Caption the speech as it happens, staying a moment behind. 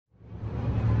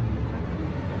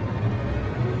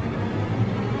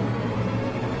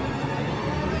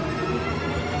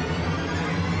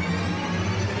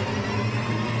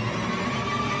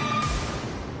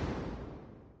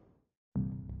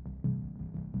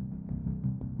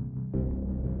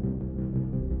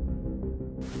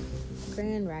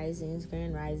Grand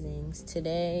Risings.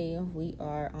 Today we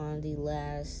are on the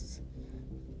last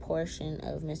portion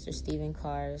of Mr. Stephen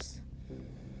Kerr's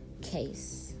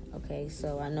case. Okay,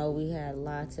 so I know we had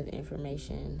lots of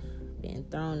information being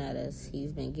thrown at us.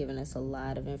 He's been giving us a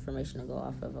lot of information to go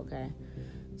off of, okay?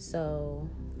 So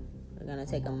we're going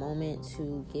to take a moment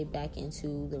to get back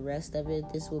into the rest of it.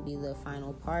 This will be the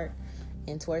final part.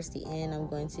 And towards the end, I'm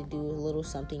going to do a little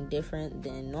something different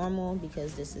than normal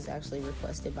because this is actually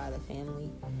requested by the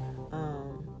family.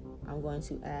 I'm going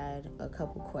to add a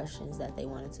couple questions that they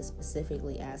wanted to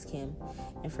specifically ask him.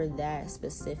 And for that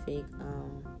specific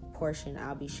portion,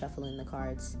 I'll be shuffling the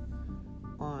cards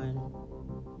on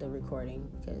the recording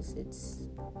because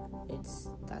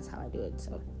that's how I do it.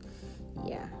 So,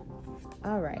 yeah.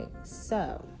 All right.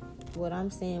 So, what I'm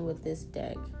saying with this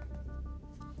deck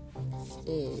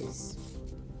is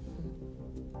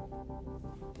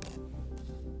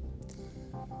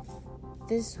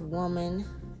this woman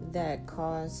that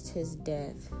caused his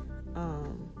death.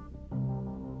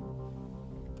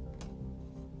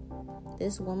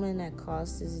 This woman that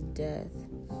caused his death,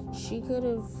 she could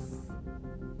have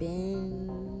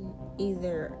been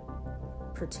either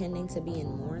pretending to be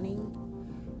in mourning,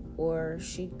 or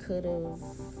she could have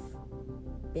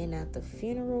been at the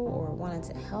funeral or wanted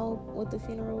to help with the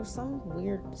funeral,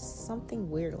 something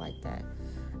weird like that.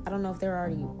 I don't know if they're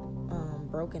already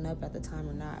broken up at the time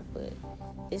or not, but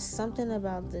it's something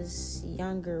about this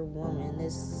younger woman,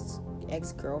 this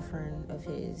ex-girlfriend of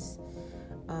his.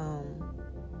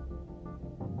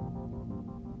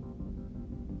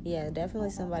 Yeah,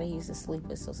 definitely somebody he used to sleep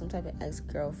with, so some type of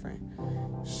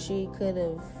ex-girlfriend. She could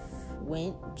have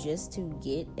went just to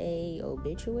get a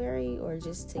obituary or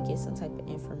just to get some type of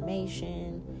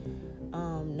information,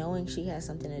 knowing she has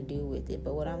something to do with it.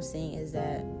 But what I'm saying is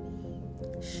that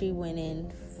she went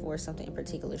in for something in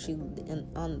particular.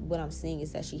 What I'm seeing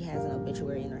is that she has an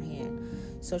obituary in her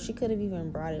hand, so she could have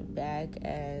even brought it back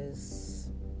as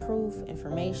proof,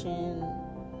 information,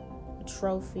 a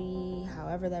trophy,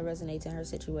 however that resonates in her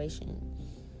situation.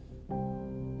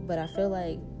 But I feel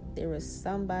like there was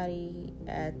somebody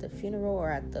at the funeral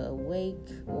or at the wake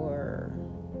or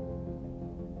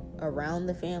around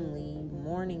the family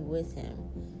mourning with him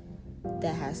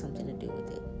that has something to do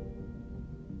with it.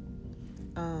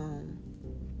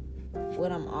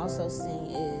 What I'm also seeing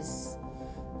is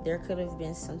there could have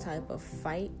been some type of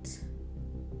fight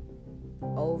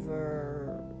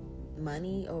over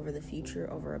money, over the future,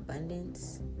 over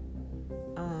abundance.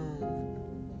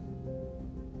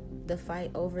 The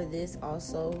fight over this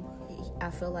also, I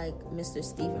feel like Mr.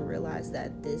 Stephen realized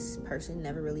that this person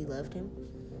never really loved him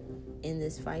in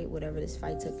this fight. Whatever this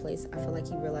fight took place, I feel like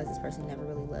he realized this person never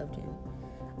really loved him.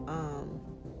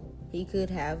 He could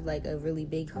have like a really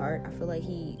big heart. I feel like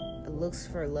he looks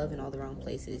for love in all the wrong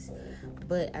places,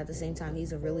 but at the same time,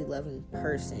 he's a really loving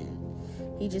person.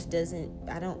 He just doesn't,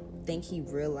 I don't think he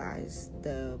realized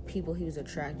the people he was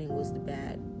attracting was the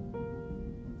bad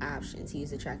options. He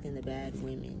was attracting the bad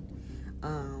women.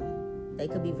 They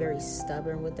could be very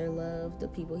stubborn with their love. The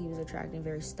people he was attracting,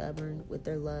 very stubborn with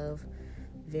their love.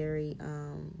 Very,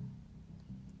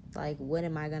 like, what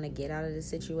am I going to get out of this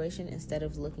situation? Instead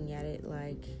of looking at it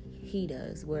like he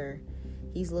does, where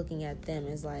he's looking at them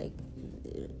as like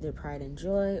their pride and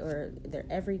joy or their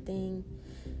everything.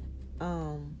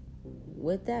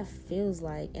 What that feels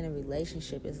like in a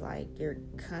relationship is like you're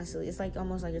constantly, it's like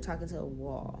almost like you're talking to a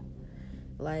wall.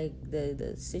 Like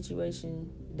the situation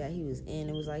that he was in,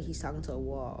 it was like he's talking to a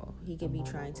wall. He could be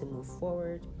trying to move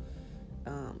forward,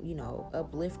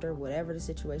 uplift or whatever the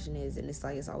situation is, and it's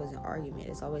like it's always an argument.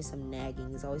 It's always some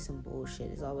nagging. It's always some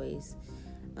bullshit. It's always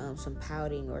some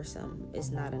pouting or some it's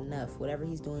not enough. Whatever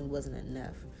he's doing wasn't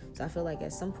enough. So I feel like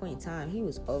at some point in time, he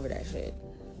was over that shit.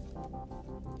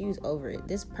 He was over it.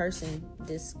 This person,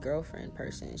 this girlfriend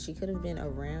person, she could have been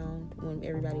around when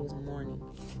everybody was mourning,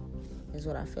 is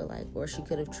what I feel like. Or she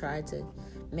could have tried to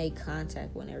make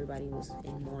contact when everybody was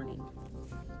in mourning.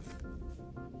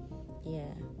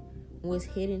 Yeah. What's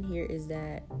hidden here is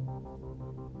that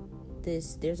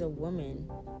there's a woman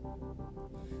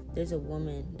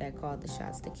that called the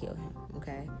shots to kill him,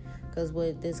 okay? Because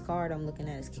with this card I'm looking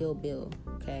at is Kill Bill,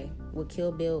 okay? With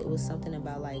Kill Bill, it was something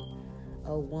about like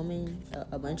a woman,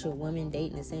 a bunch of women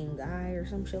dating the same guy or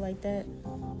some shit like that.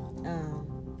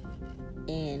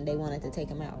 And they wanted to take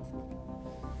him out.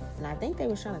 And I think they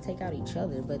was trying to take out each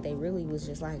other, but they really was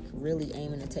just like really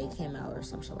aiming to take him out or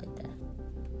some shit like that.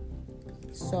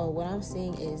 So what I'm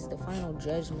seeing is the final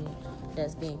judgment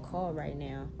that's being called right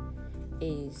now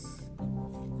is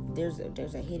there's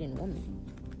a hidden woman.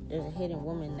 There's a hidden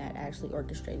woman that actually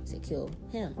orchestrated to kill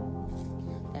him.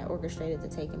 That orchestrated to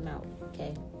take him out,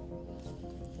 okay?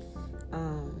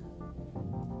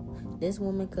 This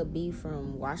woman could be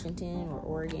from Washington or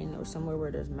Oregon or somewhere where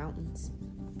there's mountains.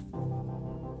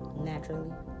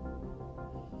 Naturally.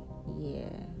 Yeah.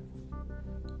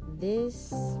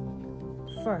 This,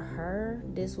 for her,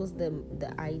 this was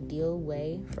the ideal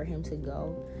way for him to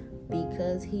go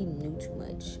because he knew too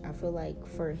much. I feel like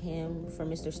for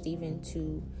Mr. Steven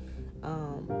to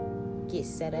get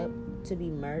set up to be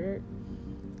murdered,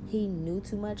 he knew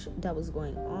too much that was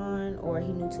going on, or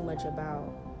he knew too much about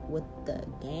what the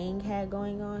gang had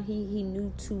going on. He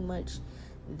knew too much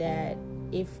that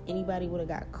if anybody would have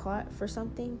got caught for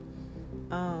something,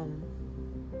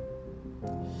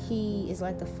 he is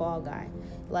like the fall guy.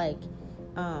 Like,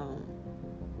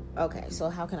 okay, so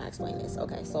how can I explain this?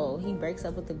 Okay, so he breaks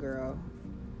up with the girl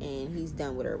and he's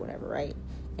done with her, whatever, right?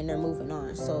 And they're moving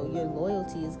on. So your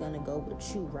loyalty is gonna go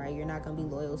with you, right? You're not gonna be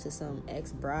loyal to some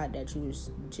ex-bride that you was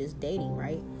just dating,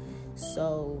 right?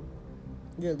 So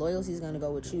your loyalty is gonna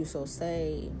go with you. So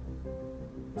say,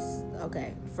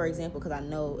 okay, for example, because I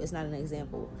know it's not an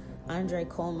example, Andre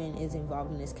Coleman is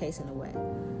involved in this case in a way.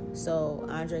 So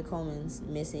Andre Coleman's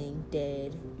missing,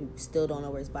 dead. You still don't know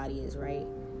where his body is, right?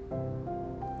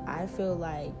 I feel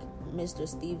like Mr.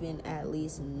 Steven at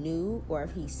least knew, or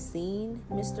if he's seen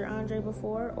Mr. Andre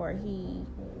before, or he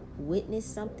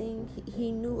witnessed something,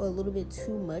 he knew a little bit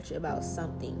too much about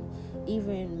something.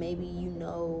 Even maybe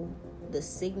the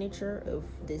signature of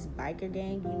this biker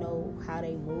gang, how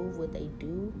they move, what they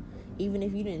do. Even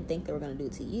if you didn't think they were going to do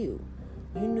it to you,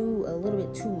 you knew a little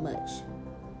bit too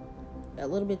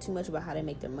much about how they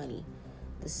make their money,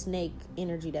 the snake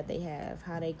energy that they have,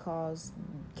 how they cause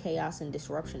chaos and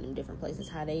disruption in different places,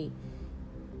 how they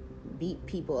beat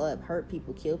people up, hurt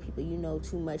people, kill people. You know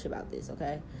too much about this,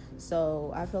 okay?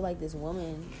 So I feel like this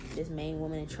main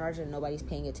woman in charge that nobody's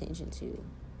paying attention to.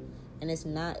 And it's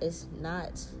not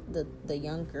the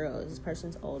young girl. This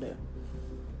person's older.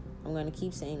 I'm going to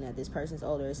keep saying that. This person's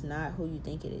older. It's not who you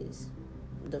think it is.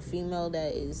 The female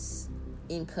that is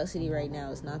in custody right now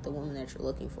is not the woman that you're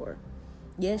looking for.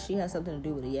 Yes, she has something to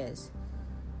do with it, yes.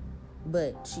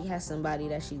 But she has somebody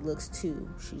that she looks to.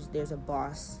 There's a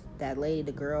boss. That lady,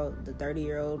 the girl, the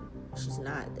 30-year-old, she's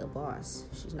not the boss.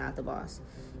 She's not the boss.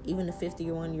 Even the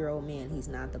 51-year-old man, he's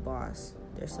not the boss.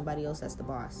 There's somebody else that's the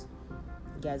boss.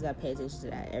 You guys got to pay attention to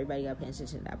that. Everybody got to pay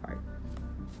attention to that part.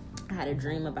 I had a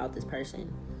dream about this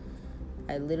person.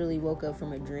 I literally woke up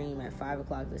from a dream at 5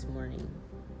 o'clock this morning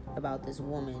about this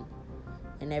woman.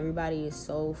 And everybody is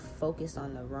so focused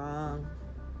on the wrong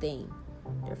thing.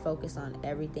 They're focused on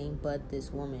everything but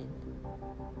this woman.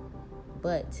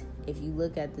 But if you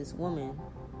look at this woman,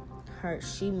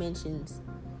 she mentions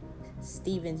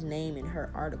Steven's name in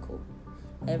her article.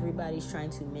 Everybody's trying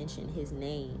to mention his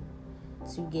name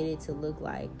to get it to look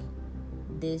like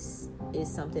this is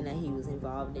something that he was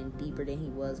involved in deeper than he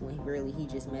was when he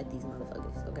just met these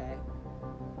motherfuckers, okay?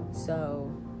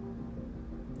 So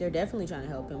they're definitely trying to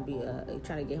help him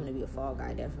trying to get him to be a fall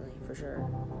guy, definitely, for sure.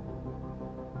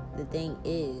 The thing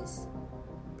is,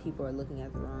 people are looking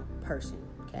at the wrong person,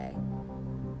 okay?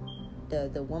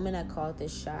 The woman that called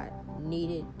this shot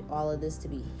needed all of this to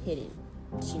be hidden.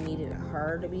 She needed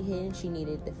her to be hidden. She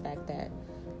needed the fact that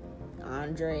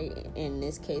Andre, in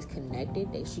this case, connected.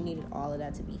 She needed all of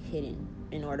that to be hidden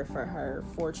in order for her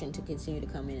fortune to continue to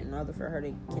come in order for her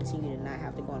to continue to not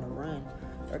have to go on a run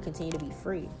or continue to be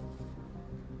free.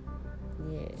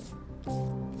 Yeah.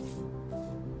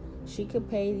 She could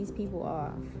pay these people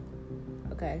off.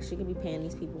 Okay, she could be paying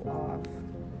these people off.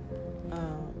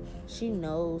 She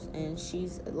knows, and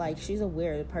she's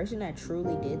aware. The person that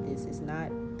truly did this is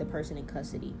not the person in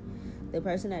custody. The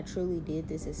person that truly did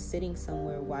this is sitting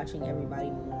somewhere watching everybody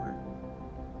mourn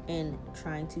and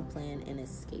trying to plan an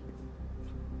escape.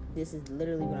 This is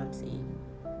literally what I'm seeing.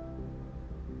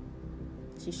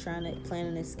 She's trying to plan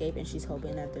an escape, and she's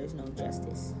hoping that there's no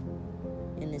justice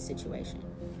in this situation.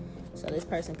 So this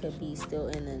person could be still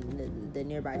in the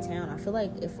nearby town. I feel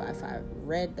like if I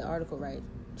read the article right,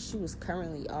 she was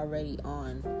currently already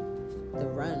on the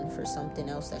run for something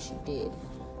else that she did,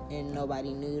 and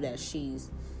nobody knew that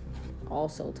she's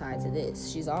also tied to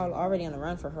this. She's already on the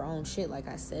run for her own shit, like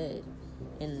I said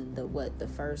in the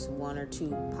first 1 or 2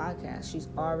 podcasts. She's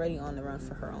already on the run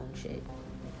for her own shit.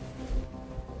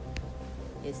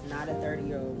 It's not a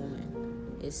 30-year-old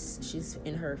woman. She's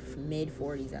in her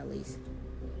mid-40s at least.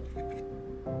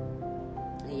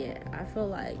 Yeah, I feel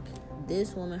like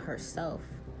this woman herself,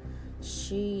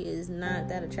 she is not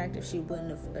that attractive. She wouldn't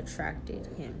have attracted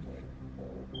him.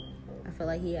 I feel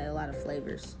like he had a lot of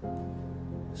flavors.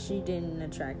 She didn't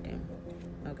attract him,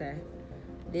 okay?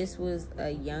 This was a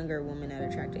younger woman that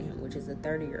attracted him, which is a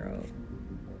 30-year-old.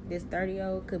 This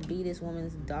 30-year-old could be this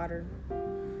woman's daughter,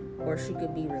 or she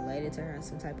could be related to her in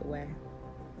some type of way.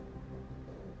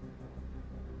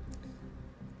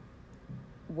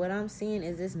 What I'm seeing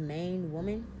is this main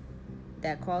woman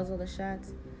that calls all the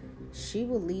shots. She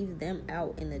will leave them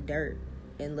out in the dirt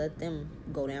and let them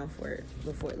go down for it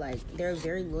before. Like, they're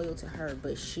very loyal to her,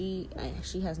 but she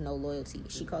has no loyalty.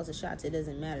 She calls the shots. It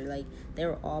doesn't matter. Like, they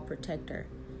will all protect her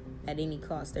at any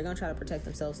cost. They're gonna try to protect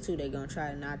themselves too. They're gonna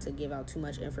try not to give out too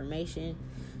much information,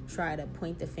 try to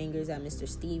point the fingers at Mr.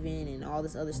 Steven and all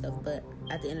this other stuff. But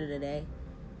at the end of the day,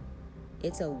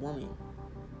 it's a woman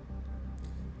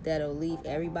that'll leave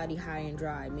everybody high and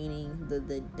dry, meaning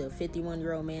the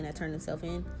 51-year-old man that turned himself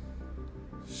in,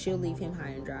 she'll leave him high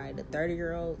and dry. The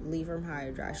 30-year-old, leave him high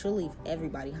and dry. She'll leave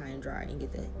everybody high and dry and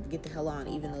get the hell on,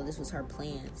 even though this was her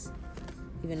plans,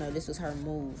 even though this was her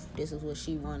move, this is what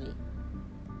she wanted.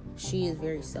 She is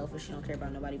very selfish. She don't care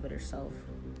about nobody but herself.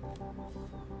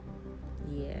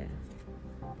 Yeah.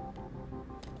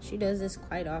 She does this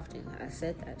quite often. I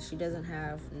said that. She doesn't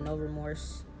have no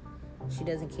remorse. She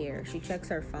doesn't care. She checks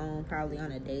her phone probably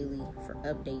on a daily for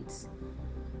updates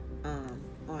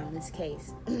on this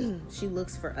case. She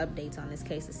looks for updates on this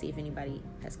case to see if anybody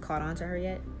has caught on to her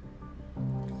yet.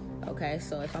 Okay,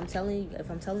 so if I'm telling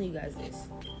you guys this,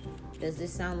 does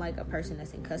this sound like a person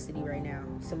that's in custody right now?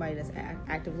 Somebody that's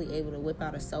actively able to whip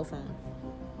out a cell phone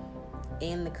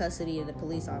in the custody of the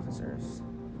police officers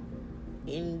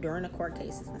during the court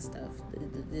cases and stuff.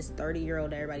 This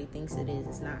 30-year-old everybody thinks it is.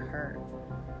 It's not her.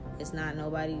 It's not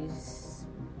nobody's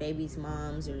baby's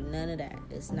mom's or none of that.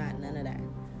 It's not none of that.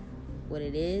 What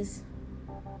it is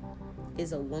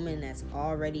a woman that's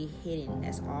already hidden,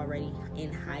 that's already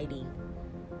in hiding,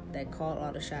 that called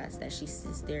all the shots, that she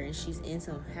sits there and she's in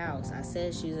some house. I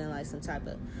said she's in like some type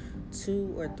of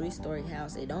 2 or 3 story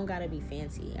house. It don't gotta be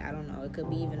fancy. I don't know. It could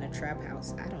be even a trap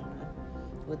house. I don't know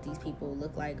what these people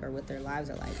look like or what their lives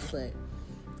are like, but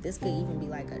this could even be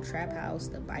like a trap house,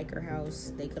 the biker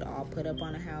house. They could all put up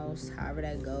on a house, however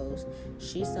that goes.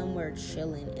 She's somewhere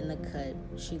chilling in the cut.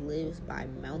 She lives by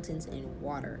mountains and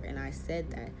water. And I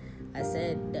said that. I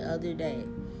said the other day,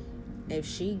 if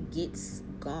she gets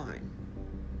gone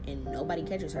and nobody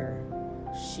catches her,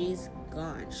 she's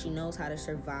gone. She knows how to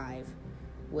survive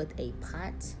with a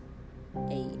pot,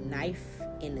 a knife,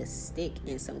 and a stick,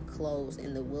 and some clothes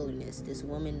in the wilderness. This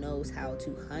woman knows how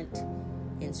to hunt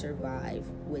and survive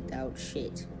without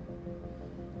shit.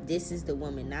 This is the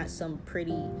woman, not some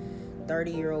pretty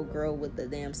 30-year-old girl with the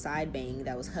damn side bang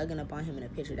that was hugging up on him in a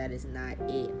picture. That is not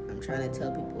it. I'm trying to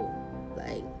tell people,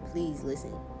 like, please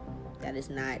listen. That is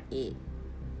not it.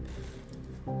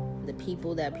 The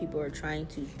people that people are trying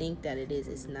to think that it is,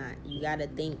 it's not. You gotta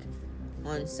think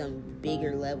on some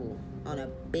bigger level, on a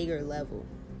bigger level.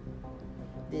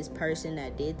 This person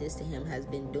that did this to him has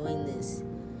been doing this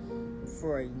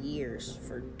for years,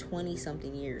 for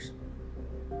 20-something years.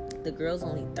 The girl's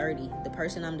only 30. The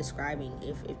person I'm describing,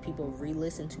 if people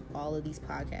re-listen to all of these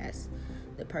podcasts,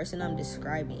 the person I'm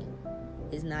describing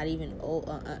is not even old,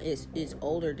 is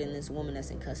older than this woman that's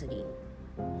in custody.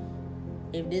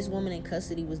 If this woman in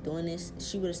custody was doing this,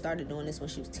 she would have started doing this when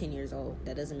she was 10 years old.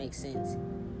 That doesn't make sense.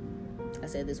 I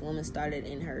said this woman started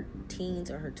in her teens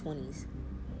or her 20s.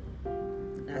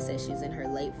 And I said she's in her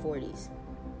late 40s.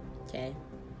 Okay?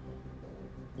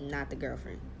 Not the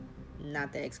girlfriend.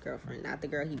 Not the ex-girlfriend. Not the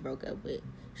girl he broke up with.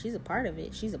 She's a part of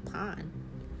it. She's a pawn.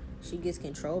 She gets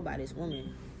controlled by this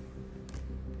woman.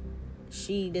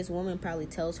 This woman probably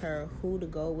tells her who to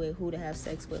go with, who to have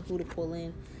sex with, who to pull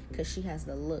in, because she has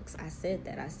the looks. I said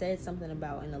that. I said something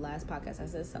about, in the last podcast, I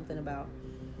said something about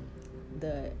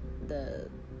the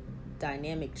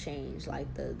dynamic change,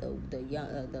 like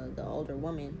the older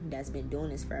woman that's been doing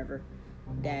this forever,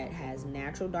 that has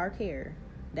natural dark hair,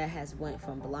 that has went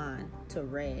from blonde to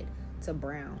red to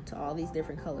brown to all these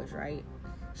different colors, right?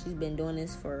 She's been doing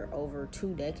this for over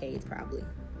 2 decades, probably.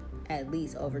 At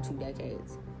least over 2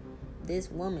 decades.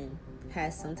 This woman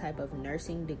has some type of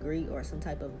nursing degree or some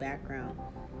type of background,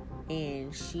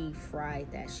 and she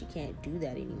fried that. She can't do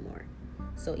that anymore.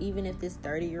 So even if this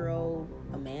 30-year-old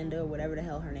Amanda, or whatever the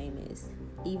hell her name is,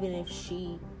 even if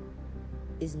she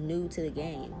is new to the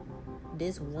game,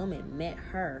 this woman met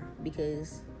her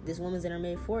because this woman's in her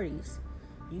mid-40s.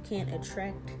 You can't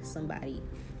attract somebody.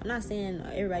 I'm not saying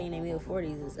everybody in their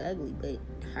mid-40s is ugly, but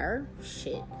her,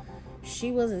 shit.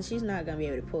 She's not gonna be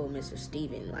able to pull Mr.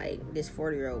 Steven like this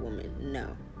 40-year-old woman.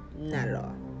 No, not at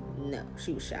all. No,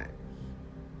 she was shot.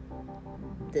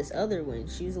 This other one,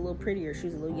 she's a little prettier,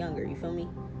 she's a little younger, you feel me?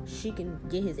 She can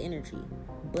get his energy,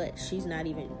 but she don't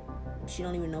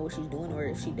even know what she's doing, or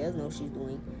if she does know what she's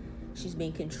doing, she's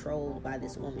being controlled by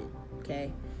this woman.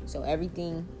 okay? So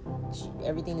everything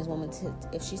this woman,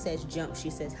 if she says jump, she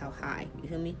says how high. You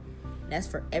feel me? That's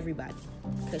for everybody,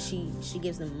 because she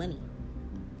gives them money.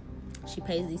 She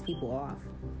pays these people off.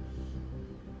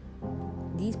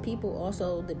 These people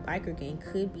also, the biker gang,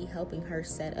 could be helping her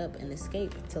set up an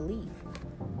escape to leave.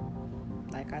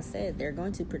 Like I said, they're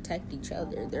going to protect each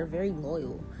other. They're very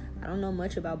loyal. I don't know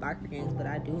much about biker gangs, but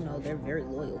I do know they're very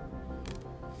loyal.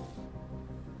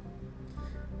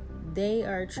 They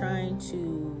are trying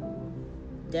to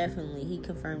definitely, he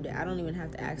confirmed it. I don't even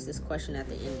have to ask this question at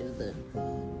the end of the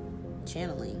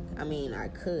channeling. I mean, I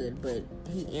could, but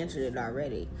he answered it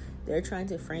already. They're trying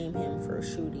to frame him for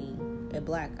shooting a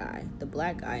black guy. The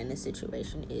black guy in this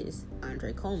situation is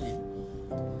Andre Coleman,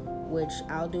 which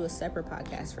I'll do a separate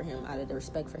podcast for him out of the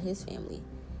respect for his family.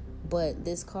 But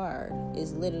this card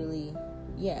is literally,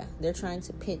 they're trying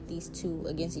to pit these two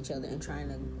against each other and trying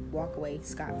to walk away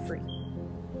scot-free.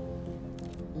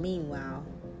 Meanwhile,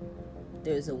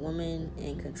 there's a woman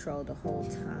in control the whole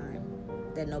time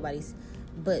that nobody's,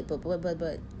 but the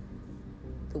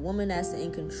woman that's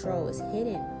in control is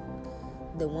hidden.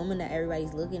 The woman that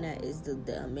everybody's looking at is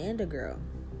the Amanda girl.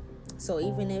 So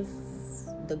even if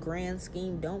the grand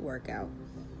scheme don't work out,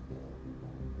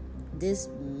 this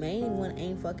main one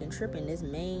ain't fucking tripping. This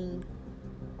main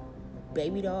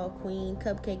baby doll queen,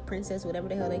 cupcake princess, whatever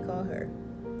the hell they call her,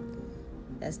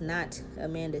 that's not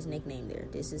Amanda's nickname there.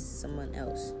 This is someone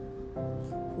else.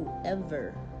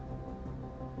 Whoever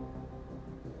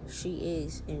she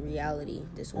is in reality,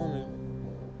 this woman,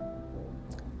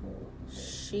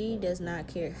 she does not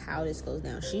care how this goes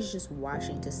down. She's just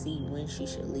watching to see when she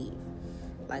should leave.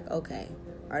 Like, okay,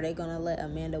 are they gonna let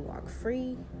Amanda walk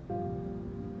free?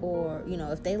 Or,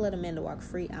 if they let Amanda walk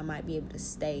free, I might be able to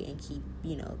stay and keep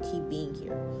being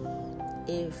here.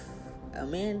 If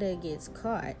Amanda gets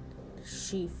caught,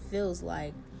 she feels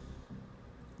like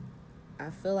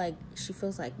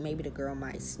maybe the girl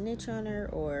might snitch on her,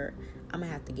 or I'm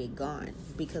gonna have to get gone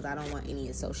because I don't want any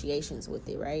associations with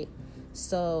it, right?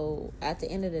 So at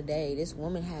the end of the day, this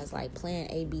woman has like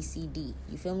plan A, B, C, D.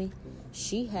 You feel me?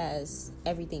 She has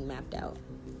everything mapped out.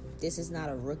 This is not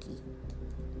a rookie.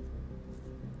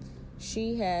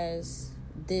 She has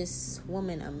this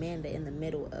woman, Amanda, in the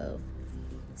middle of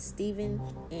Steven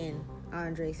and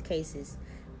Andre's cases,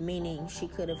 meaning she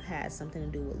could have had something to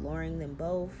do with luring them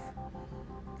both.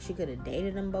 She could have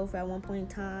dated them both at one point in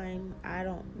time. I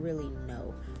don't really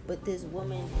know. But this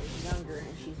woman is younger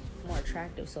and she's more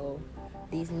attractive, so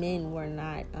these men were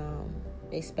not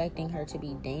expecting her to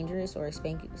be dangerous or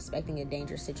expecting a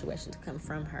dangerous situation to come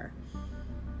from her.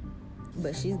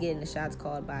 But she's getting the shots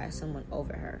called by someone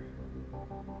over her.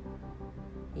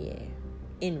 Yeah.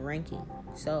 In ranking.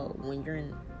 So when you're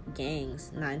in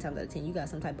gangs, 9 times out of 10, you got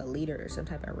some type of leader or some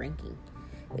type of ranking.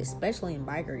 Especially in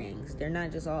biker gangs. They're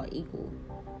not just all equal.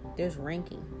 There's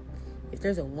ranking. If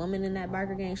there's a woman in that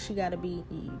biker gang,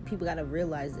 people gotta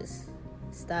realize this.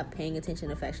 Stop paying attention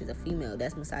to the fact she's a female.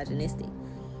 That's misogynistic.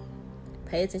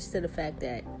 Pay attention to the fact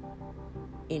that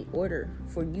in order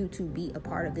for you to be a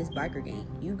part of this biker gang,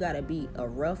 you gotta be a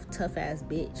rough, tough-ass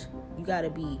bitch. You gotta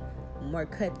be more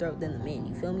cutthroat than the men.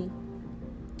 You feel me?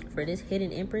 For this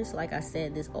hidden empress, like I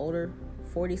said, this older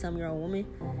 40-some-year-old woman,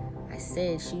 I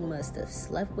said she must have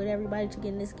slept with everybody to get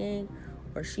in this gang,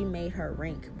 or she made her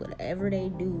rank, whatever they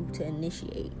do to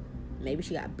initiate. Maybe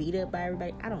she got beat up by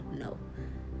everybody. I don't know.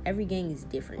 Every gang is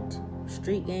different.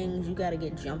 Street gangs, you gotta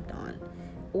get jumped on.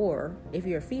 Or, if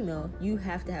you're a female, you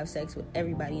have to have sex with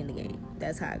everybody in the gang.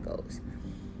 That's how it goes.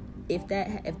 If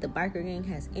the biker gang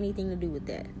has anything to do with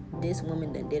that, this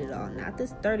woman done did it all. Not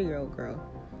this 30-year-old girl.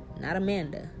 Not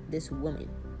Amanda. This woman.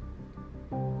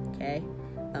 Okay?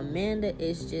 Amanda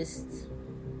is just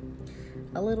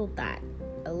a little thought.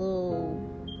 A little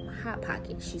hot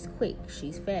pocket. She's quick.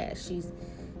 She's fast.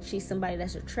 She's somebody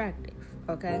that's attractive.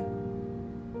 Okay?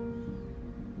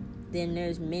 Then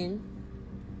there's men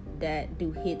that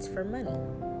do hits for money.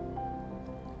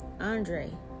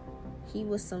 Andre, he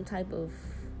was some type of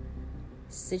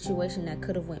situation that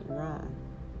could have went wrong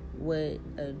with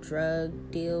a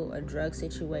drug deal, a drug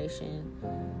situation.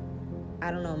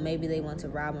 I don't know, maybe they want to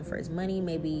rob him for his money,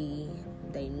 maybe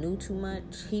they knew too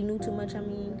much, he knew too much,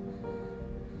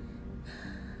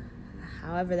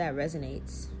 however that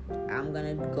resonates. I'm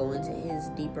gonna go into his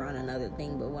deeper on another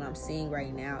thing, but what I'm seeing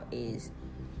right now is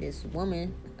this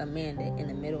woman, Amanda, in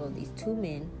the middle of these two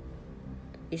men,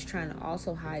 is trying to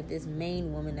also hide this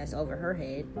main woman that's over her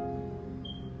head.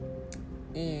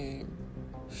 And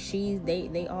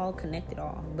they all connected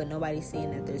all, but nobody's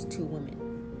seeing that there's two women.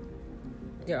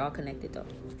 They're all connected though.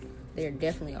 They're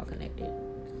definitely all connected.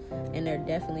 And they're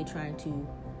definitely trying to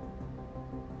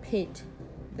pit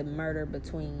the murder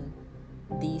between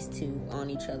these two on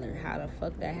each other. How the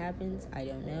fuck that happens, I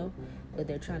don't know, but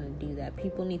they're trying to do that.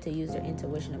 People need to use their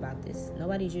intuition about this.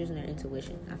 Nobody's using their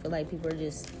intuition. I feel like people are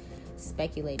just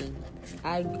speculating.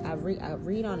 I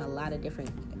read on a lot of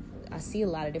different, I see a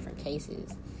lot of different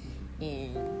cases,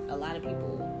 and a lot of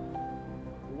people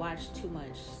watch too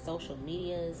much social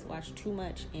medias, watch too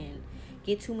much, and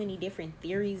get too many different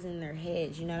theories in their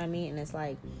heads, you know what I mean? And it's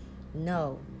like,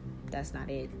 no, that's not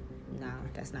it. Nah,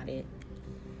 that's not it.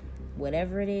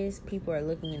 Whatever it is, people are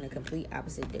looking in a complete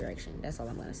opposite direction. That's all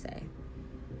I'm going to say.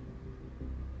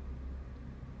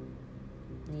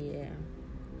 Yeah.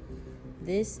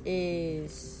 This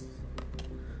is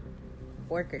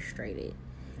orchestrated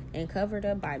and covered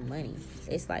up by money.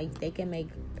 It's like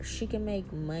she can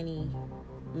make money,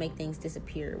 make things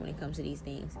disappear when it comes to these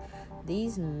things.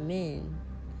 These men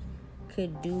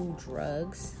could do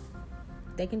drugs.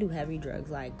 They can do heavy drugs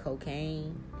like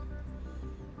cocaine,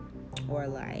 or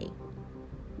like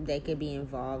they could be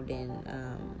involved in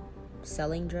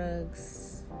selling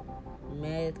drugs,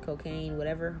 meth, cocaine,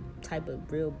 whatever type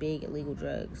of real big illegal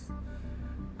drugs.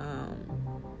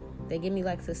 They give me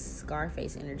like this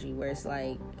Scarface energy where it's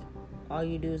like all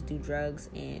you do is do drugs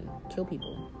and kill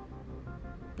people,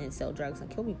 and sell drugs and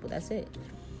kill people. That's it.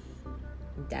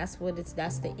 That's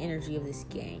the energy of this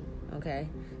gang. Okay,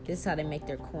 this is how they make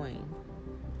their coin.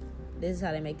 This is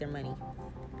how they make their money.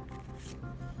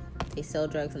 They sell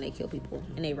drugs and they kill people,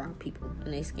 and they rob people,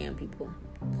 and they scam people,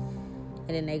 and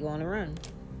then they go on a run,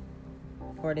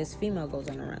 or this female goes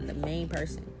on a run, the main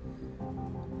person.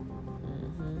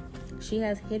 She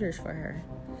has hitters for her.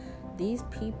 These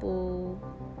people,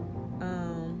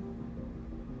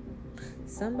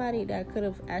 somebody that could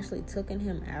have actually taken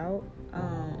him out,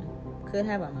 could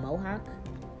have a mohawk.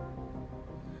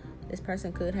 This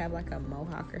person could have like a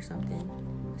mohawk or something.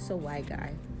 It's a white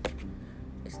guy.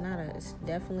 It's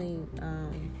definitely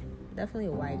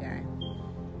a white guy.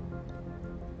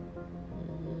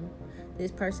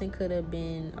 This person could have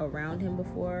been around him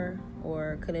before,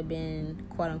 or could have been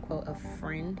quote unquote a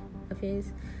friend of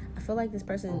his. I feel like this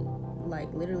person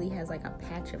like literally has like a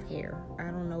patch of hair. I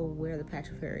don't know where the patch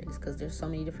of hair is, because there's so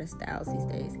many different styles these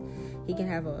days. He can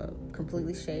have a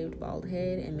completely shaved bald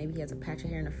head, and maybe he has a patch of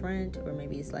hair in the front, or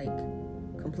maybe it's like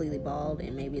completely bald,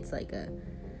 and maybe it's like a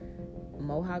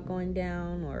mohawk going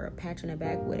down, or a patch in the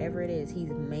back. Whatever it is, he's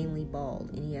mainly bald,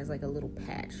 and he has like a little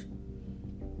patch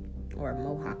or a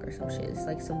mohawk or some shit. It's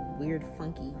like some weird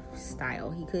funky style.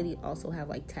 He could also have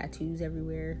like tattoos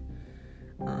everywhere.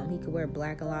 He could wear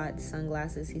black a lot,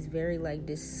 sunglasses. He's very like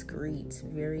discreet,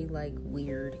 very like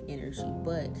weird energy,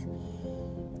 but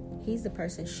he's the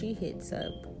person she hits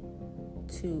up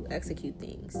to execute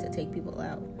things, to take people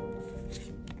out.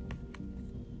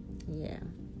 Yeah.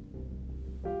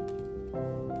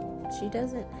 She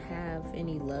doesn't have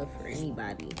any love for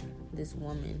anybody, this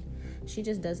woman. She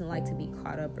just doesn't like to be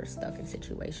caught up or stuck in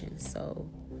situations. So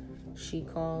she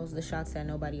calls the shots that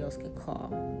nobody else can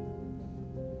call.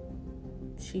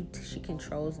 She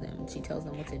controls them. She tells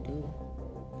them what to do.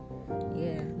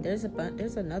 Yeah, there's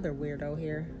another weirdo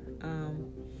here.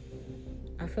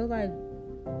 I feel like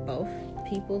both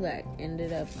people that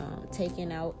ended up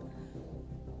taking out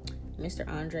Mr.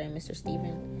 Andre and Mr.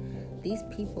 Steven, these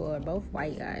people are both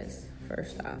white guys,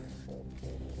 first off.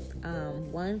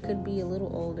 One could be a little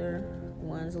older,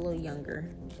 one's a little younger.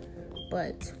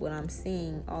 But what I'm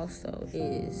seeing also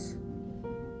is,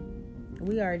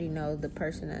 we already know the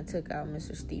person that took out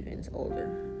Mr. Steven's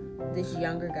older. This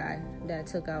younger guy that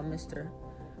took out Mr.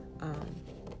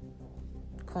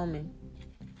 Coleman.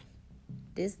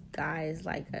 This guy is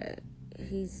like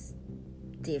he's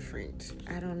different.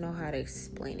 I don't know how to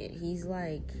explain it. He's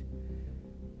like,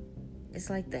 it's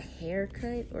like the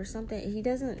haircut or something. He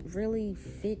doesn't really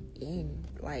fit in.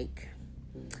 Like,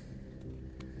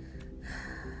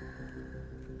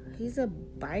 he's a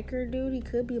biker dude. He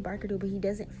could be a biker dude, but he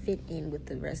doesn't fit in with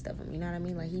the rest of them. You know what I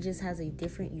mean? Like, he just has a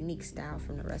different, unique style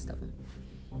from the rest of them.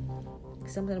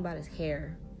 Something about his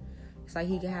hair. It's like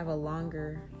he could have a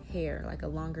longer hair, like a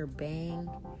longer bang,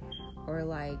 or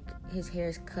like his hair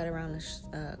is cut around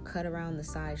the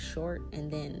side short,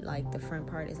 and then like the front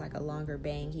part is like a longer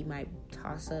bang. He might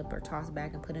toss up or toss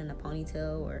back and put in a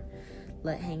ponytail, or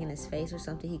let hang in his face or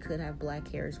something. He could have black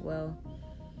hair as well.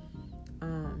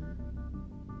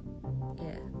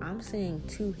 Yeah, I'm seeing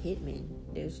two hitmen.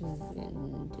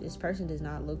 This person does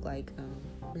not look like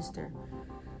Mr.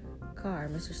 Carr,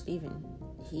 Mr. Steven.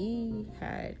 He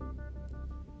had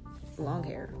long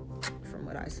hair, from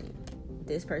what I've seen.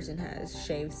 This person has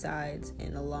shaved sides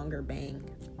and a longer bang,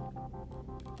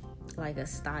 like a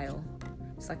style.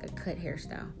 It's like a cut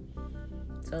hairstyle.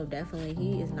 So definitely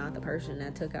he is not the person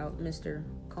that took out Mr.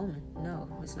 Coleman. No,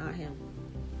 it's not him.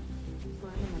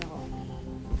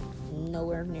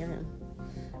 nowhere near him.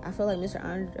 I feel like Mr.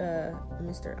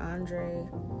 Andre,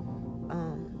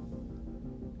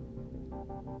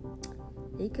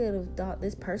 he could have thought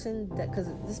this person that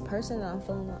I'm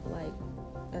feeling like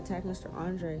attacked Mr.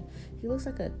 Andre, he looks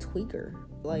like a tweaker.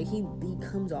 Like he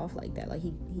comes off like that. Like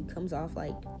he comes off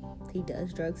like he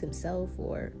does drugs himself,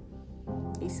 or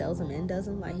he sells them and does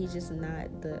them. Like he's just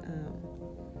not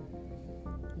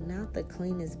the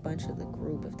cleanest bunch of the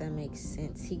group, if that makes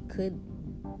sense. He could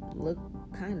look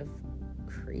kind of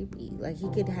creepy. Like he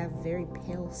could have very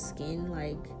pale skin,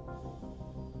 like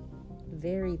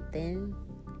very thin,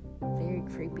 very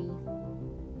creepy.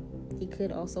 He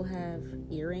could also have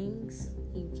earrings.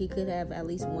 He could have at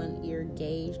least one ear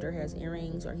gauged, or has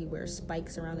earrings, or he wears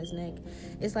spikes around his neck.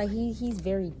 It's like he's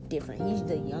very different. He's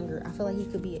the younger. I feel like he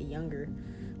could be a younger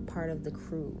part of the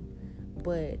crew.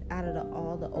 But out of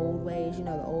all the old ways,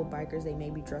 the old bikers, they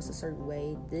maybe dress a certain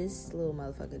way. This little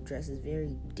motherfucker dresses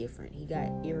very different. He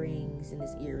got earrings in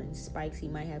his ear and spikes. He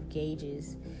might have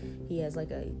gauges. He has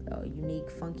like a unique,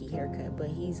 funky haircut, but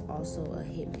he's also a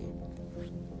hitman.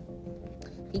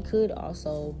 He could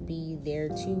also be there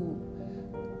to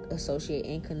associate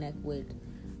and connect with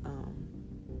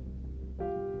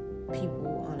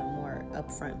people on a more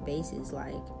upfront basis.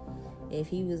 Like if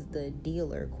he was the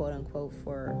dealer, quote unquote,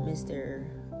 for Mr.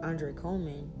 Andre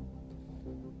Coleman,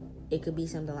 it could be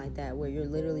something like that, where you're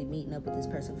literally meeting up with this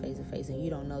person face to face and you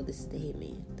don't know this is the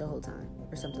hitman the whole time,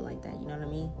 or something like that. You know what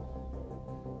I mean?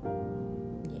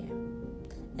 Yeah.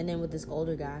 And then with this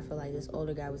older guy, I feel like this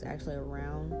older guy was actually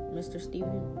around Mr.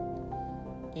 Steven.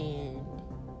 And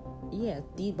yeah,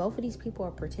 both of these people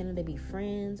are pretending to be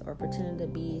friends, or pretending to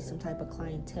be some type of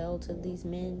clientele to these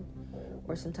men,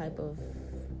 or some type of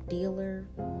dealer,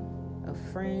 a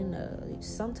friend,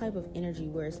 some type of energy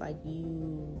where it's like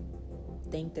you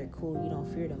think they're cool, you don't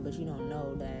fear them, but you don't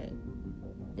know that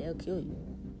they'll kill you.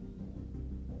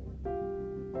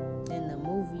 In the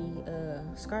movie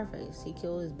Scarface, he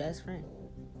killed his best friend.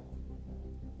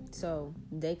 So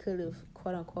they could have,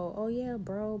 quote unquote, oh yeah,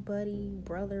 bro, buddy,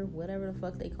 brother, whatever the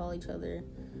fuck they call each other.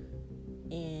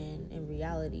 And in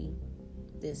reality,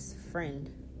 this friend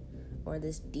or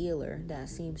this dealer that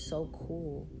seems so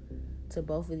cool to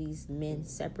both of these men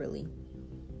separately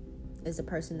is the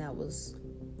person that was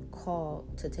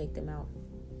called to take them out.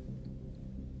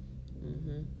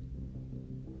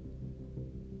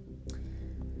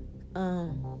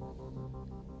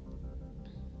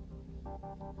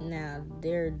 Now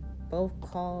they're both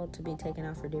called to be taken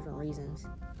out for different reasons.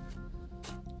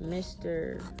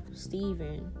 Mr.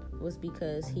 Steven was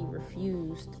because he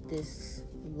refused this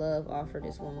love offer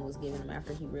this woman was giving him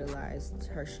after he realized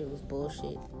her shit was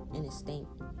bullshit and it stink.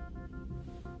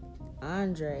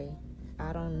 Andre,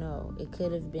 I don't know. It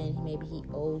could have been maybe he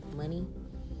owed money,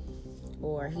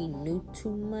 or he knew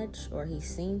too much, or he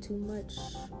seen too much,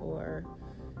 or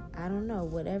I don't know.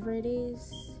 Whatever it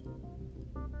is,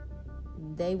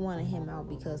 they wanted him out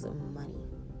because of money.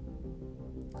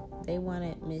 They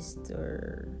wanted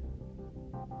Mr.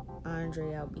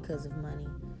 Andre out because of money.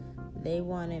 They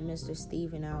wanted Mr.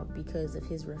 Steven out because of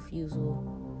his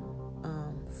refusal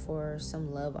for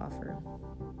some love offer.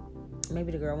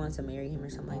 Maybe the girl wanted to marry him or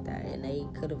something like that, and they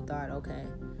could have thought, okay,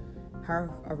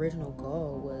 her original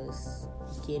goal was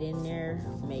get in there,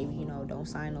 maybe, don't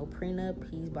sign no prenup.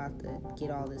 He's about to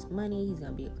get all this money. He's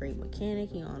going to be a great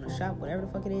mechanic. He own a shop, whatever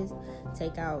the fuck it is.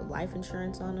 Take out life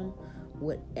insurance on him.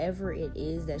 Whatever it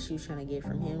is that she was trying to get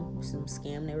from him, some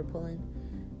scam they were pulling.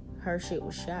 Her shit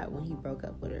was shot when he broke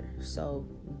up with her. So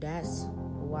that's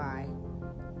why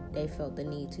they felt the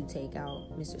need to take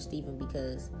out Mr. Steven,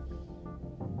 because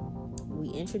we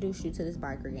introduced you to this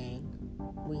biker gang.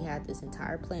 We had this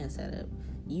entire plan set up.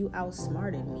 You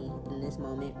outsmarted me in this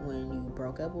moment when you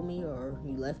broke up with me, or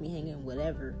you left me hanging,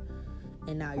 whatever.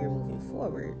 And now you're moving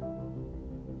forward.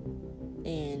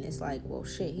 And it's like, well,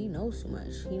 shit, he knows too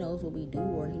much. He knows what we do,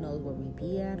 or he knows where we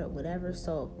be at, or whatever.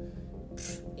 So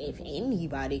if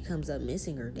anybody comes up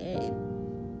missing or dead,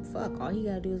 fuck, all he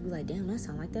gotta do is be like, damn, that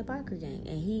sound like that biker gang.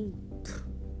 And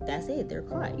that's it. They're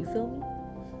caught. You feel me?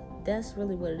 That's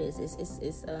really what it is.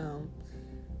 It's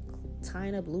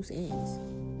tying up loose ends.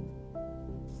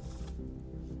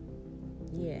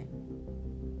 Yeah.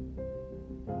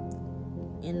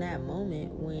 In that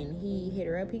moment when he hit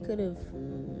her up, he could have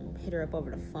hit her up over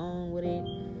the phone with it.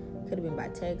 Could have been by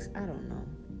text. I don't know.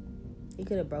 He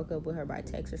could have broke up with her by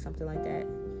text or something like that.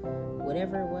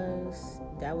 Whatever it was,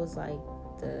 that was like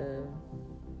the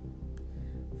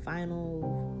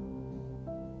final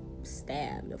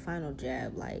stab, the final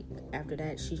jab. Like after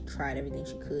that, she tried everything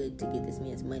she could to get this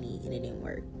man's money, and it didn't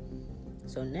work.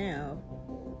 So now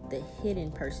the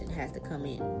hidden person has to come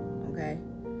in, okay?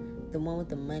 the one with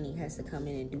the money has to come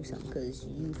in and do something because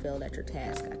you failed at your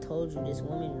task. I told you this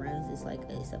woman runs this like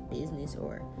it's a business,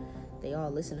 or they all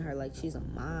listen to her like she's a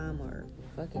mom or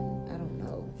fucking, I don't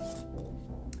know.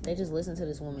 They just listen to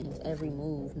this woman's every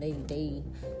move. They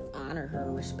honor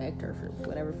her, respect her for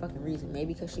whatever fucking reason.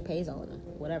 Maybe because she pays all of them,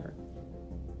 whatever.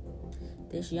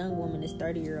 This young woman, this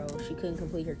 30-year-old, she couldn't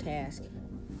complete her task.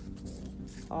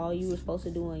 All you were supposed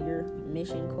to do on your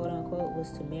mission, quote unquote,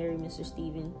 was to marry Mr.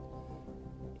 Steven.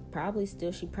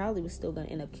 She probably was still going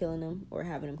to end up killing him or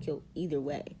having him killed either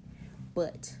way.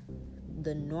 But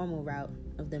the normal route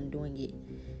of them doing it,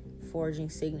 forging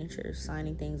signatures,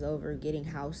 signing things over, getting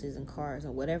houses and cars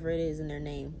and whatever it is in their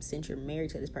name, since you're married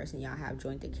to this person, y'all have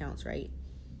joint accounts, right?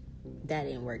 That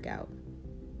didn't work out.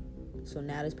 So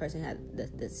now this person had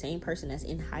the same person that's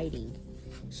in hiding.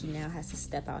 She now has to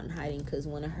step out in hiding because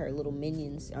one of her little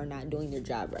minions are not doing their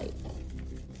job right.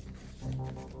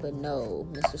 But no,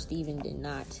 Mr. Steven did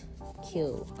not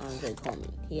kill Andre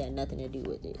Coleman. He had nothing to do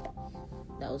with it.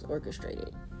 That was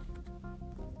orchestrated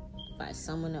by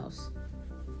someone else.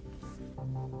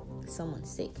 Someone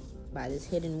sick. By this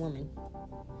hidden woman.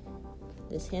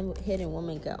 This hidden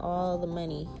woman got all the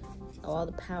money, all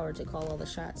the power to call all the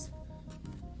shots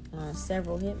on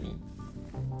several hitmen.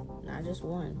 Not just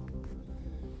one.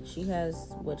 She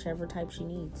has whichever type she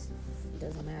needs. It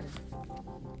doesn't matter.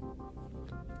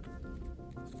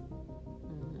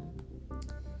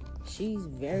 She's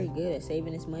very good at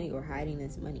saving this money or hiding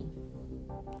this money.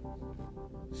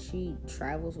 She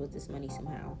travels with this money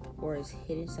somehow, or is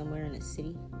hidden somewhere in a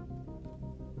city.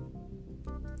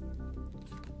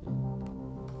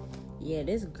 Yeah,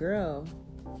 this girl,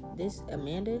 this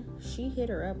Amanda, she hit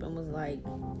her up and was like,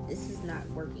 this is not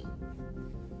working.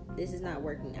 This is not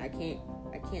working. I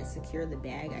can't secure the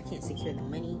bag. I can't secure the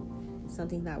money.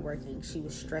 Something's not working. She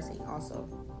was stressing also.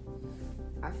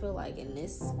 I feel like in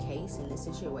this case, in this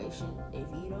situation, if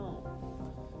you don't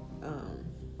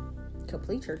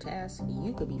complete your task,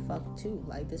 you could be fucked too.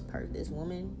 Like this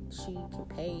woman, she can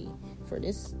pay for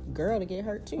this girl to get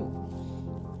hurt too.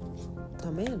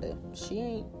 Amanda,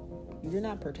 you're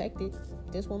not protected.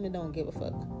 This woman don't give a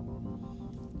fuck.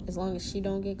 As long as she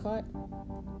don't get caught,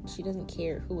 she doesn't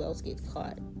care who else gets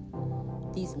caught.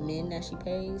 These men that she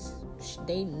pays,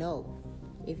 they know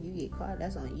if you get caught,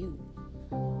 that's on you.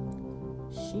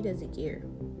 She doesn't care.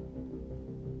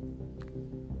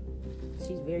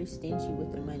 She's very stingy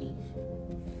with her money.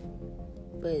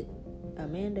 But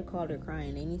Amanda called her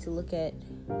crying. They need to look at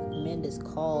Amanda's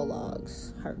call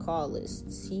logs, her call list,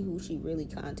 see who she really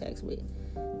contacts with.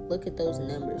 Look at those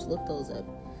numbers. Look those up.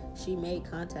 She made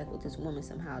contact with this woman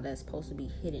somehow that's supposed to be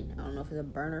hidden. I don't know if it's a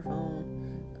burner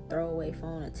phone, a throwaway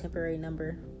phone, a temporary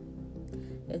number.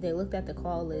 If they looked at the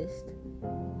call list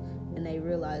and they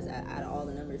realized that out of all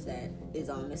the numbers that is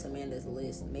on Miss Amanda's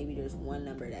list, maybe there's one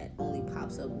number that only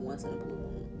pops up once in a blue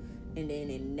moon and then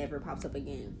it never pops up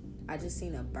again. I just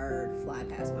seen a bird fly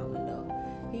past my window.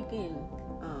 He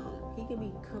can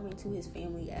be coming to his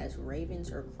family as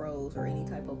ravens or crows or any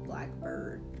type of black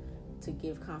bird to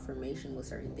give confirmation with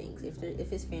certain things. If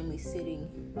his family's sitting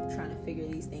trying to figure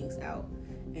these things out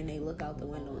and they look out the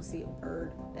window and see a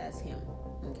bird, that's him.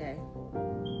 Okay?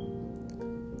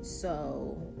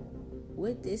 So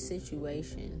with this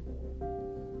situation,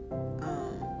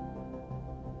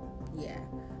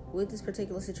 with this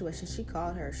particular situation, she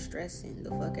called her stressing the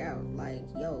fuck out. Like,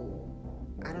 yo,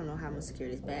 I don't know how I'm gonna secure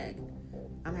this bag.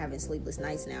 I'm having sleepless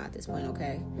nights now at this point,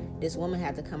 okay? This woman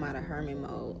had to come out of hermit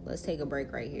mode. Let's take a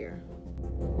break right here.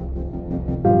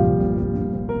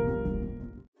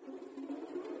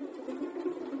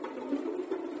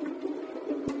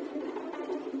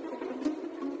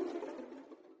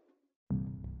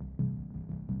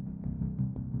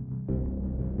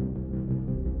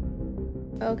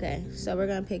 Okay, so we're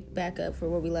gonna pick back up for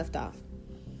where we left off.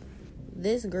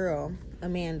 This girl,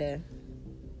 Amanda,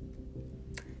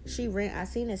 I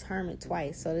seen this hermit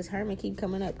twice. So this hermit keep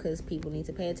coming up because people need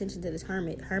to pay attention to this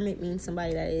hermit. Hermit means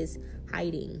somebody that is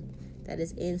hiding, that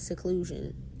is in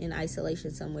seclusion, in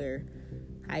isolation somewhere,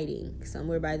 hiding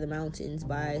somewhere by the mountains,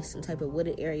 by some type of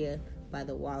wooded area, by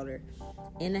the water,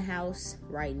 in the house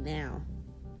right now.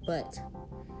 But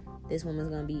this woman's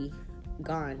gonna be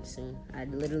gone soon. I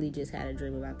literally just had a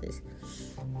dream about this.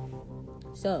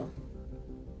 So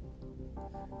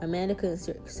Amanda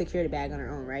couldn't secure the bag on her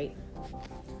own, right?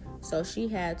 So she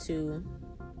had to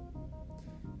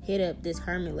hit up this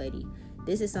hermit lady.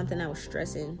 This is something that was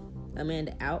stressing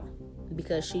Amanda out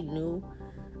because she knew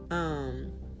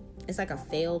it's like a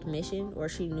failed mission, or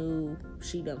she knew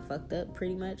she done fucked up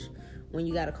pretty much when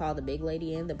you got to call the big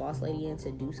lady in, the boss lady in,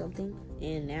 to do something.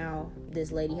 And now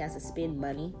this lady has to spend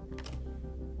money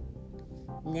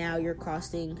Now you're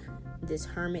costing this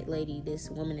hermit lady, this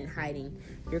woman in hiding,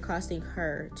 you're costing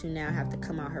her to now have to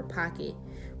come out her pocket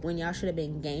when y'all should have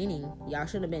been gaining. Y'all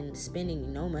should have been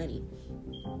spending no money.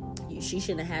 She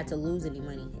shouldn't have had to lose any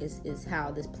money is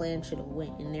how this plan should have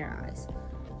went in their eyes.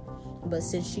 But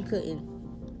since she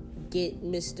couldn't get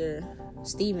Mr.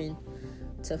 Steven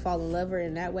to fall in love with her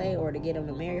in that way, or to get him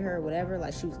to marry her or whatever,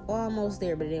 like, she was almost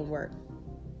there but it didn't work.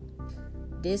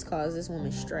 This caused this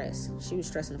woman stress. She was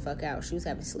stressing the fuck out. She was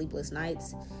having sleepless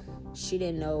nights. She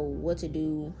didn't know what to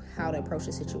do, how to approach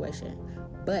the situation.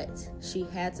 But she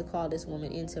had to call this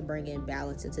woman in to bring in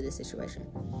balance into this situation,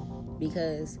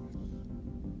 because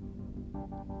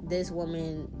this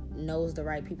woman knows the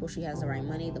right people. She has the right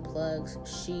money, the plugs.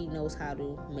 She knows how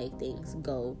to make things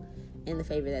go in the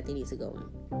favor that they need to go in.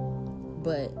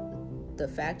 But the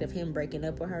fact of him breaking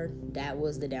up with her, that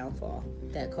was the downfall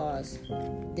that caused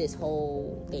this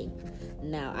whole thing.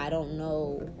 Now, I don't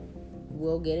know.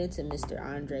 We'll get into Mr.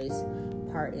 Andre's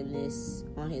part in this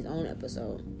on his own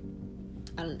episode.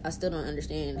 I still don't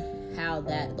understand how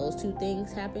those two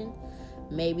things happened.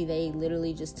 Maybe they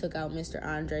literally just took out Mr.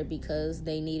 Andre because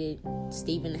they needed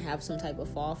Steven to have some type of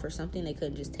fall for something. They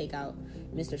couldn't just take out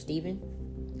Mr. Steven,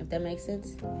 if that makes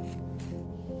sense.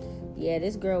 Yeah,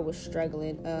 this girl was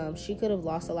struggling. She could have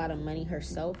lost a lot of money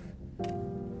herself.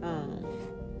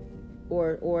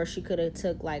 Or she could have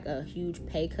took like a huge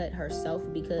pay cut herself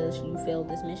because you failed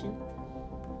this mission.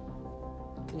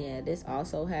 Yeah, this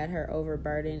also had her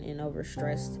overburdened and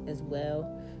overstressed as well,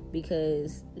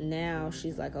 because now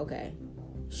she's like, okay,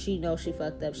 she knows she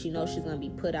fucked up. She knows she's going to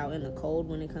be put out in the cold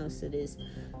when it comes to this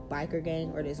biker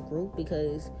gang or this group,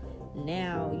 because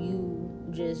now you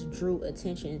just drew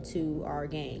attention to our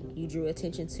gang. You drew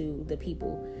attention to the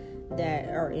people that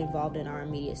are involved in our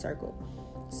immediate circle.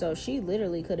 So she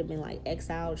literally could have been like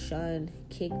exiled, shunned,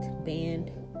 kicked,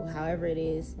 banned, however it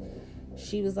is.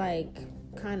 She was like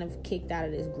kind of kicked out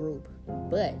of this group.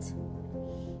 But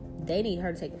they need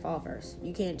her to take the fall first.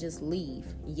 You can't just leave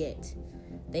yet.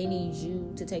 They need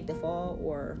you to take the fall,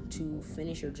 or to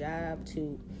finish your job,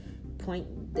 to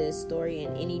point the story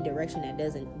in any direction that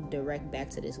doesn't direct back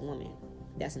to this woman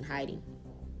that's in hiding.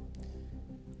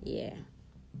 Yeah.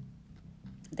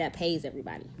 That pays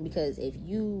everybody, because if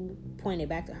you point it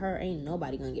back to her, ain't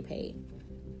nobody gonna get paid.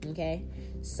 Okay?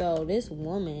 So this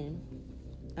woman,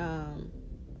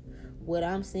 what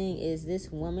I'm seeing is this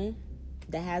woman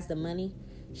that has the money,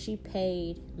 she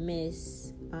paid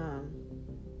Miss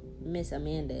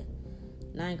Amanda.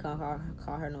 And I ain't call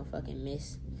her no fucking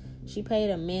miss. She paid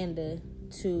Amanda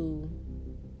to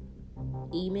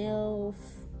email,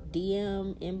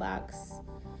 DM, inbox,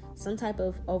 some type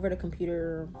of over the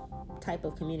computer type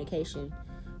of communication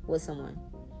with someone.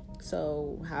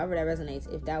 So however that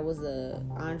resonates, if that was a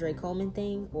Andre Coleman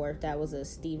thing or if that was a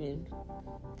Steven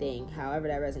thing, however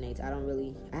that resonates, I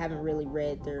haven't really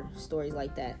read their stories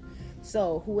like that.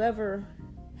 So whoever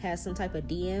has some type of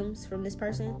DMs from this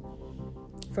person,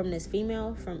 from this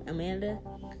female, from Amanda,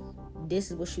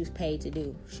 this is what she was paid to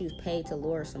do. She was paid to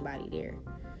lure somebody there.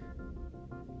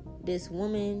 This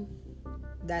woman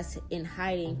that's in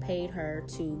hiding paid her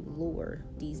to lure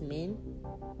these men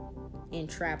and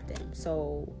trap them.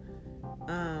 So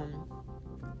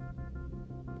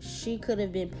she could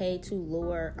have been paid to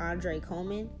lure Andre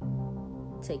Coleman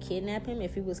to kidnap him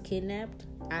if he was kidnapped.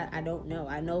 I don't know.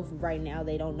 I know right now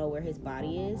they don't know where his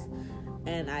body is,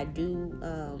 and I do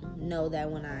know that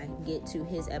when I get to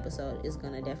his episode, it's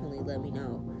gonna definitely let me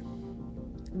know.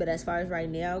 But as far as right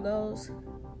now goes,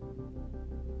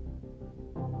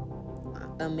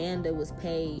 Amanda was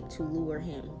paid to lure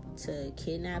him, to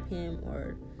kidnap him,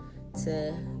 or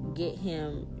to get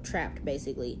him trapped,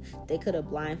 basically. They could have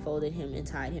blindfolded him and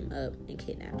tied him up and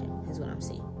kidnapped him, is what I'm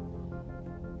seeing.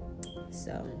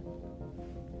 So,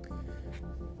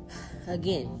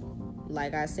 again,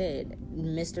 like I said,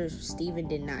 Mr. Steven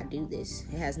did not do this.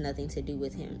 It has nothing to do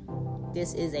with him.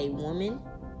 This is a woman,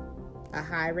 a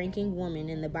high-ranking woman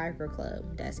in the biker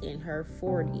club that's in her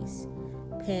 40s,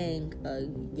 paying a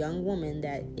young woman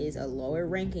that is a lower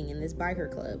ranking in this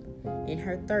biker club in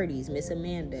her 30s, Miss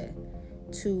Amanda,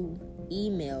 to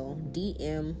email,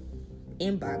 DM,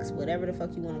 inbox, whatever the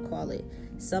fuck you want to call it,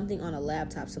 something on a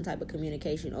laptop, some type of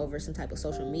communication over some type of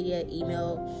social media,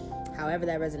 email, however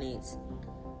that resonates.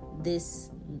 This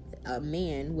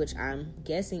man, which I'm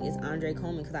guessing is Andre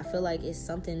Coleman, because I feel like it's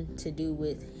something to do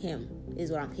with him,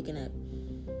 is what I'm picking up.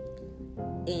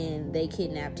 And they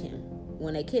kidnapped him.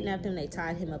 When they kidnapped him, they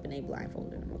tied him up and they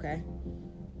blindfolded him, okay?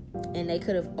 And they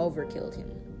could have overkilled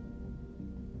him.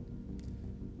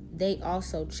 They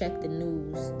also checked the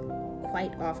news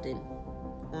quite often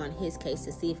on his case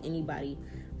to see if anybody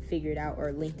figured out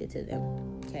or linked it to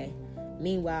them, okay?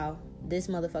 Meanwhile, this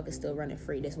motherfucker's still running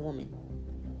free, this woman.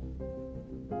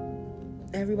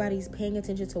 Everybody's paying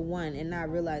attention to one and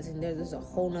not realizing there's a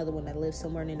whole nother one that lives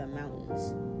somewhere in the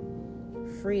mountains.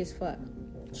 Free as fuck.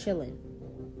 Chilling.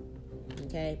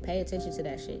 Okay? Pay attention to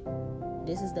that shit.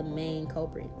 This is the main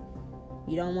culprit.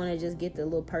 You don't want to just get the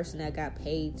little person that got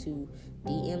paid to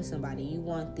DM somebody. You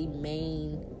want the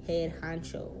main head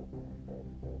honcho.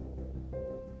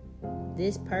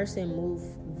 This person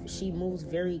moves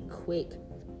very quick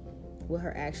with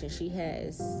her actions. She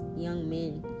has young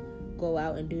men go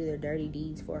out and do their dirty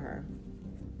deeds for her.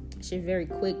 She's very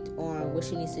quick on what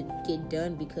she needs to get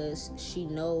done because she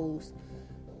knows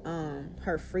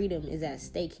her freedom is at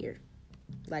stake here.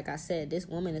 Like I said, this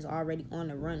woman is already on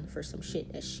the run for some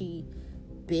shit that she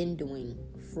been doing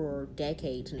for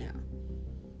decades now.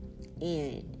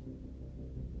 And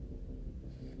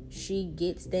she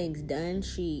gets things done.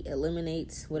 She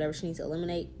eliminates whatever she needs to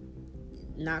eliminate,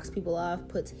 knocks people off,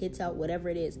 puts hits out, whatever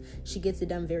it is. She gets it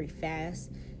done very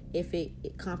fast if it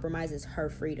compromises her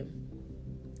freedom.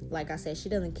 Like I said, she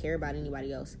doesn't care about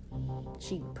anybody else.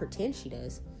 She pretends she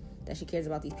does. That she cares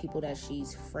about these people that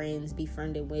she's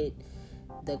befriended with,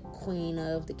 the queen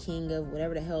of, the king of,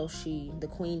 whatever the hell the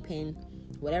queen pin,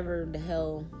 whatever the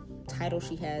hell title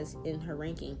she has in her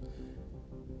ranking.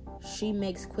 She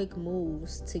makes quick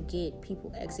moves to get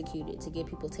people executed, to get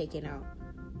people taken out.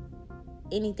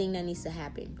 Anything that needs to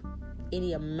happen,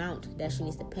 any amount that she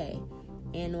needs to pay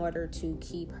in order to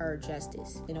keep her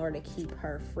justice, in order to keep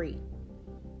her free.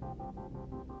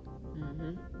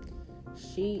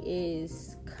 She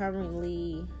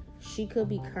could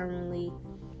be currently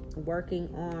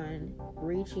working on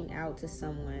reaching out to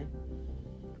someone.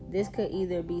 This could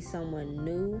either be someone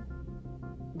new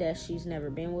that she's never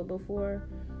been with before.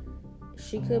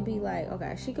 She could be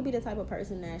she could be the type of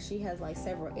person that she has like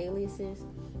several aliases,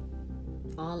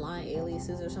 online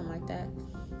aliases or something like that.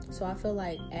 So I feel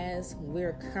like as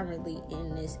we're currently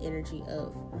in this energy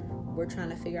of we're trying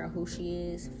to figure out who she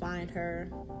is, find her,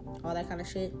 all that kind of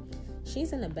shit,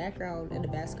 she's in the background, in the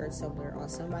back skirt somewhere on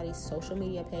somebody's social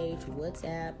media page,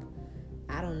 WhatsApp,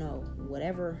 I don't know,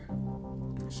 whatever.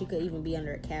 She could even be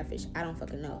under a catfish. I don't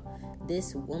fucking know.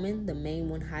 This woman, the main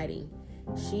one hiding,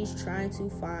 she's trying to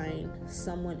find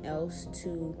someone else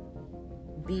to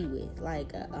be with,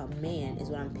 like a man is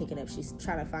what I'm picking up. She's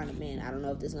trying to find a man. I don't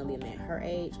know if this is gonna be a man her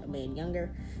age, a man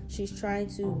younger. She's trying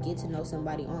to get to know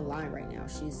somebody online right now.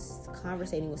 She's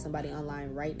conversating with somebody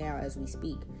online right now as we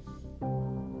speak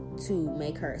to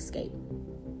make her escape.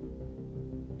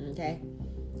 Okay,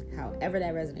 however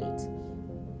that resonates,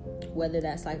 whether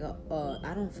that's like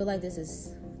I don't feel like this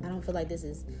is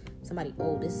somebody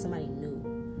old. This is somebody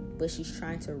new, but she's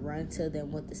trying to run to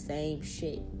them with the same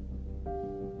shit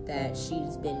that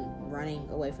she's been running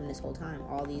away from this whole time.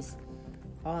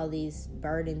 All these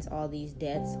burdens, all these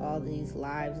debts, all these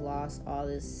lives lost, all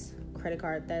this credit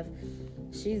card theft.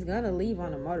 She's gonna leave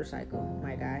on a motorcycle,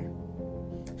 my guy.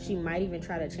 She might even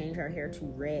try to change her hair to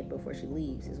red before she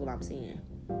leaves, is what I'm seeing.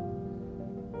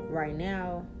 Right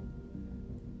now,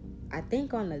 I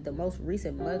think on the most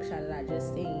recent mugshot that I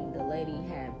just seen, the lady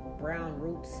had brown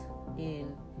roots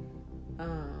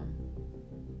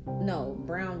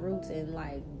and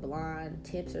like blonde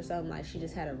tips or something. Like she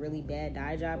just had a really bad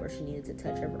dye job, or she needed to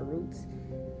touch up her roots.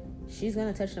 She's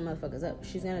gonna touch the motherfuckers up.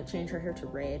 She's gonna change her hair to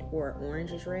red or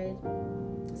orangish red,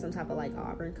 some type of like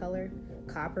auburn color,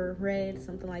 copper red,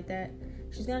 something like that.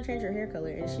 She's gonna change her hair color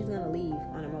and she's gonna leave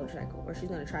on a motorcycle, or she's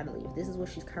gonna try to leave. This is what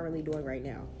she's currently doing right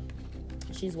now.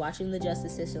 She's watching the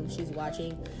justice system. She's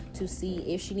watching to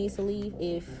see if she needs to leave,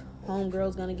 if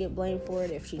homegirl's gonna get blamed for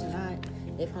it, if she's not,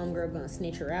 if homegirl gonna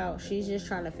snitch her out. She's just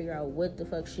trying to figure out what the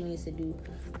fuck she needs to do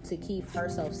to keep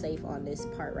herself safe on this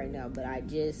part right now. But I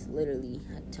just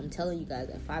I'm telling you guys,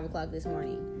 at 5 o'clock this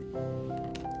morning,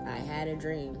 I had a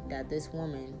dream that this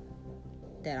woman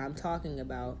that I'm talking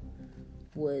about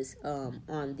was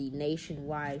on the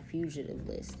nationwide fugitive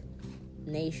list.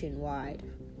 Nationwide.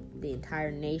 The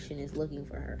entire nation is looking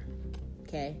for her.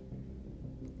 Okay?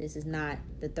 This is not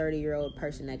the 30-year-old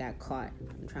person that got caught.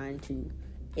 I'm trying to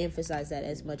emphasize that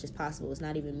as much as possible. It's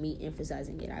not even me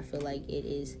emphasizing it. I feel like it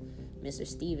is Mr.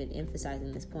 Steven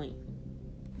emphasizing this point.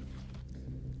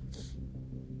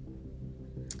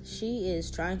 She is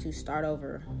trying to start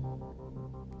over.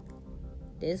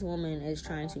 This woman is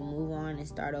trying to move on and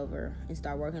start over and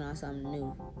start working on something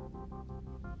new.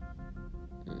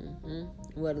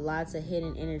 With lots of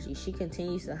hidden energy. She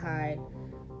continues to hide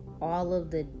all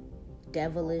of the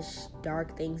devilish,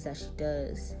 dark things that she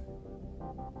does.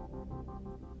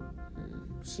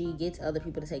 She gets other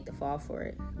people to take the fall for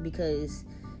it, because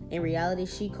in reality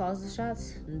she calls the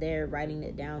shots. They're writing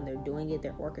it down, they're doing it,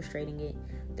 they're orchestrating it,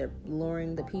 they're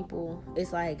luring the people.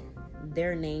 It's like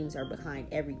their names are behind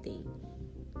everything.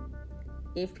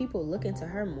 If people look into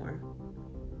her more,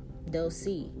 they'll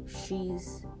see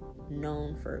she's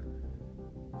known for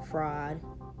fraud,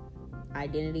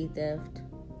 identity theft,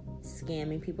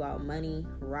 scamming people out of money,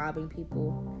 robbing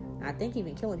people, I think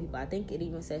even killing people. I think it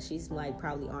even says she's like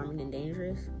probably armed and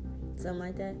dangerous, something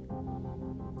like that.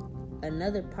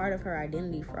 Another part of her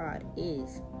identity fraud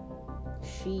is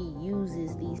she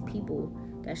uses these people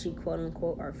that she quote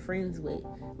unquote are friends with,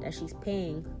 that she's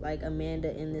paying, like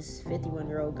Amanda and this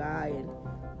 51-year-old guy and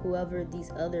whoever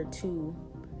these other two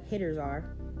hitters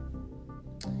are.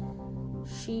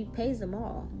 She pays them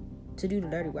all to do the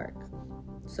dirty work.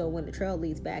 So when the trail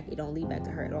leads back, it don't lead back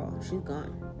to her at all. She's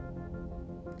gone.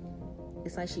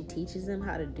 It's like she teaches them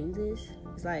how to do this.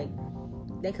 It's like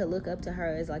they could look up to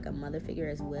her as like a mother figure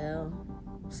as well.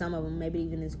 Some of them, maybe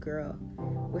even this girl,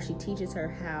 where she teaches her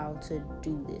how to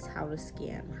do this, how to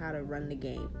scam, how to run the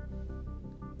game.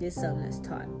 This is something that's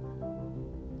taught.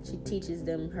 She teaches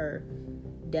them her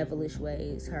devilish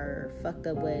ways, her fucked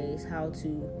up ways, how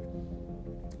to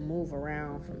move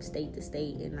around from state to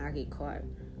state and not get caught.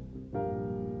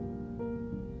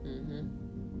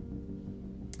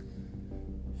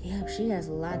 Yep, she has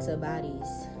lots of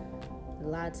bodies.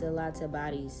 Lots of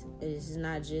bodies. It's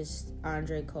not just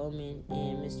Andre Coleman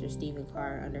and Mr. Stephen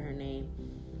Carr under her name.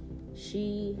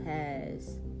 She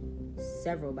has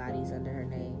several bodies under her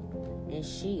name. And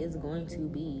she is going to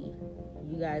be,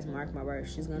 you guys mark my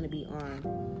words, she's going to be on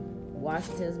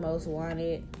Washington's Most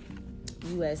Wanted,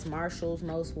 U.S. Marshals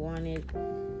Most Wanted,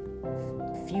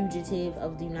 Fugitive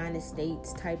of the United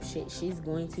States type shit. She's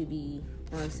going to be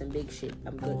on some big shit.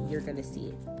 You're going to see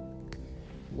it.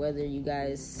 Whether you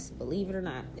guys believe it or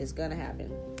not, it's going to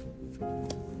happen.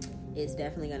 It's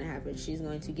definitely going to happen. She's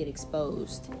going to get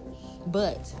exposed.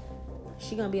 But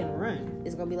she's going to be on the run.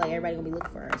 It's going to be like everybody going to be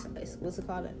looking for her. What's it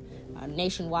called? A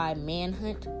nationwide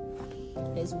manhunt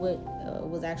is what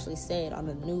was actually said on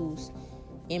the news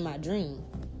in my dream.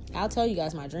 I'll tell you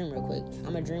guys my dream real quick.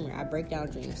 I'm a dreamer. I break down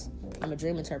dreams. I'm a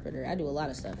dream interpreter. I do a lot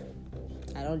of stuff.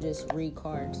 I don't just read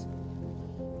cards.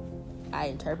 I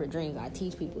interpret dreams. I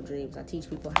teach people dreams. I teach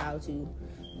people how to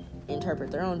interpret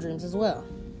their own dreams as well.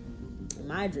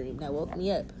 My dream that woke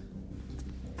me up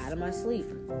out of my sleep.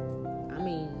 I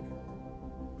mean,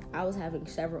 I was having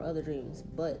several other dreams,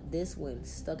 but this one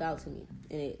stuck out to me,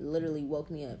 and it literally woke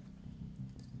me up.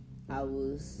 I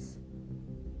was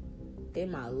in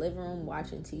my living room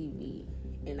watching TV,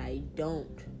 and I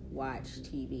don't watch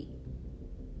TV.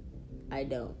 I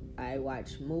don't. I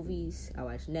watch movies. I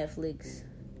watch Netflix,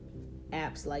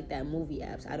 apps like that, movie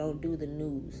apps. I don't do the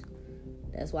news.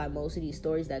 That's why most of these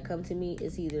stories that come to me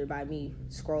is either by me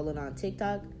scrolling on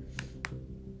TikTok,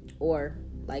 or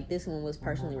like this one was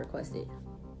personally requested,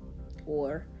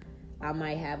 or I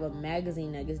might have a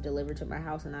magazine that gets delivered to my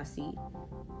house and I see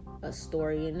a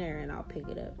story in there and I'll pick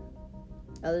it up.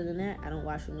 Other than that, I don't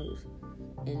watch the news.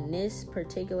 In this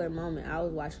particular moment, I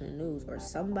was watching the news, or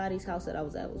somebody's house that I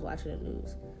was at was watching the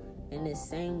news, and this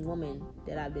same woman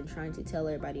that I've been trying to tell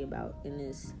everybody about in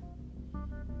this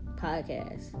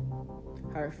podcast,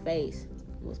 her face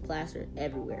was plastered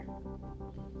everywhere,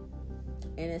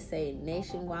 and it said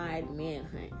nationwide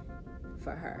manhunt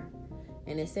for her,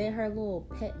 and it said her little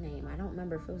pet name. I don't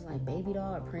remember if it was like baby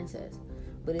doll or princess,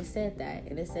 but it said that,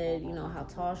 and it said, you know, how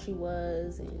tall she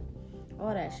was and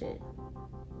all that shit.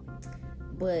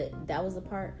 But that was the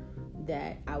part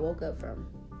that I woke up from,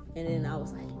 and then I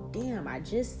was like, damn, I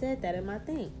just said that in my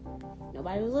thing.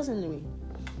 Nobody was listening to me.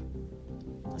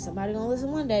 Somebody gonna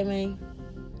listen one day, man.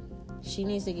 She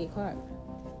needs to get caught.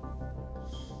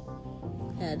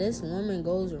 Yeah, this woman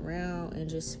goes around and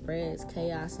just spreads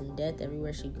chaos and death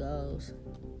everywhere she goes.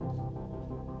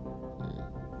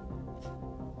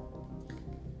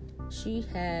 She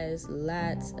has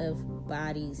lots of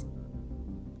bodies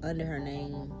under her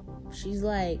name. She's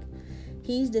like,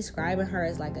 he's describing her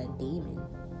as like a demon.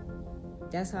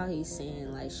 That's how he's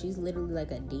saying, like, she's literally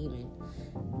like a demon.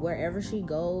 Wherever she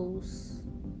goes,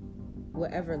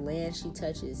 wherever land she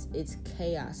touches, it's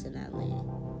chaos in that land.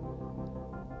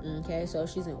 Okay, so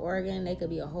if she's in Oregon, there could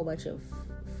be a whole bunch of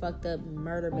fucked up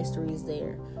murder mysteries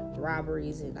there,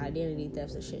 robberies and identity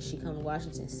thefts and shit. She come to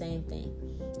Washington, same thing.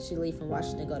 She leave from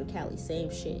Washington, go to Cali, same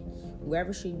shit.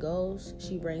 Wherever she goes,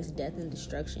 she brings death and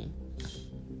destruction.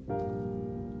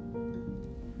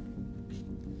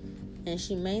 And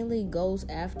she mainly goes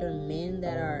after men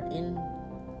that are in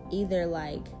either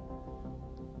like,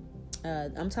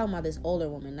 I'm talking about this older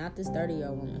woman, not this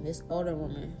 30-year-old woman, this older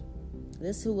woman.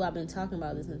 This is who I've been talking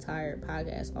about this entire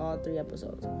podcast, all 3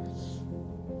 episodes.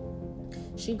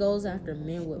 She goes after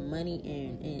men with money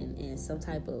and some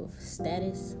type of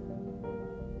status.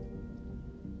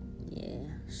 Yeah,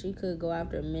 she could go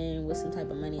after men with some type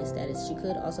of money and status. She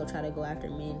could also try to go after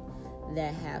men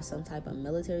that have some type of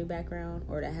military background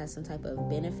or that has some type of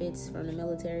benefits from the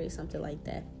military, something like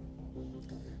that.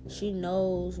 She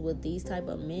knows with these type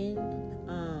of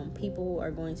men, people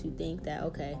are going to think that,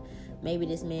 okay, maybe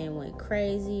this man went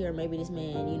crazy, or maybe this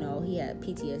man, he had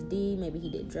PTSD, maybe he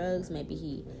did drugs, maybe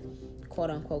he quote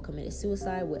unquote committed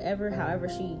suicide, however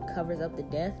she covers up the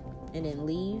death and then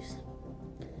leaves.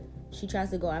 She tries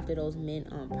to go after those men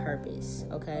on purpose,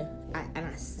 okay?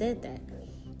 I said that,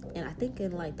 and I think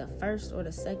in like the first or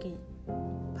the second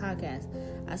podcast,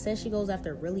 I said she goes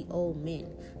after really old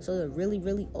men. So the really,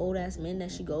 really old ass men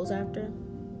that she goes after,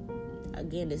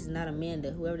 again, this is not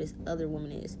Amanda, whoever this other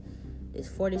woman is, this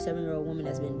 47-year-old woman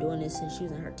that's been doing this since she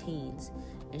was in her teens,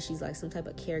 and she's like some type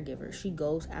of caregiver. She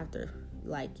goes after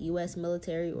like U.S.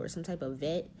 military or some type of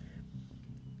vet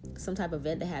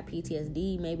that had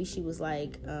PTSD. Maybe she was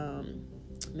like,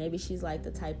 maybe she's like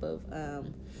the type of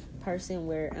person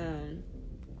where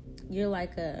you're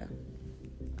like a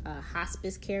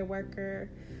hospice care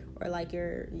worker, or like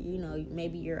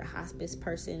maybe you're a hospice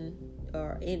person,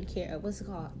 or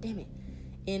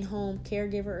in-home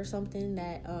caregiver or something,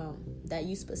 that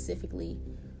you specifically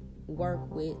work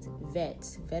with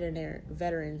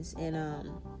veterans,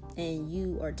 and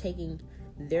you are taking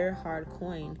their hard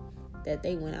coin that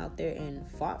they went out there and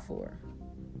fought for.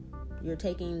 You're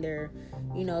taking their,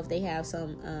 if they have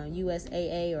some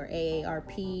USAA or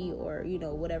AARP or,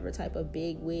 whatever type of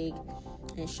big wig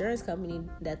insurance company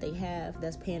that they have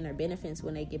that's paying their benefits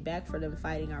when they get back for them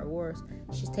fighting our wars.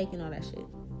 She's taking all that shit.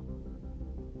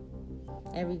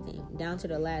 Everything, down to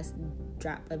the last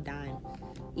drop of dime.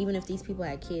 Even if these people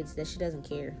had kids, that she doesn't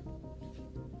care.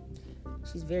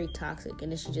 She's very toxic,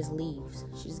 and then she just leaves.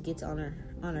 She just gets on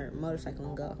her motorcycle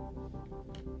and go.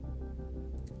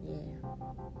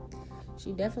 Yeah.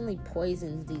 She definitely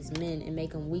poisons these men and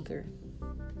make them weaker.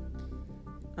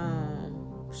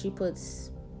 She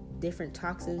puts different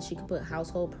toxins. She could put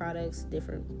household products,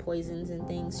 different poisons and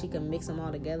things. She can mix them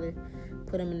all together,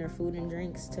 put them in their food and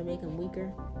drinks to make them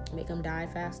weaker, make them die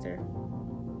faster.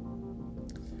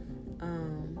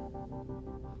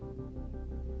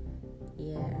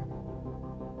 Yeah.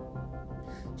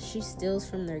 She steals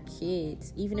from their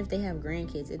kids. Even if they have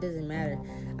grandkids, it doesn't matter.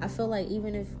 I feel like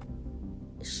even if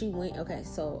she went, okay,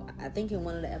 so I think in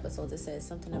one of the episodes it says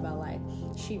something about like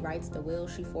she writes the will,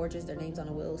 she forges their names on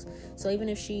the wills. So even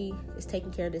if she is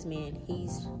taking care of this man,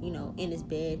 he's in his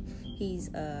bed, he's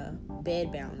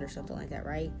bed bound or something like that,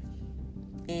 right?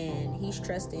 And he's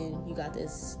trusting you got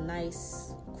this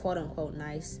nice, quote unquote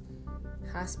nice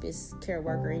hospice care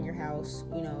worker in your house.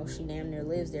 She damn near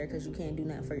lives there because you can't do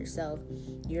nothing for yourself.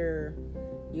 Your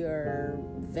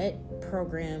vet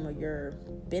program or your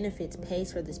benefits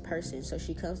pays for this person, so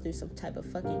she comes through some type of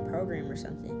fucking program or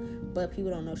something, but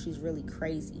people don't know she's really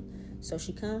crazy. So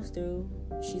she comes through,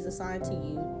 she's assigned to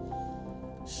you.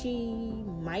 She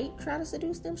might try to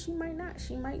seduce them, she might not.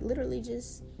 She might literally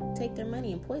just take their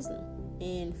money and poison them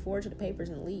and forge the papers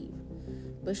and leave.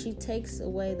 But she takes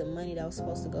away the money that was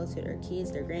supposed to go to their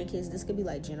kids, their grandkids. This could be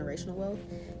like generational wealth.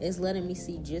 It's letting me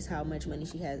see just how much money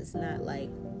she has. It's not like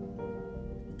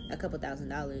a couple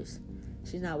 $1,000s.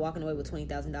 She's not walking away with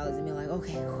 $20,000 and being like,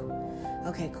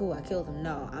 okay, cool, I killed him.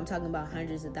 No, I'm talking about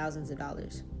hundreds of thousands of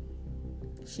dollars.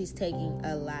 She's taking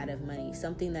a lot of money,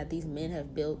 something that these men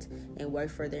have built and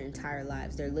worked for their entire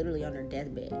lives. They're literally on their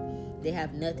deathbed. They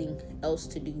have nothing else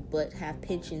to do but have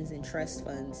pensions and trust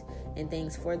funds and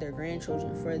things for their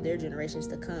grandchildren, for their generations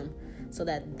to come, so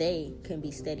that they can be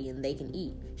steady and they can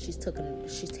eat. She's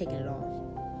taking it all.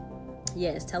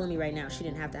 Yeah, it's telling me right now she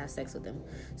didn't have to have sex with them.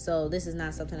 So this is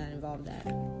not something that involved that.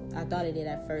 I thought it did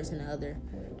at first in the other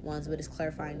ones, but it's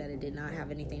clarifying that it did not have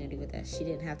anything to do with that. She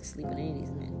didn't have to sleep with any of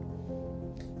these men.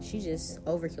 She just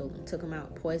overkilled them, took them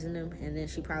out, poisoned them, and then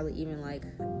she probably even like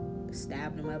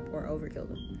stabbed them up or overkilled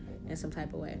them in some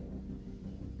type of way.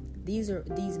 These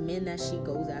men that she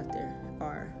goes after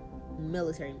are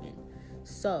military men.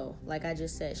 So, like I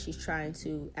just said, she's trying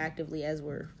to actively, as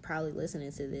we're probably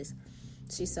listening to this,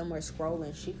 she's somewhere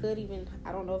scrolling. She could even,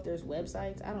 I don't know if there's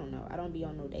websites. I don't know. I don't be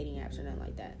on no dating apps or nothing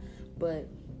like that. But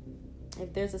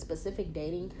if there's a specific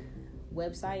dating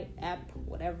website, app,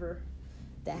 whatever,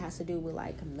 that has to do with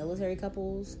like military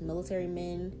couples, military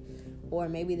men, or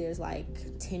maybe there's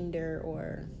like Tinder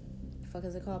or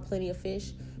Plenty of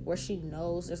Fish, where she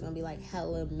knows there's gonna be like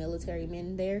hella military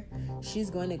men there,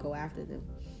 she's going to go after them.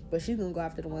 But she's gonna go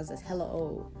after the ones that's hella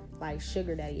old, like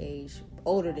sugar daddy age,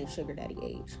 older than sugar daddy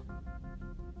age.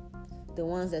 The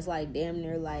ones that's like damn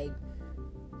near like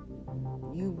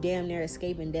you damn near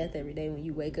escaping death every day when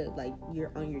you wake up like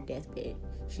you're on your deathbed.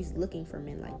 She's looking for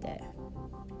men like that.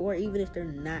 Or even if they're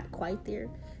not quite there,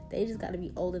 they just got to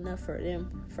be old enough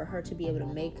for her to be able to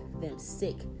make them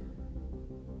sick,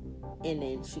 and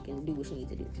then she can do what she needs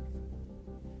to do.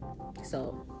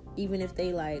 So even if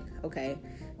they like, okay,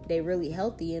 they really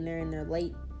healthy and they're in their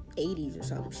late 80s or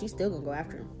something, she's still gonna go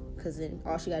after him, because then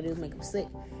all she gotta do is make him sick,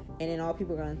 and then all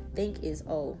people are gonna think is,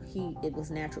 oh, it was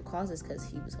natural causes because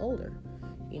he was older.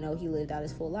 He lived out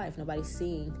his full life. Nobody's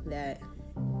seeing that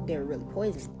they were really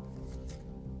poisoned.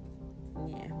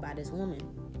 Yeah, by this woman.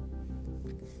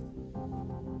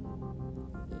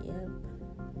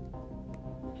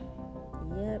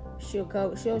 Yep.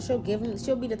 She'll give him.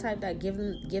 She'll be the type that give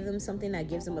them something that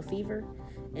gives them a fever,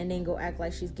 and then go act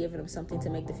like she's giving them something to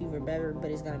make the fever better,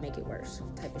 but it's gonna make it worse.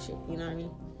 Type of shit. You know what I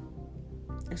mean?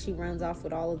 And she runs off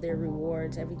with all of their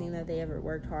rewards, everything that they ever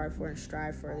worked hard for and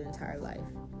strived for their entire life.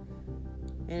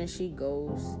 And she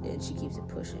goes and she keeps it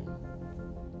pushing.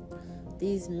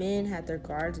 These men had their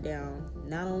guards down,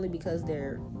 not only because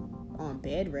they're on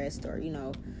bed rest or,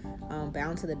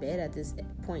 bound to the bed at this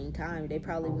point in time. They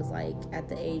probably was like at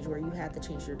the age where you had to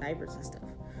change your diapers and stuff.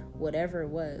 Whatever it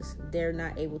was, they're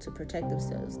not able to protect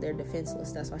themselves. They're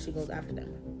defenseless. That's why she goes after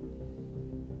them.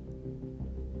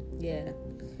 Yeah.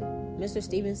 Mr.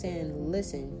 Stevenson,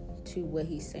 listen to what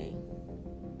he's saying.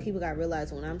 People got to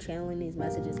realize when I'm channeling these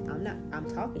messages, I'm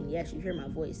talking. Yes, you hear my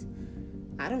voice.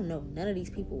 I don't know none of these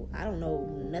people. I don't know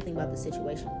nothing about the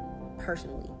situation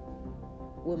personally.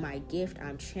 With my gift,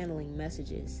 I'm channeling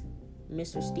messages.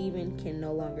 Mr. Steven can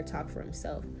no longer talk for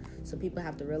himself. So people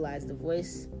have to realize the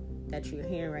voice that you're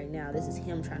hearing right now, this is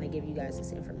him trying to give you guys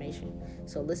this information.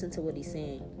 So listen to what he's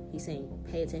saying. He's saying,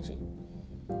 pay attention.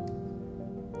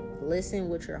 Listen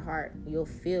with your heart. You'll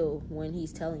feel when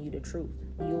he's telling you the truth.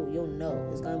 You'll know.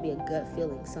 It's going to be a gut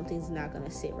feeling. Something's not going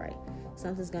to sit right.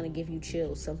 Something's going to give you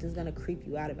chills. Something's going to creep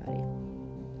you out about it.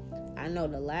 I know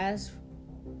the last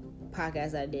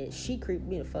podcast I did, she creeped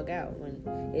me the fuck out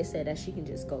when it said that she can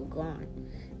just go gone.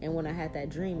 And when I had that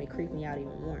dream, it creeped me out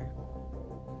even more.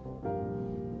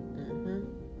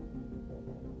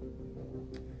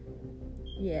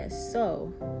 Yes,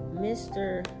 so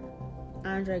Mr.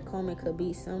 Andre Coleman could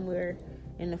be somewhere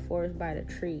in the forest by the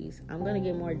trees. I'm going to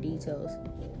get more details.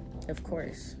 Of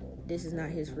course, this is not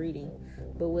his reading,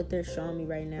 but what they're showing me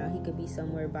right now, he could be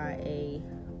somewhere by a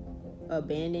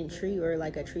abandoned tree, or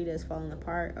like a tree that's falling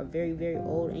apart, a very, very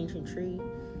old ancient tree.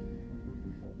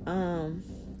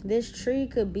 This tree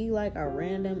could be like a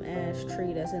random ass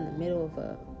tree that's in the middle of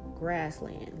a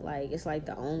grassland. Like, it's like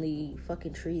the only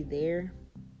fucking tree there.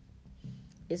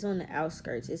 It's on the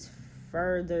outskirts. It's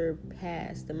further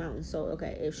past the mountains. So,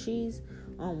 okay, if she's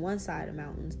on one side of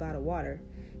mountains by the water,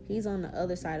 he's on the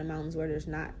other side of mountains where there's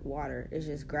not water. It's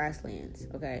just grasslands,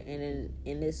 okay? And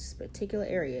in this particular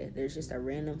area, there's just a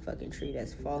random fucking tree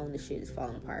that's falling to shit. It's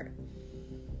falling apart.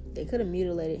 They could have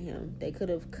mutilated him. They could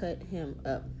have cut him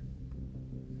up.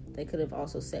 They could have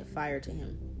also set fire to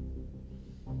him.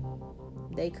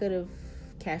 They could have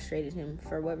castrated him.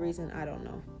 For what reason, I don't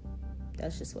know.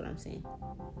 That's just what I'm saying.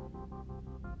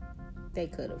 They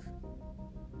could have.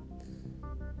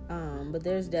 But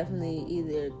there's definitely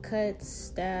either cuts,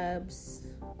 stabs,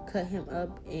 cut him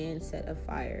up, and set a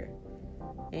fire.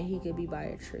 And he could be by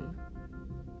a tree.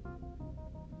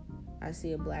 I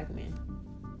see a black man.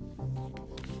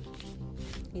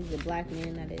 He's a black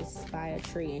man that is by a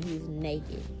tree, and he's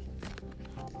naked.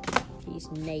 He's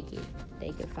naked.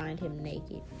 They could find him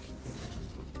naked.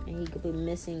 And he could be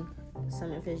missing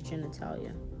some of his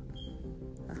genitalia.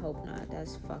 I hope not.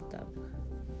 That's fucked up.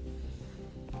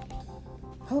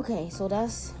 Okay, so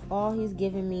that's all he's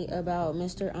giving me about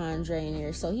Mr. Andre in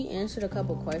here. So he answered a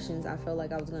couple questions I felt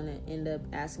like I was going to end up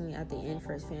asking at the end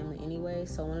for his family anyway.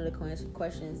 So one of the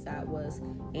questions that was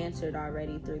answered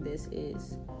already through this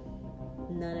is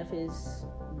none of his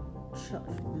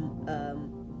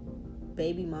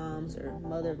baby moms or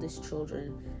mother of his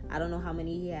children, I don't know how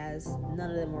many he has, none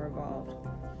of them were involved.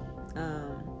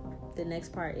 The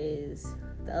next part is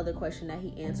the other question that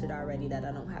he answered already that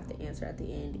I don't have to answer at the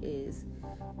end is,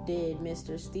 did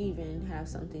Mr. Steven have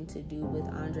something to do with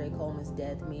Andre Coleman's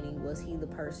death? Meaning, was he the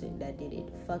person that did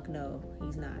it? Fuck no,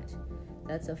 he's not.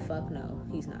 That's a fuck no,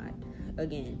 he's not.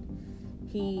 Again,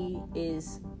 he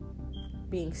is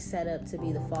being set up to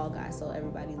be the fall guy, so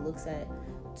everybody looks at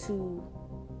two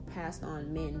passed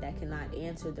on men that cannot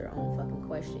answer their own fucking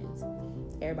questions.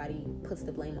 Everybody puts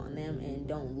the blame on them and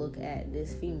don't look at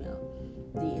this female.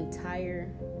 The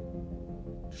entire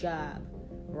job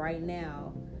right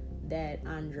now that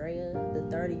Andrea, the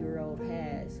 30-year-old,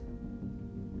 has,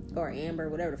 or Amber,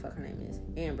 whatever the fuck her name is,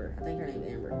 Amber, I think her name is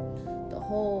Amber, the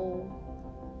whole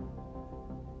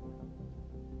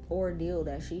ordeal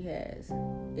that she has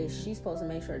is she's supposed to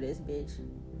make sure this bitch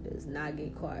does not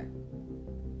get caught.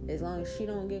 As long as she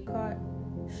don't get caught,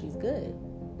 she's good.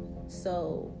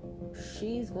 So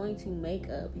she's going to make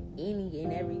up any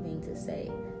and everything to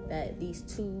say that these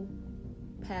two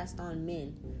passed on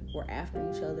men were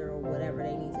after each other or whatever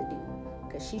they need to do,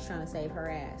 because she's trying to save her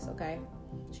ass. Okay,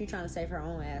 she's trying to save her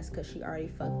own ass because she already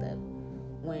fucked up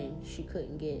when she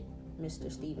couldn't get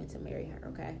Mr. Steven to marry her.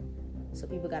 Okay, so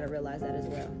people got to realize that as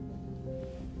well.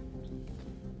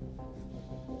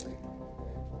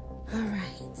 All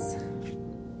right.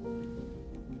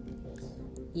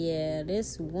 Yeah,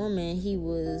 this woman he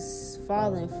was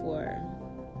falling for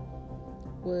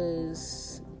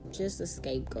was just a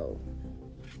scapegoat.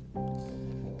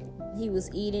 He was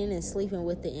eating and sleeping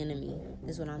with the enemy,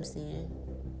 is what I'm saying.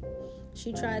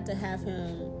 She tried to have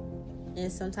him in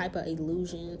some type of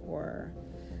illusion, or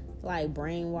like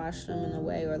brainwash him in a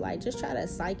way, or like just try to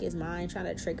psych his mind, try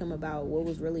to trick him about what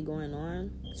was really going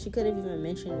on. She could have even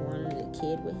mentioned wanting a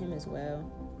kid with him as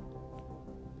well.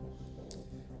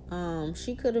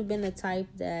 She could have been the type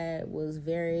that was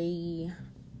very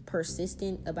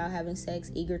persistent about having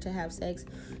sex, eager to have sex.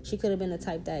 She could have been the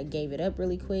type that gave it up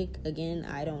really quick. Again,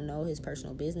 I don't know his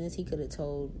personal business. He could have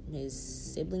told his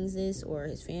siblings this, or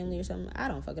his family or something. I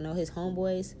don't fucking know. His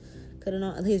homeboys could have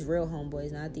known. His real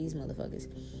homeboys, not these motherfuckers.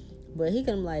 But he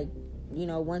could have, like, you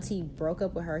know, once he broke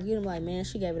up with her, he would have been like, man,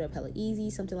 she gave it up hella easy,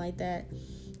 something like that.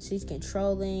 She's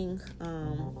controlling.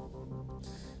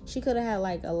 She could have had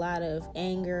like a lot of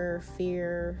anger,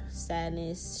 fear,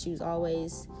 sadness. She was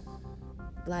always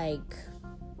like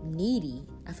needy.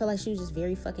 I feel like she was just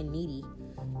very fucking needy,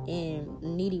 and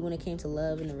needy when it came to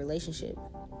love in a relationship.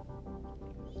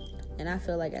 And I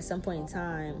feel like at some point in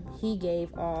time, he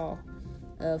gave all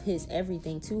of his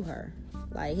everything to her.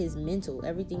 Like his mental,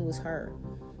 everything was her.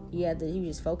 He was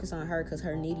just focused on her because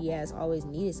her needy ass always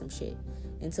needed some shit.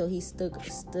 Until he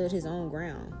stood his own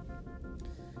ground.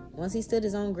 Once he stood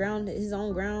his own ground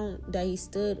that he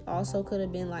stood also could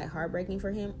have been like heartbreaking for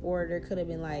him, or there could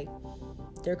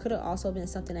have also been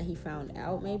something that he found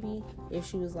out, maybe if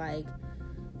she was like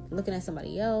looking at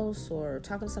somebody else or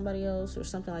talking to somebody else or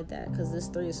something like that, because this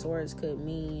Three of Swords could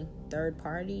mean third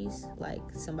parties, like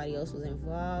somebody else was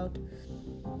involved.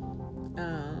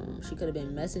 She could have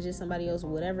been messaging somebody else,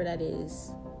 whatever that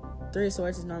is. Three of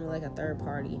Swords is normally like a third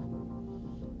party.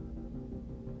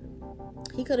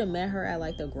 He could have met her at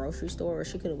like the grocery store, or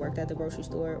she could have worked at the grocery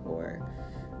store, or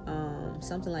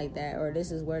something like that, or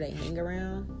this is where they hang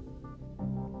around.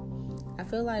 I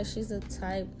feel like she's the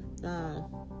type,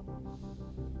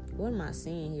 what am I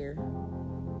seeing here?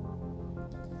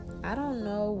 I don't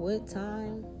know what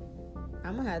time.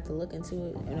 I'm gonna have to look into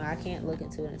it. You know, I can't look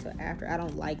into it until after. I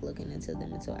don't like looking into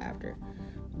them until after.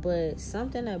 But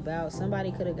something about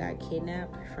somebody could have got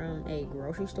kidnapped from a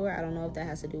grocery store. I don't know if that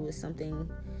has to do with something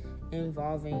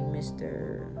involving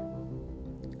Mr.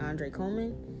 Andre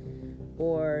Coleman,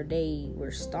 or they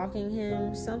were stalking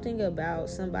him. Something about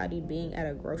somebody being at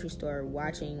a grocery store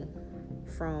watching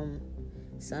from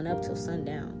sun up till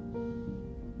sundown.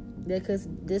 Because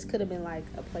this could have been like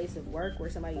a place of work where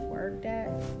somebody worked at.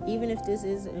 Even if this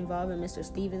is involving Mr.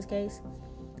 Stevens' case,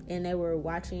 and they were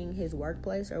watching his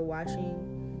workplace or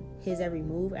watching his every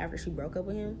move after she broke up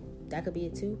with him, that could be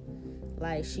it too.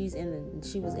 Like she was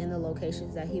in the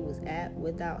locations that he was at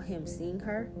without him seeing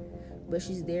her, but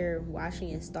she's there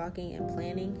watching and stalking and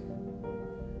planning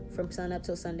from sun up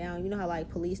till sundown. You know how like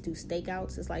police do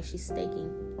stakeouts? It's like she's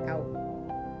staking out,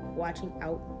 watching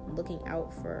out, looking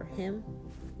out for him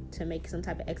to make some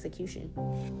type of execution.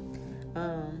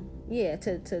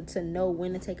 To know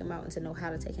when to take him out and to know how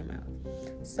to take him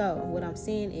out. So what I'm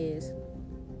seeing is,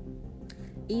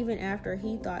 even after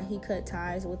he thought he cut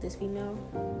ties with this female,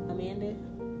 Amanda,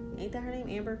 ain't that her name?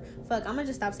 Amber? Fuck, I'm gonna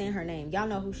just stop saying her name. Y'all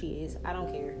know who she is. I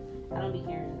don't care. I don't be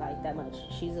caring like that much.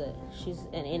 She's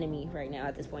an enemy right now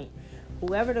at this point.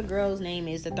 Whoever the girl's name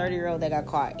is, the 30-year-old that got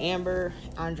caught, Amber,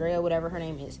 Andrea, whatever her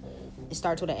name is, it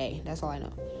starts with an A. That's all I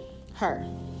know. Her.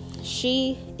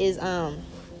 She is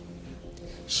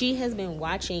she has been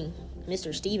watching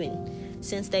Mr. Steven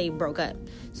since they broke up.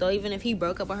 So even if he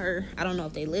broke up with her, I don't know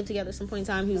if they lived together at some point in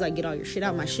time, he was like, get all your shit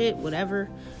out my shit, whatever,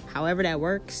 however that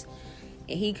works.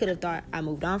 And he could have thought, I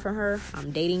moved on from her,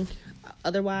 I'm dating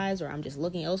otherwise, or I'm just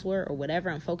looking elsewhere, or whatever,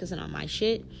 I'm focusing on my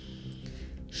shit.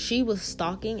 She was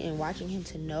stalking and watching him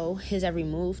to know his every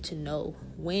move, to know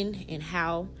when and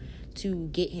how to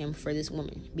get him for this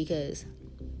woman, because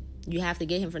you have to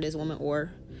get him for this woman,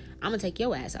 or I'm gonna take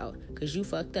your ass out because you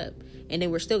fucked up, and then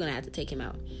we're still gonna have to take him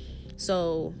out.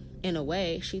 So in a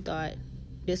way, she thought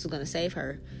this was gonna save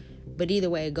her, But either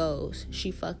way it goes,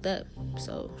 she fucked up.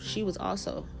 So she's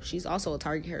also a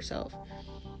target herself.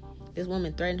 This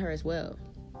woman threatened her as well.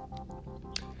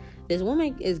 This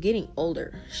woman is getting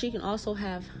older. She can also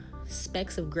have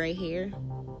specks of gray hair.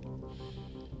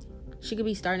 She could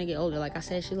be starting to get older. Like I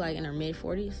said, she's like in her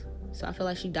mid-40s. So I feel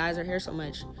like she dyes her hair so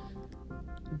much.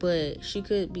 But she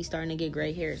could be starting to get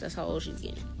gray hairs. That's how old she's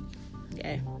getting.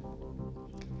 Okay.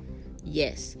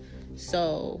 Yes.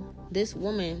 So this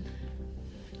woman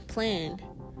planned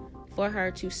for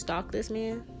her to stalk this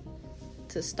man.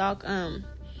 To stalk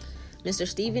Mr.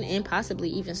 Steven and possibly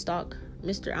even stalk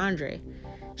Mr. Andre.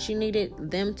 She needed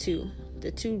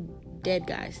the two dead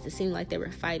guys, to seem like they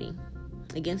were fighting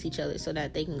against each other so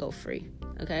that they can go free.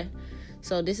 Okay.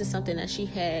 So this is something that she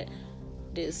had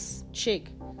this chick,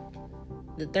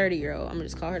 the 30-year-old. I'm gonna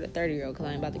just call her the 30-year-old because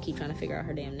I'm about to keep trying to figure out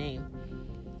her damn name.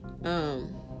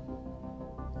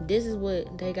 This is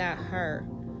what they got her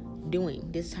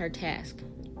doing. This is her task.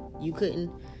 You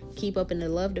couldn't keep up in the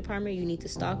love department. You need to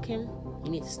stalk him. You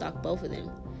need to stalk both of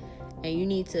them. And you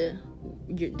need to,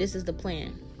 this is the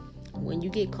plan. When you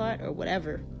get caught or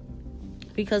whatever,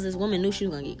 because this woman knew she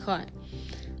was going to get caught.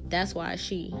 That's why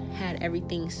she had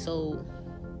everything so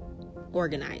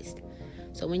organized.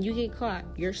 So when you get caught,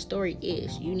 your story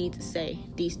is, you need to say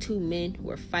these two men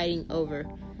were fighting over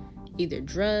either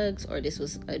drugs, or this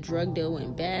was a drug deal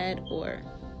went bad, or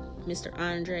Mr.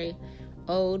 Andre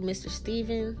owed Mr.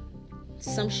 Steven,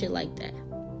 some shit like that.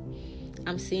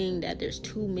 I'm seeing that there's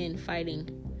two men fighting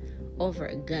over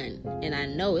a gun, and I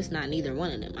know it's not neither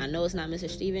one of them. I know it's not Mr.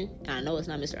 Steven, and I know it's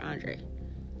not Mr. Andre.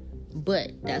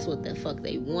 But that's what the fuck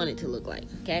they want it to look like,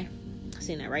 okay? I'm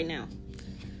seeing that right now.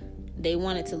 They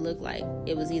want it to look like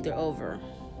it was either over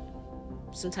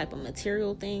some type of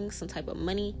material thing, some type of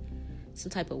money, some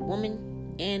type of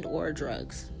woman, and or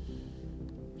drugs.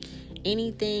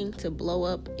 Anything to blow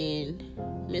up in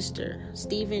Mr.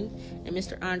 Steven and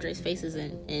Mr. Andre's faces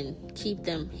and keep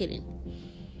them hidden.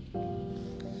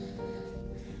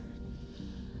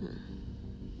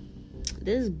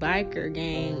 This biker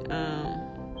gang,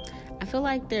 I feel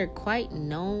like they're quite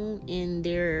known in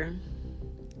their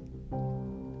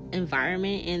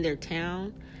environment, in their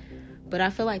town, but I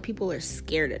feel like people are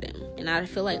scared of them. And I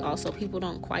feel like also people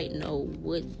don't quite know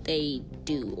what they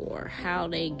do or how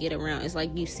they get around. It's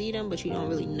like you see them, but you don't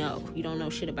really know. You don't know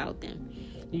shit about them.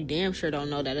 You damn sure don't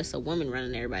know that it's a woman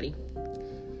running everybody.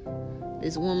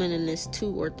 This woman in this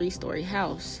 2 or 3 story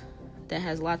house that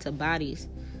has lots of bodies.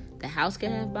 The house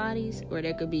can have bodies, or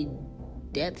there could be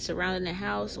death surrounding the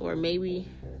house, or maybe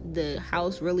the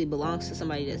house really belongs to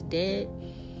somebody that's dead.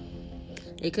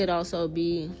 It could also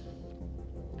be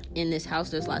in this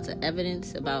house there's lots of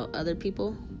evidence about other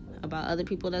people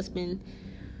that's been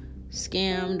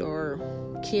scammed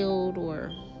or killed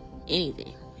or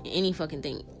anything, any fucking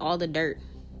thing. All the dirt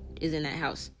is in that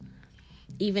house,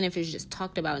 even if it's just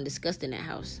talked about and discussed in that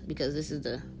house, because this is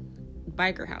the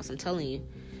biker house. I'm telling you,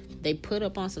 they put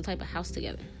up on some type of house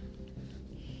together.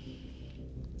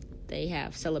 They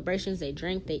have celebrations, they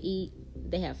drink, they eat,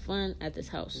 they have fun at this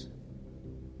house.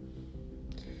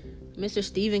 Mr.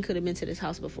 Steven could have been to this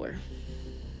house before.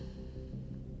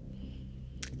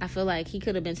 I feel like he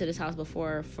could have been to this house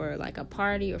before for like a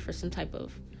party or for some type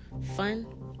of fun.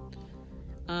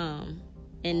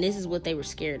 And this is what they were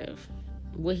scared of.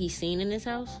 What he's seen in this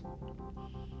house.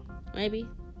 Maybe.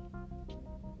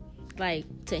 Like,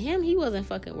 to him, he wasn't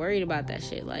fucking worried about that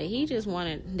shit. Like, he just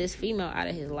wanted this female out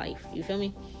of his life. You feel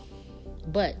me?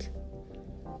 But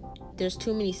there's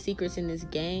too many secrets in this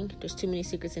gang. There's too many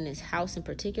secrets in this house in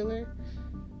particular.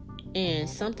 And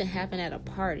something happened at a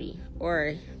party.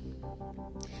 Or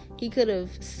he could have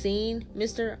seen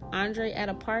Mr. Andre at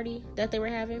a party that they were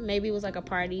having. Maybe it was like a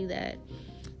party that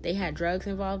they had drugs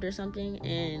involved or something.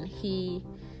 And he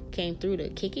came through to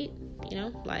kick it. You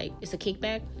know, like it's a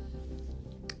kickback.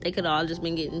 They could all just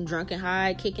been getting drunk and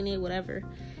high, kicking it, whatever.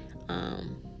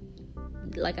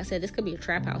 Like I said, this could be a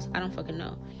trap house. I don't fucking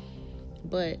know.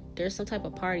 But there's some type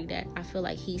of party that I feel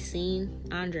like he's seen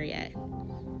Andre at.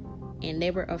 And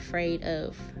they were afraid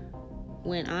of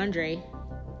when Andre,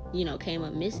 you know, came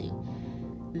up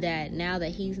missing, that now that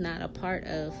he's not a part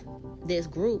of this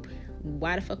group,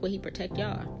 why the fuck would he protect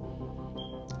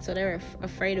y'all? So they're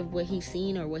afraid of what he's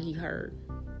seen or what he heard.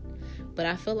 But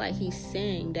I feel like he's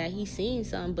saying that he's seen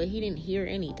something, but he didn't hear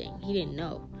anything. He didn't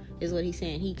know, is what he's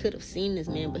saying. He could have seen this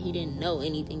man, but he didn't know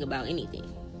anything about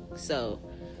anything. So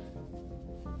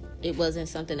it wasn't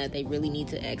something that they really need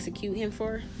to execute him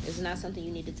for. It's not something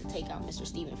you needed to take out Mr.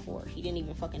 Steven for. He didn't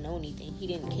even fucking know anything. He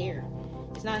didn't care.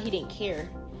 It's not he didn't care.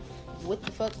 What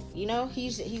the fuck? You know,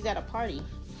 he's at a party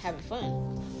having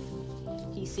fun.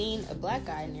 He's seen a black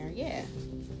guy in there, yeah.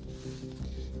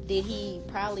 Did he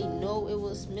probably know it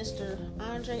was Mr.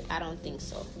 Andre? I don't think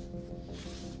so.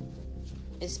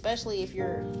 Especially if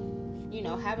you're,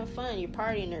 having fun, you're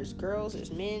partying, there's girls,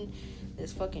 there's men,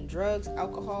 there's fucking drugs,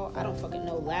 alcohol, I don't fucking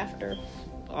know, laughter,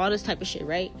 all this type of shit,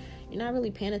 right? You're not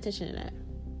really paying attention to that.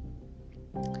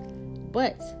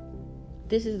 But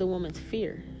this is the woman's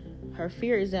fear. Her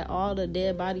fear is that all the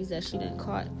dead bodies that she done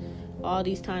caught all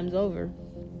these times over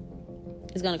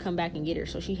is going to come back and get her.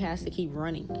 So she has to keep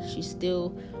running. She's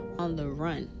still on the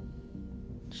run.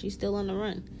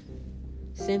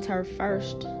 Since her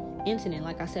first incident,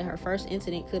 like I said, her first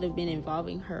incident could have been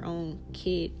involving her own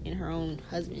kid and her own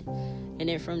husband. And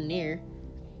then from there,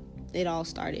 it all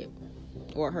started.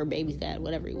 Or her baby's dad,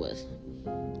 whatever he was.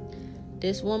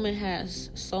 This woman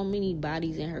has so many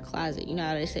bodies in her closet. You know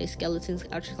how they say skeletons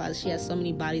out your closet? She has so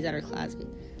many bodies out her closet.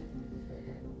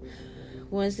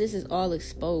 Once this is all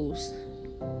exposed,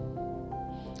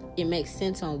 it makes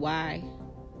sense on why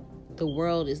the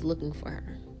world is looking for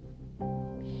her.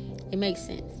 It makes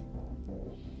sense.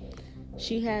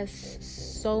 She has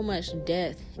so much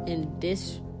death and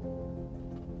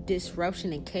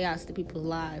disruption and chaos to people's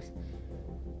lives.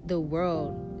 The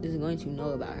world is going to know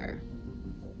about her.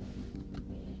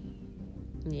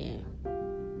 Yeah.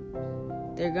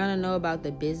 They're gonna know about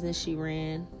the business she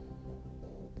ran,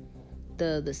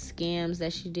 the scams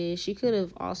that she did. She could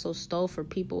have also stole for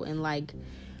people in like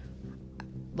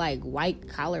white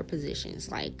collar positions,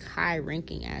 like high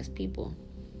ranking ass people.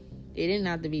 It didn't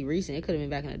have to be recent. It could have been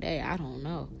back in the day. I don't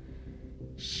know.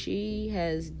 She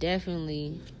has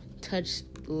definitely touched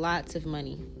lots of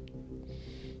money.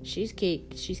 She's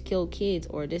killed kids,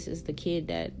 or this is the kid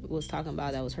that was talking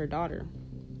about that was her daughter.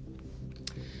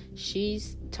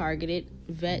 She's targeted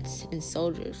vets and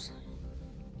soldiers.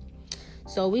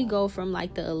 So we go from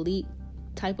like the elite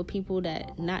type of people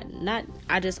that not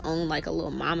I just own like a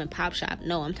little mom and pop shop.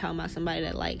 No, I'm talking about somebody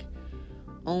that like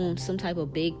owns some type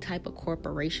of big type of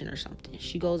corporation or something.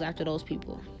 She goes after those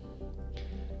people.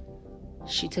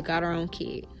 She took out her own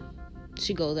kid.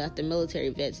 She goes after military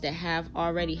vets that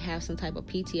already have some type of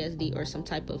PTSD or some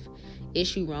type of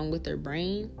issue wrong with their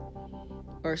brain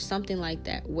or something like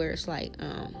that, where it's like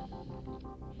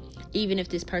even if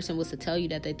this person was to tell you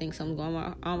that they think something's going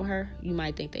on with her, you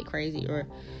might think they crazy, or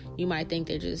you might think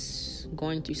they're just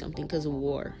going through something because of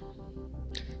war.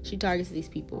 She targets these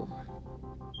people.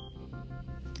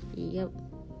 Yep.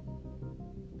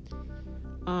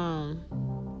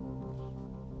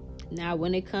 Now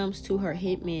when it comes to her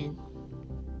hitmen,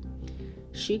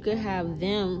 she could have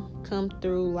them come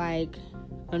through like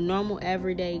a normal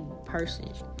everyday person.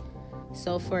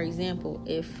 So for example,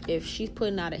 if she's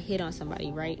putting out a hit on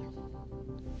somebody, right?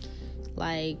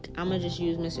 Like, I'm gonna just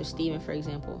use Mr. Steven for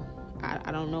example.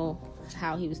 I don't know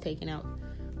how he was taken out,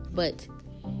 but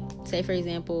say for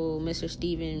example, Mr.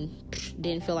 Steven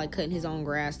didn't feel like cutting his own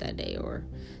grass that day or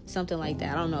something like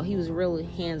that. I don't know. He was a really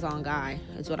hands-on guy.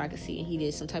 That's what I could see. And he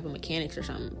did some type of mechanics or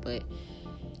something. But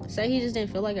say he just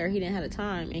didn't feel like it, or he didn't have the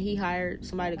time, and he hired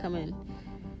somebody to come and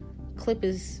clip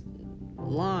his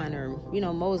lawn, or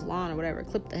mow his lawn or whatever,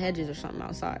 clip the hedges or something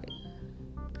outside.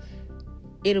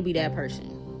 It'll be that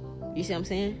person. You see what I'm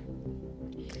saying?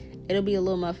 It'll be a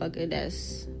little motherfucker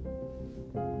that's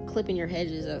clipping your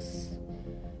hedges, that's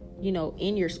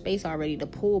in your space already, the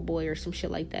pool boy or some shit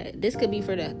like that. This could be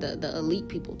for the elite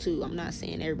people too. I'm not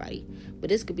saying everybody, but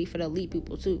this could be for the elite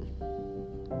people too.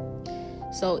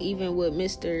 So even with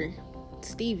Mr.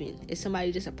 Steven, if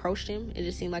somebody just approached him, it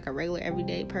just seemed like a regular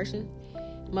everyday person,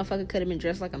 motherfucker could have been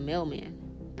dressed like a mailman.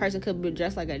 Person could have been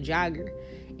dressed like a jogger.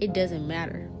 It doesn't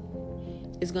matter.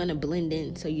 It's going to blend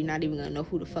in, so you're not even going to know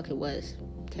who the fuck it was.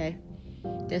 Okay?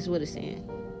 That's what it's saying.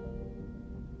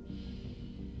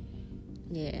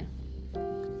 Yeah.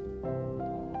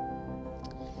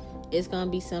 It's going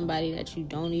to be somebody that you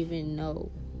don't even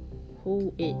know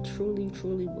who it truly,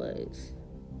 truly was.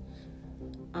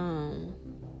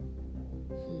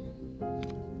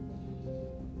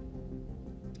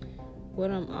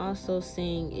 What I'm also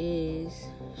saying is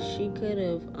she could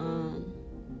have,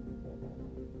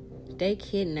 they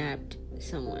kidnapped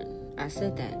someone. I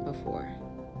said that before.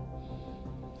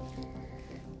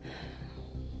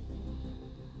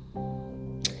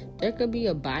 There could be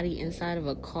a body inside of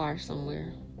a car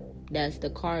somewhere.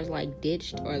 The car is like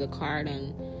ditched, or the car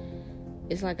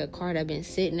it's like a car that been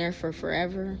sitting there for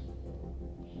forever,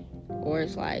 or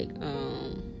it's like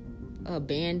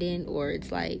abandoned, or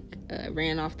it's like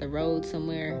ran off the road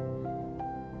somewhere.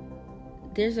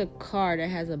 There's a car that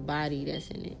has a body that's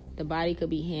in it. The body could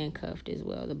be handcuffed as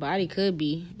well. The body could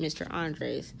be Mr.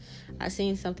 Andre's. I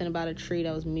seen something about a tree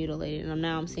that was mutilated, and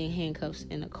now I'm seeing handcuffs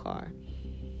in a car.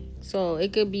 So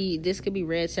this could be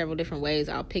read several different ways.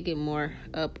 I'll pick it more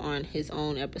up on his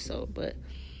own episode, but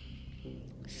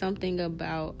something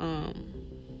about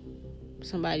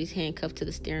somebody's handcuffed to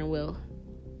the steering wheel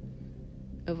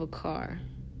of a car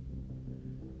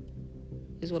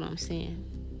is what I'm saying.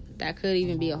 That could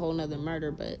even be a whole nother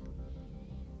murder, but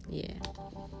yeah.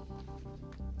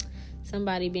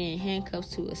 Somebody being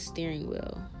handcuffed to a steering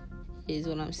wheel is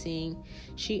what I'm seeing.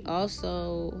 She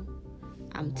also,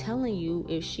 I'm telling you,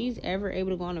 if she's ever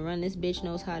able to go on a run, this bitch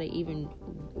knows how to even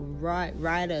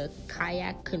ride a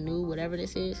kayak, canoe, whatever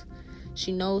this is.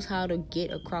 She knows how to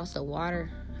get across the water.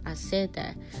 I said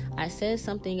that. I said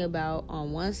something about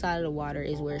on one side of the water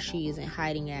is where she isn't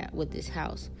hiding at with this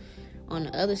house. On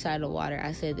the other side of the water,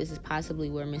 I said this is possibly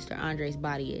where Mr. Andre's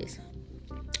body is,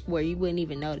 where you wouldn't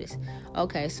even notice.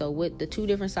 Okay, so what the two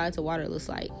different sides of water looks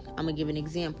like, I'm going to give an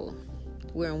example.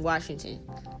 We're in Washington.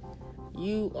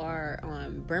 You are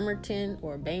on Bremerton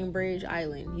or Bainbridge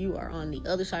Island. You are on the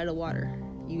other side of the water.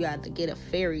 You got to get a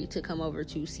ferry to come over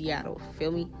to Seattle.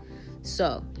 Feel me?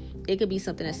 So, it could be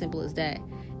something as simple as that.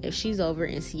 If she's over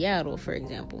in Seattle, for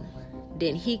example,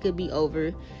 then he could be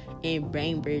over in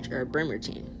Bainbridge or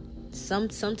Bremerton. Some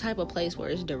type of place where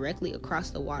it's directly across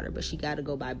the water, but she got to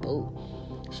go by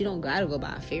boat. She don't got to go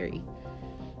by a ferry.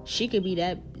 She could be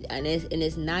that, and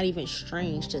it's not even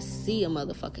strange to see a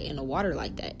motherfucker in the water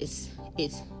like that. It's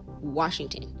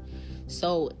Washington.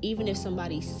 So even if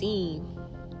somebody's seen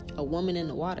a woman in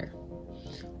the water,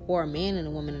 or a man and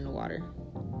a woman in the water,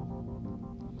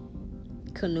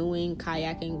 canoeing,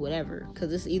 kayaking, whatever,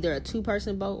 because it's either a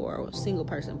two-person boat or a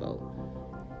single-person boat,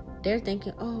 they're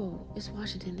thinking, oh, it's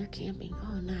Washington, they're camping,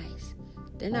 oh, nice.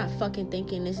 They're not fucking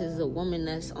thinking this is a woman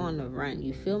that's on the run,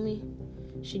 you feel me?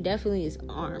 She definitely is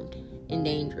armed and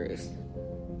dangerous,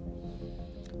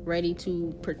 ready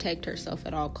to protect herself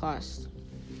at all costs.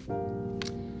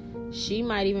 She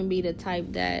might even be the type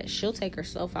that she'll take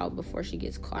herself out before she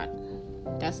gets caught.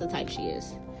 That's the type she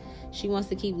is. She wants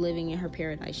to keep living in her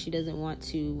paradise. She doesn't want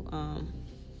to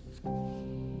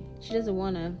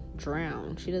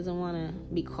drown. She doesn't want to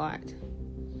be caught.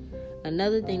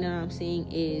 Another thing that I'm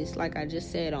seeing is, like I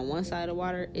just said, on one side of the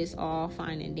water, it's all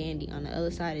fine and dandy. On the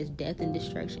other side is death and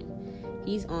destruction.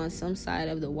 He's on some side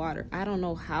of the water. I don't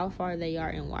know how far they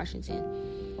are in Washington.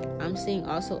 I'm seeing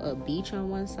also a beach on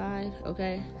one side,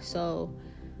 okay? So,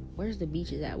 where's the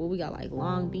beaches at? Well, we got, like,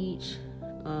 Long Beach.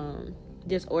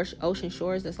 There's Ocean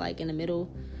Shores that's, like, in the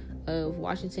middle of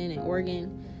Washington and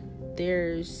Oregon.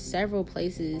 There's several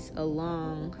places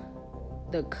along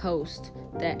the coast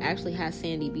that actually has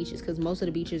sandy beaches, because most of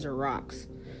the beaches are rocks.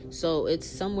 So it's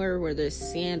somewhere where there's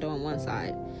sand on one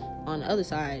side. On the other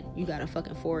side, you got a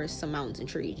fucking forest, some mountains and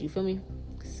trees. You feel me?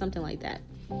 Something like that.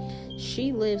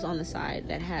 She lives on the side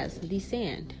that has the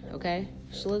sand, okay?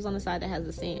 She lives on the side that has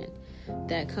the sand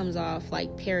that comes off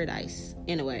like paradise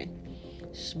in a way.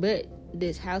 But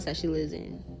this house that she lives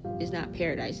in is not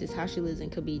paradise. This house she lives in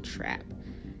could be trap.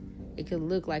 It could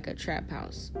look like a trap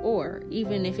house. Or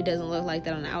even if it doesn't look like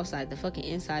that on the outside, the fucking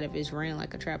inside of it is ran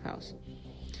like a trap house.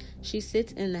 She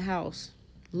sits in the house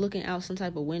looking out some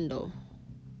type of window.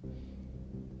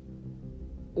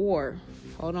 Or,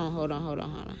 hold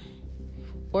on.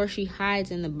 Or she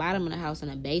hides in the bottom of the house in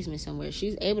a basement somewhere.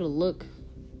 She's able to look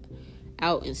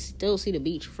out and still see the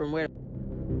beach from where.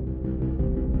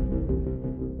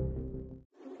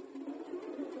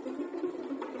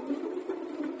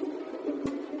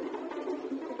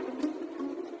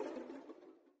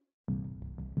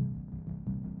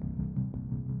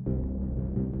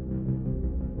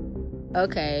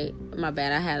 Okay, my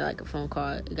bad. I had like a phone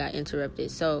call. It got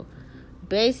interrupted. So,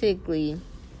 basically,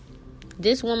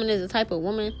 this woman is the type of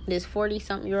woman, this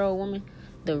 40-something-year-old woman,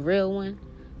 the real one,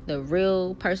 the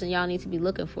real person y'all need to be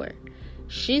looking for.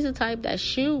 She's the type that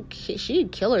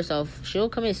she'd kill herself. She'll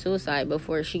commit suicide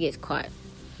before she gets caught.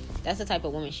 That's the type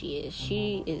of woman she is.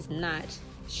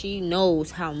 She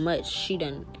knows how much she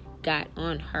done got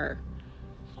on her.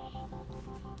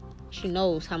 She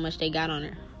knows how much they got on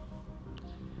her.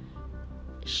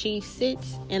 She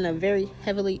sits in a very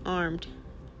heavily armed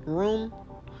room,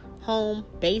 home,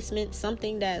 basement,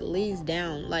 something that leads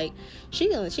down. Like, she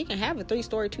can have a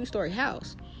 3-story, 2-story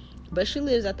house, but she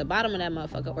lives at the bottom of that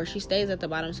motherfucker, or she stays at the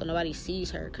bottom so nobody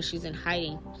sees her because she's in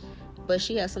hiding. But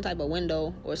she has some type of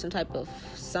window or some type of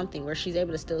something where she's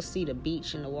able to still see the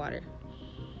beach and the water.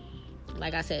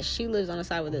 Like I said, she lives on the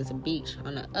side where there's a beach.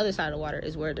 On the other side of the water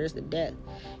is where there's the death.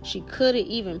 She could have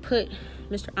even put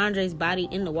Mr. Andre's body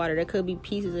in the water. There could be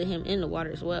pieces of him in the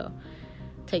water as well.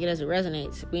 Take it as it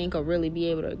resonates. We ain't gonna really be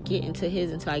able to get into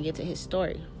his until I get to his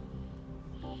story.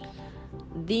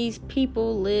 These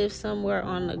people live somewhere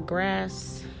on the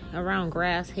grass around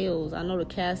grass hills. I know the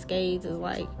Cascades is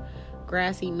like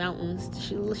grassy mountains.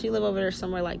 She live over there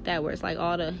somewhere like that, where it's like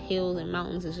all the hills and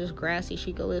mountains is just grassy.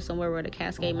 She could live somewhere where the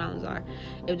Cascade Mountains are.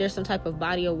 If there's some type of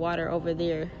body of water over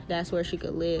there, that's where she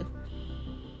could live.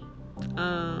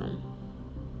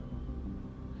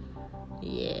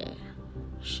 Yeah,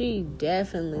 she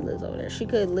definitely lives over there. She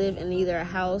could live in either a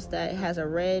house that has a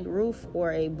red roof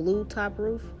or a blue top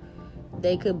roof.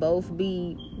 They could both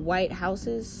be white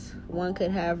houses. One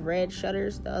could have red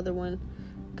shutters. The other one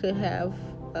could have,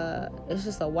 it's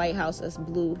just a white house that's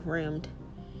blue rimmed.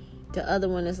 The other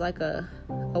one is like a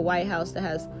white house that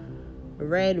has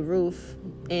red roof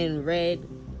and red,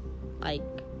 like,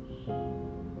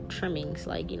 trimmings.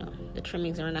 Like, you know, the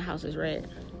trimmings around the house is red.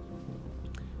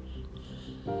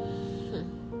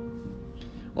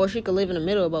 Or she could live in the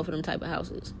middle of both of them type of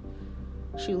houses.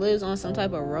 She lives on some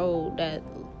type of road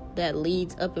that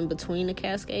leads up in between the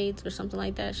Cascades or something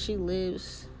like that. She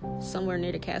lives somewhere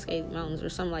near the Cascade Mountains or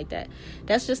something like that.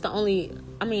 That's just the only,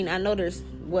 I mean, I know there's,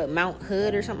 Mount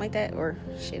Hood or something like that, or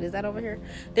shit, is that over here?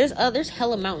 There's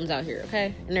hella mountains out here,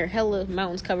 okay? And there are hella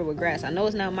mountains covered with grass. I know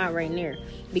it's not Mount Rainier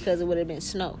because it would have been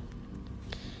snow.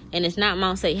 And it's not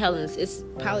Mount St. Helens. It's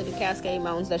probably the Cascade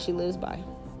Mountains that she lives by.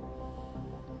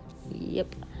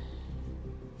 Yep.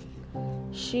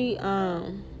 She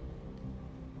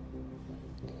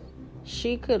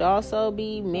could also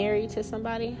be married to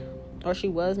somebody, or she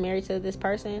was married to this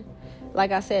person.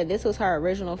 Like I said, this was her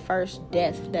original first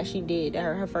death that she did,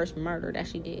 her first murder that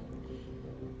she did.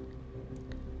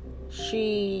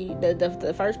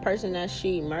 The first person that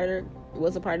she murdered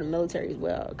was a part of the military as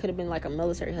well. It could have been like a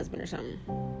military husband or something.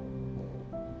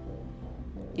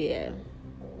 Yeah.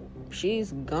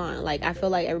 She's gone. Like, I feel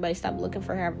like everybody stopped looking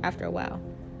for her after a while.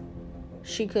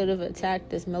 She could have attacked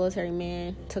this military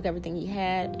man, took everything he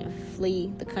had, and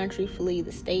flee the country, flee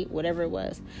the state, whatever it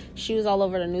was. She was all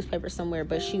over the newspaper somewhere,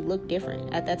 but she looked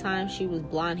different. At that time, she was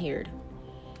blonde-haired.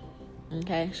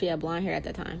 Okay? She had blonde hair at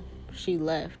that time. She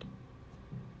left.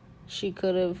 She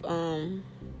could have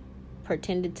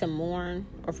pretended to mourn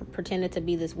or pretended to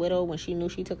be this widow when she knew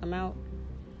she took him out.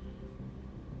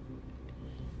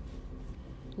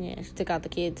 Yeah, she took out the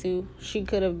kid too. She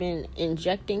could have been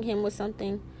injecting him with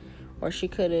something, or she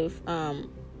could have,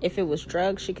 if it was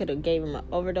drugs, she could have gave him an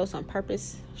overdose on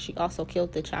purpose. She also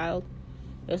killed the child.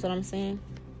 That's what I'm saying.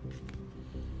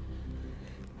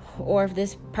 Or if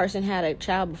this person had a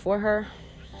child before her,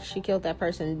 she killed that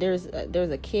person. There's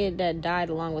a kid that died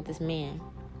along with this man.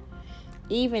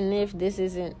 Even if this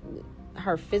isn't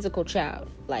her physical child,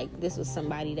 like this was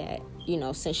somebody that, you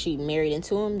know, since she married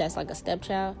into him, that's like a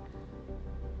stepchild.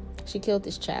 She killed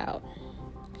this child.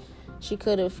 She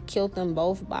could have killed them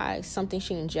both by something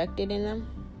she injected in them.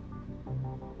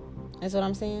 That's what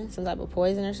I'm saying. Some type of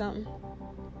poison or something.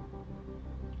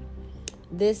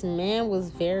 This man was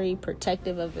very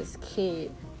protective of his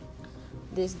kid.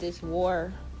 This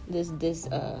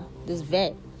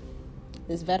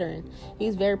veteran.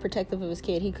 He's very protective of his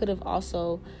kid. He could have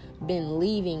also been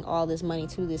leaving all this money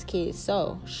to this kid.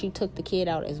 So she took the kid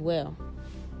out as well.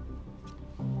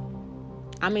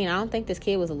 I mean, I don't think this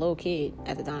kid was a little kid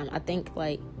at the time. I think,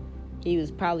 like, he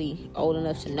was probably old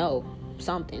enough to know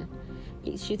something.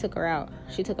 She took her out.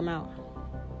 She took him out.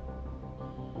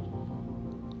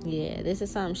 Yeah, this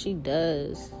is something she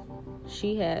does.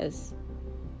 She has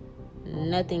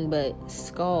nothing but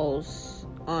skulls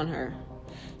on her.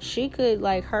 She could,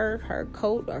 like, her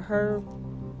coat or her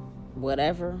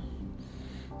whatever.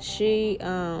 She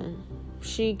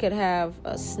could have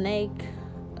a snake,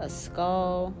 a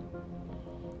skull,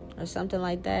 or something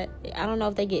like that. I don't know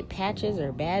if they get patches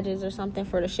or badges or something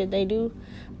for the shit they do,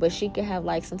 but she could have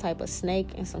like some type of snake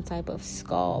and some type of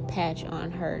skull patch on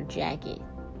her jacket,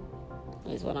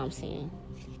 is what I'm seeing.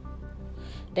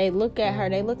 They look to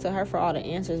her for all the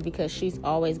answers because she's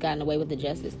always gotten away with the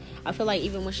justice. I feel like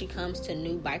even when she comes to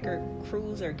new biker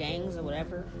crews or gangs or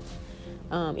whatever,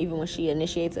 even when she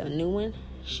initiates a new one,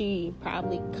 she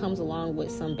probably comes along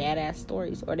with some badass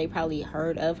stories, or they probably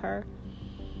heard of her.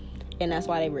 And that's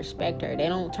why they respect her. They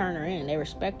don't turn her in. They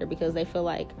respect her because they feel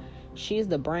like she's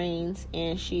the brains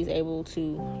and she's able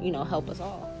to, you know, help us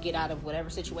all get out of whatever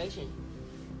situation.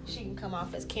 She can come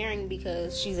off as caring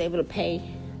because she's able to pay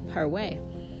her way.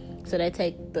 So they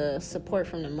take the support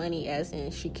from the money as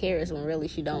in she cares when really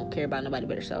she don't care about nobody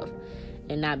but herself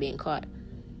and not being caught.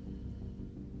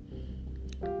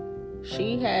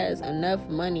 She has enough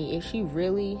money. If she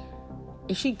knew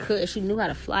how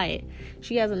to fly it,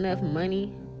 she has enough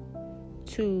money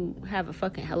to have a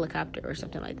fucking helicopter or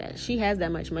something like that. She has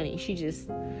that much money. She just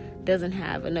doesn't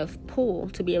have enough pull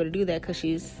to be able to do that because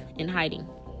she's in hiding.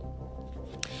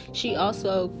 She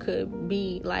also could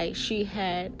be like, she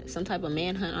had some type of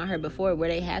manhunt on her before where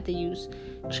they had to use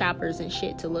choppers and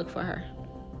shit to look for her.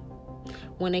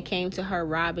 When it came to her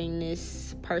robbing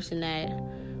this person that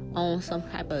owns some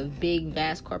type of big,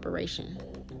 vast corporation.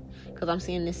 Because I'm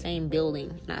seeing the same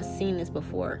building. And I've seen this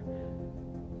before.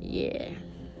 Yeah.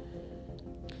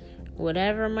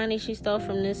 Whatever money she stole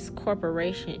from this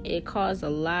corporation, it caused a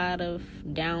lot of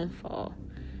downfall.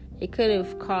 It could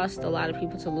have caused a lot of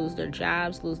people to lose their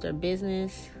jobs, lose their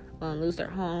business, lose their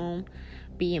home,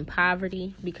 be in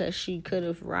poverty, because she could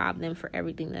have robbed them for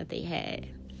everything that they had.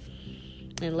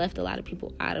 And left a lot of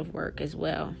people out of work as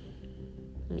well.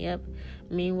 Yep.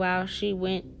 Meanwhile, she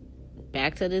went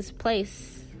back to this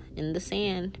place in the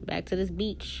sand, back to this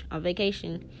beach on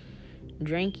vacation,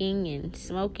 drinking and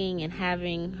smoking and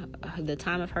having the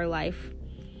time of her life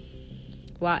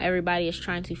while everybody is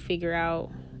trying to figure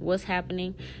out what's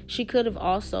happening. She could have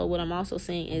also, what I'm also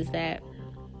saying is that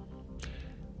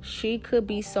she could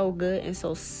be so good and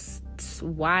so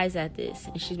wise at this,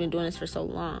 and she's been doing this for so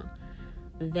long,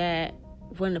 that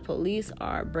when the police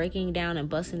are breaking down and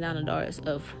busting down the doors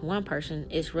of one person,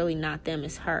 it's really not them,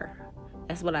 it's her.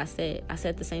 That's what I said. I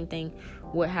said the same thing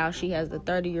with how she has the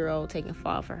 30-year-old taking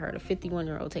fall for her, the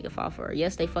 51-year-old taking fall for her.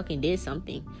 Yes, they fucking did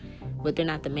something, but they're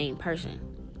not the main person.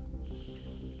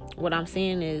 What I'm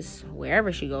saying is,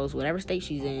 wherever she goes, whatever state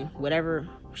she's in, whatever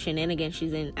shenanigans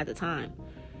she's in at the time,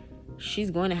 she's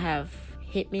going to have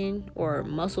hitmen or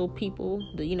muscle people,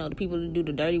 the people who do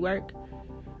the dirty work,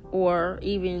 or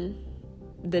even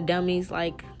the dummies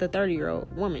like the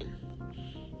 30-year-old woman.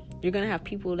 You're going to have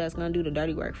people that's going to do the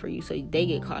dirty work for you, so they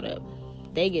get caught up.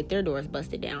 They get their doors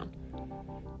busted down.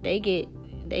 They get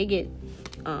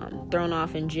thrown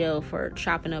off in jail for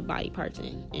chopping up body parts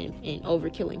and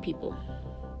overkilling people.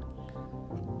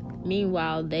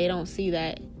 Meanwhile, they don't see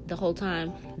that the whole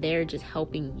time they're just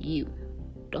helping you.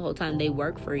 The whole time they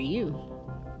work for you.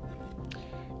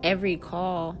 Every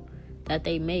call that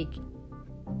they make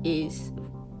is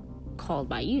called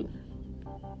by you.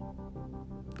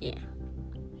 Yeah.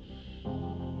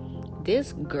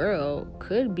 This girl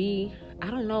could be,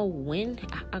 I don't know when.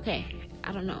 Okay,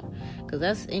 I don't know, because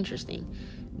that's interesting.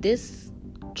 This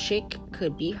chick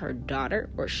could be her daughter,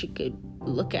 or she could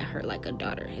look at her like a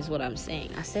daughter, is what I'm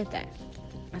saying. I said that.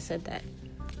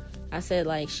 I said,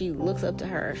 like, she looks up to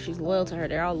her, she's loyal to her,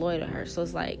 they're all loyal to her. So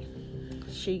it's like,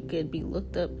 she could be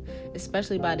looked up,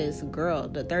 especially by this girl,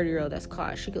 the 30-year-old that's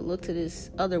caught. She could look to this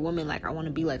other woman like, I want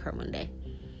to be like her one day.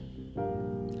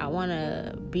 I want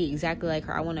to be exactly like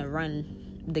her. I want to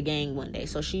run the gang one day.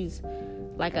 So she's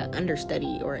like an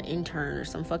understudy or an intern or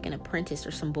some fucking apprentice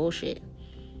or some bullshit,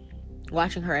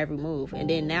 watching her every move. And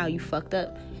then now you fucked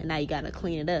up, and now you got to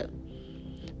clean it up.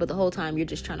 But the whole time you're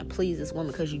just trying to please this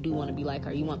woman because you do want to be like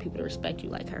her. You want people to respect you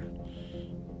like her.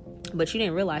 But you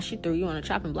didn't realize she threw you on a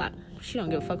chopping block. She don't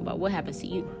give a fuck about what happens to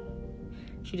you.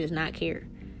 She does not care.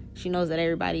 She knows that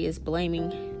everybody is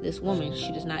blaming this woman.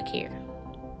 She does not care.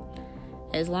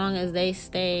 As long as they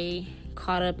stay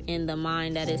caught up in the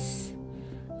mind that it's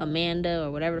Amanda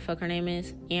or whatever the fuck her name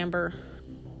is, Amber,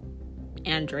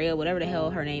 Andrea, whatever the hell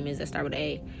her name is that start with an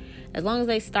A. As long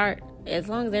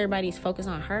as everybody's focused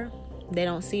on her, they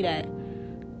don't see that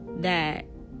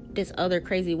this other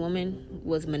crazy woman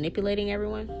was manipulating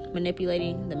everyone,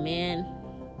 manipulating the man,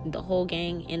 the whole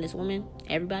gang, and this woman,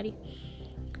 everybody.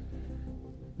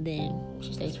 Then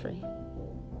she stays free.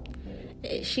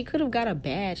 She could have got a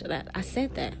badge. I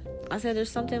said that. I said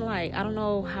there's something like, I don't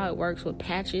know how it works with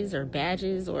patches or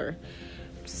badges or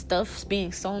stuff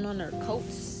being sewn on their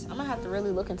coats. I'm gonna have to really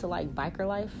look into like biker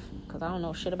life, because I don't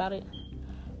know shit about it.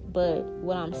 But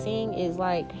what I'm seeing is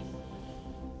like,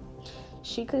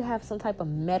 she could have some type of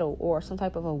medal or some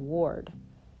type of award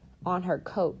on her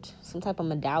coat, some type of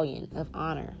medallion of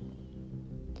honor,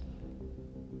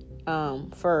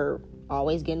 for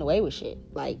always getting away with shit.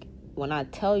 Like, when I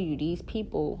tell you, these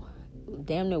people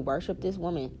damn near worship this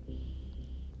woman,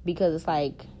 because it's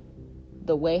like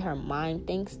the way her mind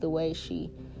thinks, the way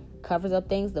she covers up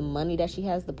things, the money that she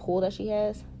has, the pull that she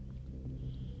has,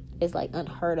 it's like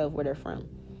unheard of where they're from.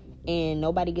 And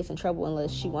nobody gets in trouble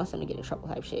unless she wants them to get in trouble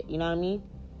type shit. You know what I mean?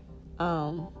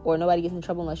 Or nobody gets in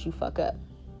trouble unless you fuck up.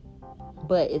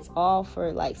 But it's all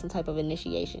for like some type of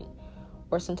initiation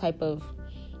or some type of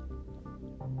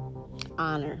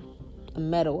honor, a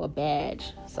medal, a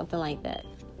badge, something like that.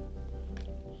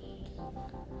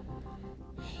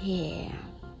 Yeah.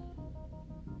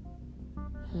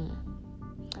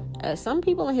 Some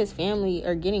people in his family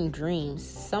are getting dreams.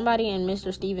 Somebody in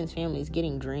Mr. Stevens' family is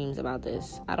getting dreams about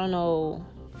this. I don't know.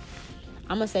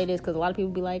 I'm going to say this because a lot of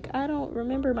people be like, I don't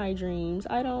remember my dreams.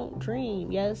 I don't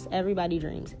dream. Yes, everybody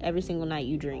dreams. Every single night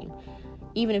you dream.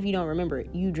 even if you don't remember it,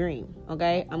 you dream,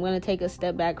 okay? I'm going to take a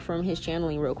step back from his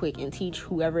channeling real quick and teach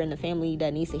whoever in the family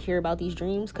that needs to hear about these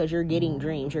dreams, because you're getting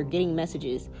dreams, you're getting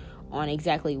messages on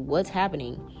exactly what's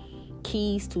happening,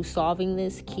 keys to solving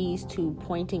this, keys to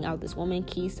pointing out this woman,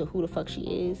 keys to who the fuck she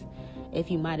is. If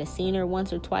you might have seen her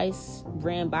once or twice,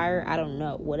 ran by her, I don't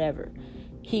know, whatever.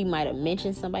 He might have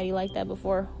mentioned somebody like that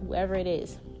before, whoever it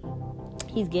is.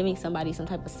 He's giving somebody some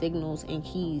type of signals and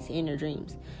keys in their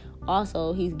dreams.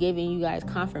 Also, he's giving you guys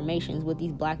confirmations with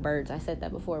these black birds. I said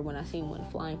that before when I seen one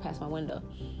flying past my window.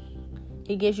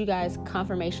 He gives you guys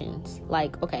confirmations.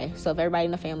 Like, okay, so if everybody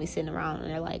in the family sitting around and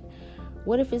they're like,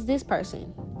 what if it's this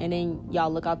person? And then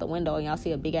y'all look out the window and y'all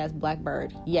see a big ass black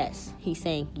bird. Yes, he's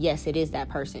saying, yes, it is that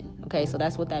person. Okay, so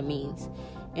that's what that means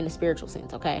in a spiritual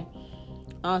sense, okay?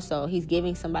 Also, he's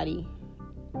giving somebody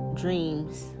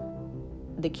dreams.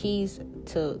 The keys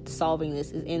to solving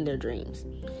this is in their dreams.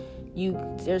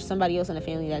 There's somebody else in the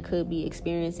family that could be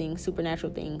experiencing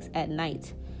supernatural things at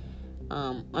night,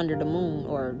 under the moon,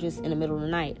 or just in the middle of the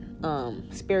night.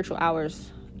 Spiritual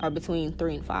hours are between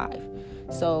 3 and 5.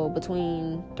 So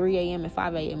between 3 a.m. and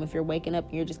 5 a.m., if you're waking up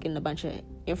and you're just getting a bunch of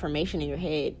information in your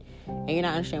head and you're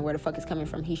not understanding where the fuck it's coming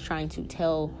from, he's trying to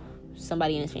tell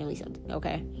somebody in his family something,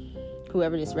 okay?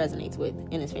 Whoever this resonates with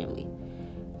in his family.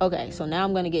 Okay, so now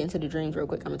I'm going to get into the dreams real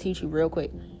quick. I'm going to teach you real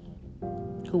quick.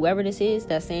 Whoever this is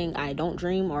that's saying, I don't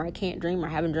dream, or I can't dream, or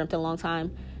haven't dreamt in a long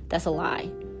time, that's a lie.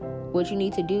 What you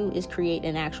need to do is create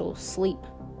an actual sleep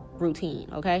routine,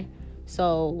 okay?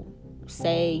 So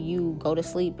say you go to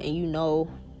sleep and you know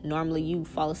normally you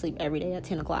fall asleep every day at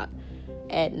 10 o'clock.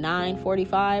 At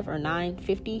 9:45 or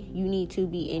 9:50, you need to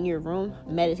be in your room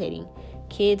meditating.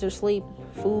 Kids are asleep,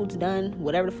 food's done,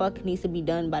 whatever the fuck needs to be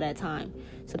done by that time,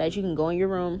 so that you can go in your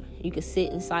room, you can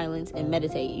sit in silence and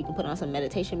meditate. You can put on some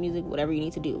meditation music, whatever you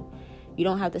need to do. You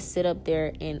don't have to sit up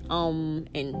there and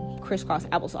crisscross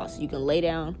applesauce. You can lay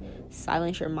down,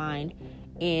 silence your mind,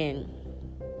 and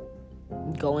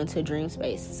go into dream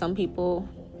space. Some people,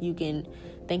 you can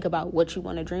think about what you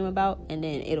want to dream about and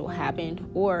then it'll happen.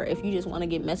 Or if you just want to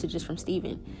get messages from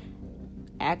Steven,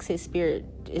 ask his spirit.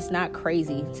 It's not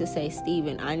crazy to say,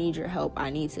 Steven, I need your help. I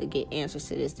need to get answers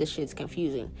to this. This shit's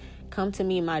confusing. Come to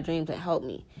me in my dreams and help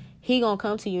me. He gonna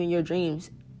come to you in your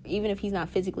dreams. Even if he's not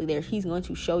physically there, he's going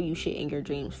to show you shit in your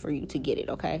dreams for you to get it,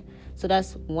 okay? So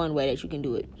that's one way that you can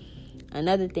do it.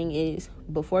 Another thing is,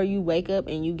 before you wake up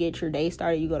and you get your day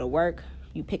started, you go to work,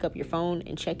 you pick up your phone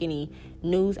and check any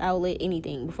news outlet,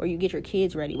 anything, before you get your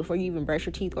kids ready, before you even brush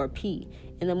your teeth or pee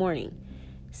in the morning.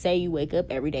 Say you wake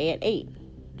up every day at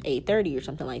 8:30 or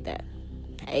something like that.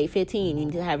 At 8:15, you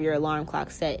need to have your alarm clock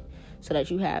set so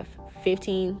that you have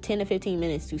 10 to 15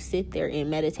 minutes to sit there in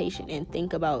meditation and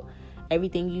think about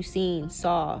everything you've seen,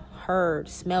 saw, heard,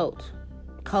 smelt,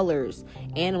 colors,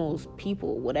 animals,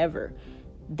 people, whatever.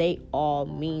 They all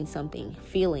mean something.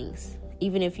 Feelings.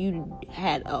 Even if you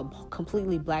had a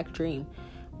completely black dream,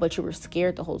 but you were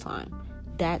scared the whole time,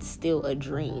 that's still a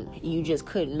dream. You just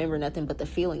couldn't remember nothing but the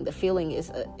feeling. The feeling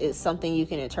is something you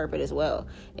can interpret as well.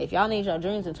 If y'all need your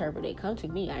dreams interpreted, come to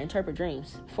me. I interpret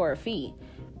dreams for a fee,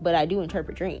 but I do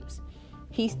interpret dreams.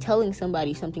 He's telling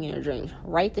somebody something in their dreams.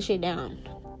 Write the shit down.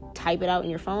 Type it out in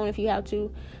your phone if you have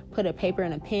to. Put a paper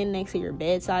and a pen next to your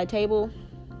bedside table.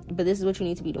 But this is what you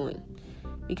need to be doing.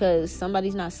 Because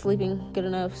somebody's not sleeping good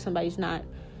enough. Somebody's not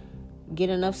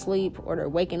getting enough sleep. Or they're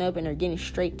waking up and they're getting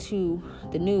straight to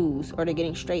the news. Or they're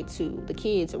getting straight to the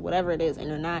kids or whatever it is. And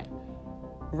they're not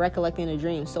recollecting the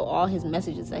dream. So all his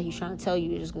messages that he's trying to tell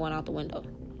you is just going out the window.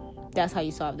 That's how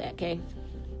you solve that, okay?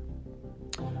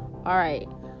 Alright.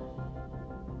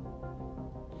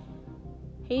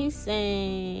 He's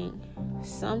saying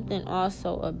something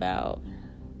also about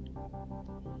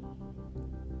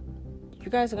you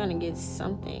guys are going to get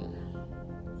something,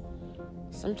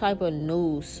 some type of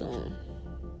news soon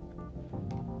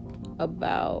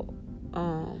about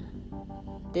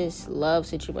this love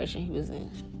situation he was in.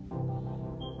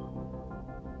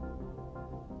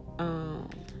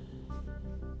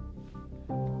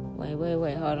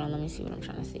 Wait, hold on, let me see what I'm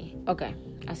trying to see. Okay,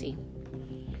 I see.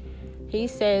 He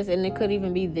says, and it could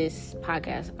even be this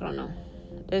podcast, I don't know.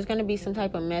 There's going to be some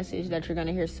type of message that you're going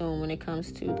to hear soon when it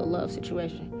comes to the love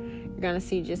situation. You're going to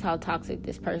see just how toxic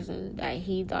this person that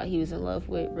he thought he was in love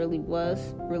with really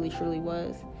truly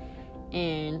was.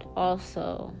 And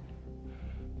also,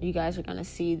 you guys are going to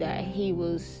see that he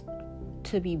was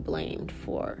to be blamed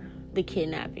for the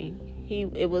kidnapping.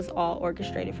 It was all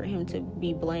orchestrated for him to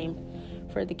be blamed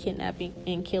for the kidnapping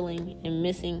and killing and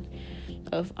missing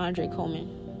of Andre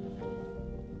Coleman.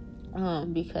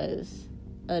 Because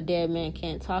a dead man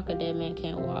can't talk, a dead man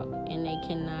can't walk, and they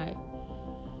cannot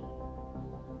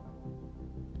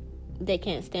they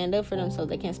can't stand up for themselves.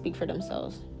 They can't speak for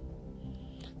themselves.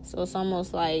 So it's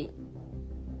almost like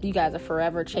you guys are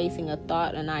forever chasing a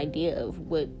thought, an idea of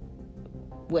what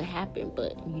happened,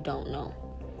 but you don't know.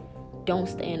 Don't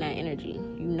stay in that energy.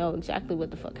 You know exactly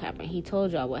what the fuck happened. He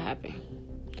told y'all what happened.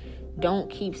 Don't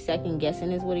keep second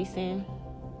guessing is what he's saying.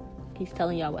 He's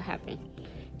telling y'all what happened.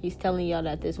 He's telling y'all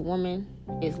that this woman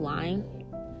is lying.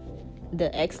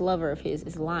 The ex-lover of his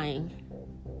is lying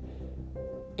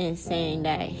and saying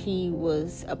that he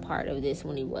was a part of this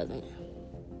when he wasn't.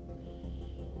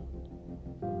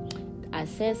 I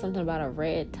said something about a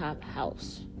red top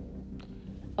house.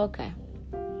 Okay.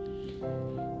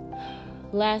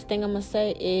 Last thing I'm going to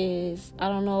say is, I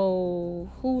don't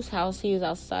know whose house he was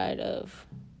outside of.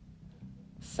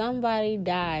 Somebody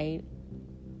died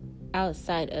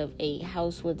outside of a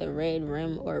house with a red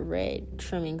rim or red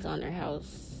trimmings on their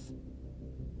house.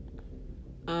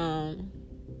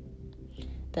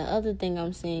 The other thing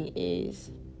I'm seeing is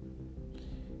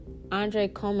Andre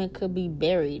Coleman could be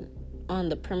buried on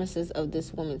the premises of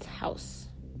this woman's house.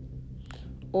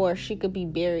 Or she could be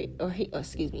buried,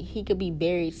 he could be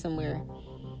buried somewhere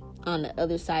on the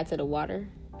other sides of the water.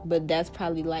 But that's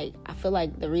probably like, I feel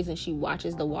like the reason she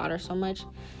watches the water so much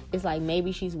is like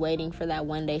maybe she's waiting for that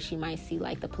one day she might see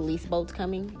like the police boats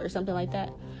coming or something like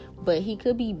that. But he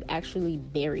could be actually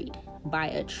buried by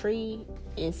a tree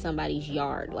in somebody's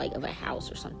yard, like of a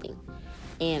house or something.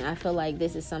 And I feel like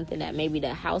this is something that maybe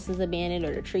the house is abandoned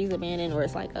or the tree's abandoned, or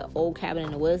it's like an old cabin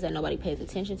in the woods that nobody pays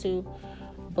attention to.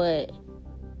 But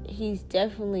he's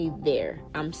definitely there.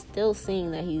 I'm still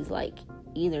seeing that he's like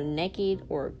either naked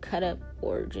or cut up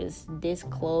or just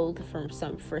disclothed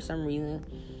for some reason,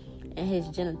 and his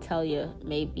genitalia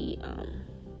may be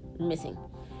missing,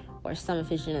 or some of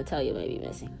his genitalia may be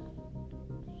missing.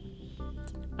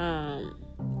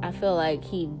 I feel like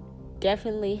he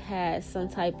definitely has some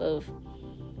type of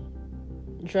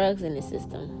drugs in his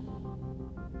system.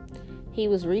 He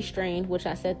was restrained, which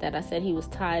I said he was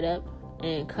tied up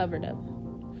and covered up.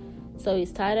 So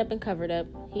he's tied up and covered up.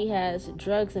 He has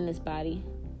drugs in his body.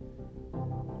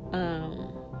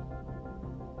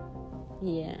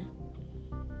 Yeah.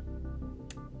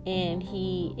 And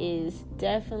he is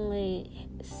definitely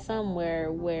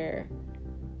somewhere where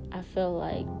I feel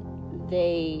like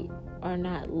they are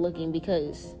not looking,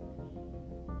 because,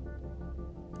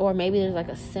 or maybe there's like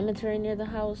a cemetery near the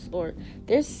house, or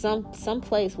there's some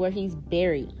place where he's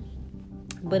buried,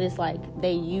 but it's like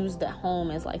they use the home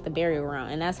as like the burial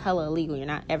ground, and that's hella illegal. You're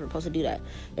not ever supposed to do that.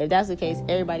 If that's the case,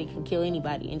 everybody can kill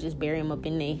anybody and just bury them up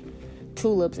in their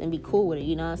tulips and be cool with it,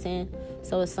 you know what I'm saying?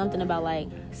 So it's something about like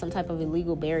some type of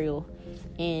illegal burial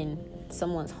in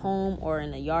someone's home or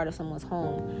in the yard of someone's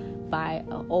home by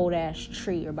an old ass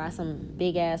tree, or by some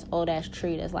big ass old ass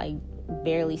tree that's like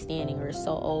barely standing, or is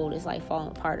so old it's like falling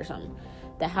apart or something.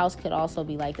 The house could also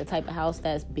be like the type of house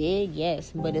that's big,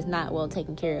 yes, but it's not well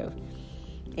taken care of.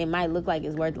 It might look like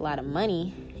it's worth a lot of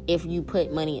money if you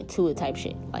put money into it type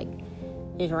shit. Like,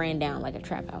 it's ran down like a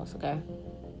trap house, okay?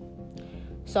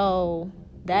 So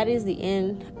that is the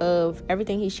end of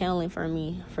everything he's channeling for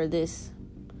me for this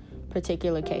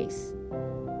particular case.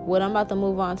 What I'm about to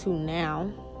move on to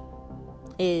now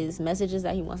is messages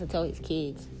that he wants to tell his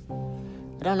kids.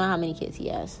 I don't know how many kids he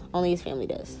has. Only his family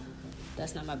does.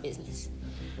 That's not my business.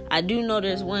 I do know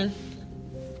there's one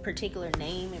particular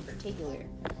name in particular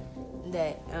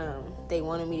that they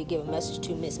wanted me to give a message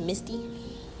to, Miss Misty,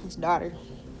 his daughter.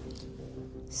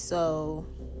 So,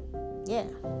 yeah.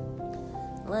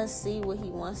 Let's see what he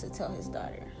wants to tell his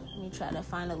daughter. Let me try to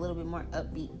find a little bit more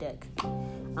upbeat deck.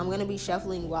 I'm going to be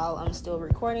shuffling while I'm still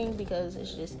recording because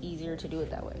it's just easier to do it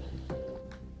that way.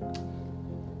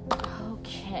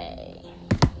 Okay.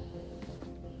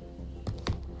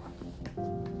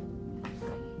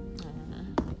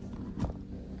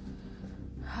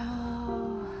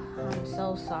 Oh, I'm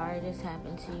so sorry this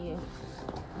happened to you.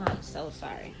 I'm so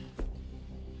sorry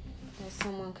that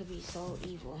someone could be so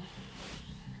evil.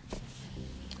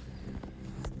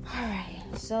 Alright,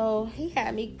 so he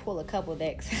had me pull a couple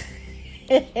decks.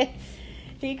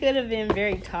 He could have been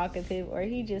very talkative, or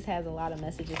he just has a lot of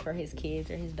messages for his kids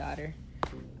or his daughter.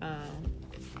 I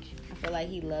feel like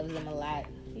he loves them a lot.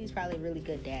 He's probably a really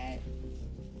good dad.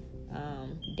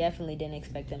 Definitely didn't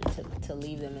expect them to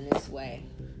leave them in this way.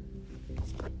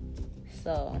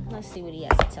 So let's see what he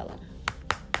has to tell them.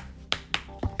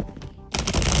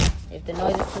 If the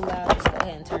noise is too loud, just go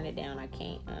ahead and turn it down. I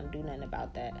can't do nothing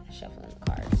about that. Shuffling the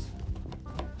cards.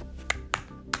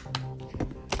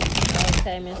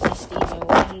 Okay, Mr. Steven,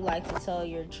 what would you like to tell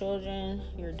your children,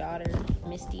 your daughter,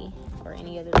 Misty, or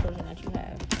any other children that you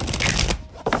have?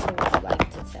 What would you like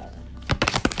to tell them?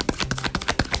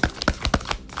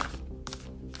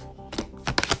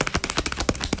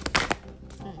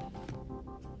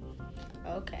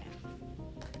 Okay.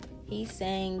 He's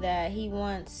saying that he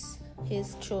wants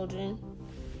his children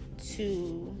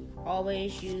to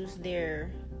always use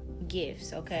their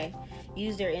gifts, okay?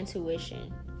 Use their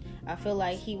intuition. I feel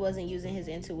like he wasn't using his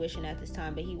intuition at this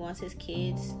time, but he wants his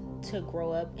kids to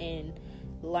grow up and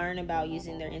learn about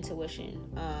using their intuition.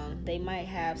 They might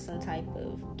have some type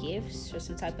of gifts or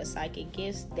some type of psychic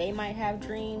gifts. They might have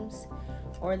dreams,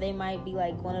 or they might be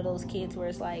like one of those kids where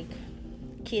it's like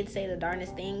kids say the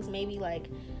darndest things, maybe like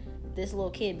this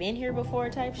little kid been here before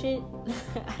type shit.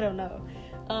 I don't know.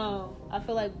 I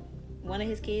feel like one of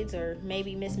his kids, or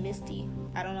maybe Miss Misty,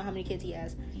 I don't know how many kids he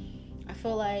has, I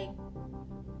feel like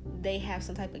they have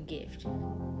some type of gift.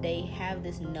 They have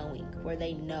this knowing where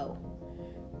they know.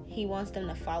 He wants them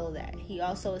to follow that. He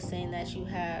also is saying that you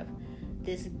have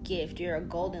this gift. You're a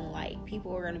golden light.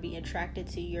 People are going to be attracted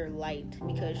to your light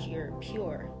because you're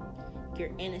pure,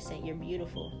 you're innocent, you're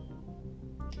beautiful.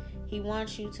 He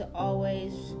wants you to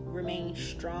always remain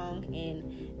strong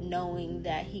in knowing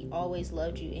that he always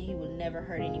loved you and he would never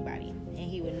hurt anybody, and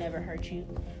he would never hurt you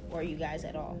or you guys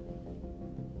at all.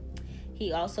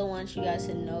 He also wants you guys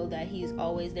to know that he's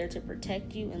always there to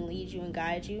protect you and lead you and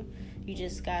guide you. You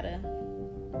just gotta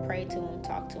pray to him,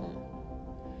 talk to him.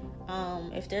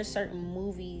 If there's certain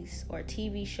movies or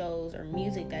TV shows or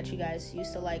music that you guys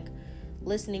used to like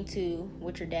listening to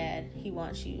with your dad, he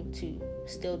wants you to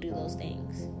still do those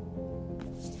things.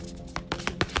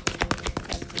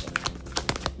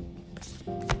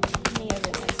 Any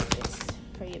other messages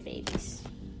for your babies?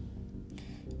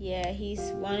 Yeah, he's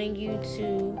wanting you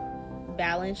to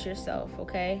balance yourself,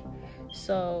 okay?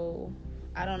 So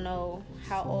I don't know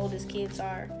how old his kids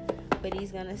are, but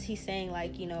he's saying,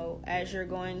 like, you know, as you're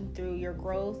going through your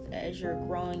growth, as you're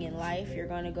growing in life, you're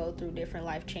going to go through different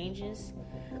life changes.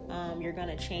 You're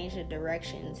going to change the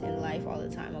directions in life all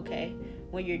the time, okay?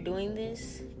 When you're doing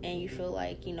this and you feel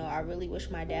like, you know, I really wish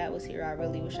my dad was here, I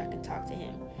really wish I could talk to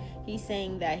him, he's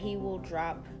saying that he will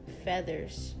drop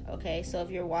feathers, okay? So if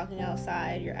you're walking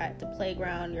outside, you're at the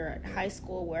playground, you're at high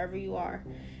school, wherever you are,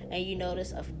 and you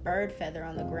notice a bird feather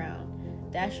on the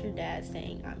ground, that's your dad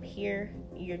saying, I'm here,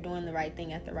 you're doing the right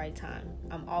thing at the right time,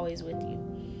 I'm always with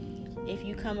you. If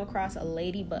you come across a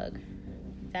ladybug,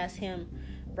 that's him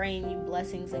bringing you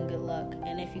blessings and good luck.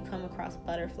 And if you come across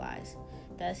butterflies,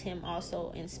 that's him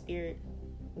also in spirit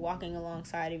walking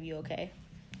alongside of you, okay?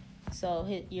 So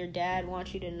your dad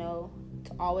wants you to know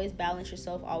to always balance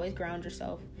yourself, always ground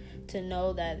yourself, to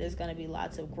know that there's going to be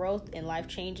lots of growth and life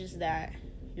changes that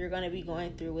you're going to be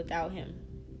going through without him,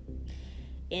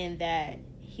 and that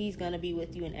he's going to be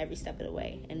with you in every step of the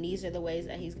way. And these are the ways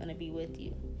that he's going to be with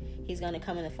you. He's going to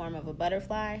come in the form of a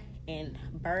butterfly and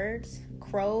birds,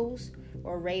 crows,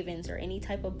 or ravens, or any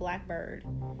type of black bird.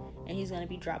 And he's going to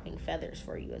be dropping feathers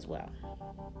for you as well.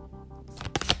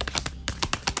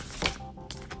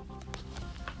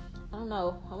 I don't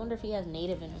know. I wonder if he has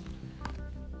native in him.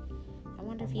 I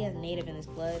wonder if he has native in his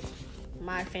blood.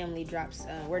 My family drops,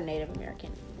 we're Native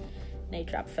American. They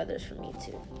drop feathers for me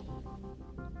too.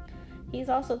 He's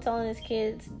also telling his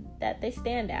kids that they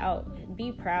stand out.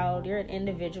 Be proud. You're an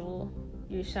individual.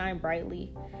 You shine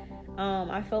brightly.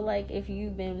 I feel like if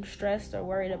you've been stressed or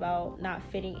worried about not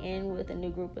fitting in with a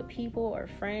new group of people or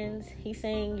friends, he's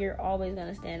saying you're always going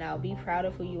to stand out. Be proud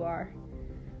of who you are.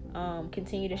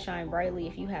 Continue to shine brightly.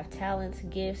 If you have talents,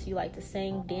 gifts, you like to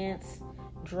sing, dance,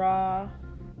 draw,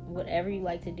 whatever you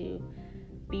like to do,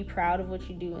 be proud of what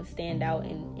you do and stand out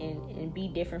and be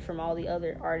different from all the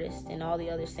other artists and all the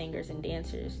other singers and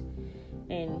dancers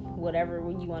and whatever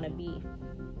you want to be.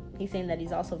 He's saying that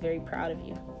he's also very proud of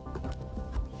you.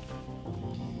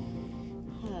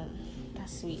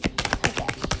 That's sweet. Okay.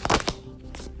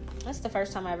 That's the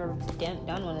first time I've ever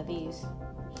done one of these.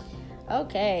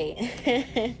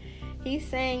 Okay. He's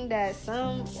saying that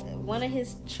one of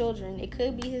his children, it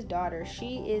could be his daughter,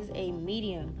 she is a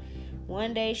medium.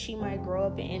 One day she might grow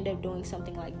up and end up doing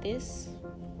something like this.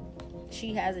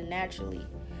 She has it naturally.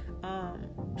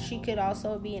 She could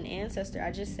also be an ancestor.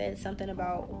 I just said something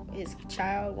about his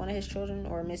child, one of his children,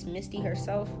 or Miss Misty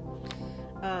herself.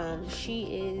 She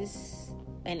is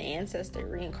an ancestor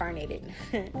reincarnated.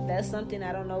 That's something,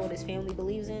 I don't know what his family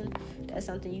believes in. That's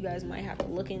something you guys might have to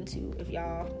look into if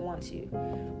y'all want to.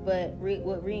 But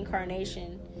what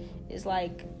reincarnation is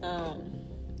like,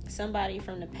 somebody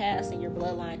from the past in your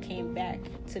bloodline came back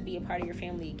to be a part of your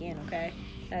family again, okay?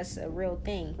 That's a real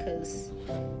thing, because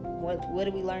what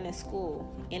do we learn in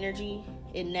school? Energy,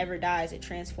 it never dies, it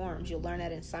transforms. You'll learn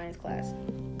that in science class.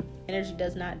 Energy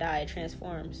does not die, it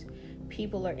transforms.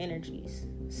 People are energies.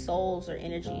 Souls are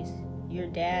energies. Your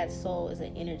dad's soul is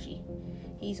an energy.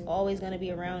 He's always going to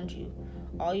be around you.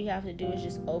 All you have to do is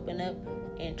just open up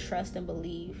and trust and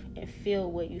believe and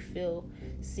feel what you feel,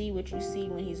 see what you see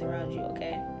when he's around you,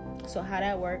 okay? So how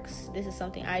that works, this is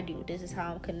something I do. This is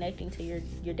how I'm connecting to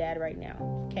your dad right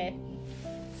now, okay?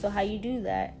 So how you do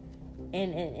that,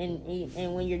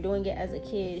 and when you're doing it as a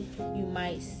kid, you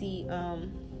might see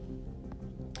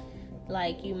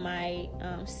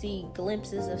see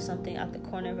glimpses of something out the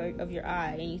corner of your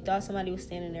eye, and you thought somebody was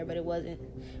standing there, but it wasn't.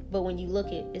 But when you look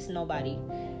it's nobody.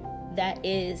 That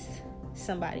is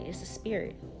somebody. It's a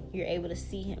spirit. You're able to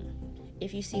see him.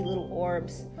 If you see little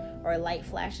orbs or light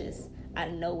flashes out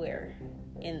of nowhere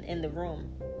in the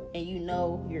room, and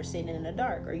you're sitting in the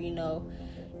dark, or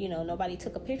nobody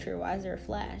took a picture, why is there a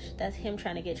flash? That's him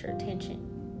trying to get your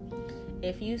attention.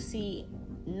 If you see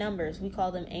numbers, we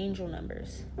call them angel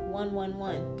numbers,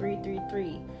 111,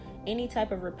 333, any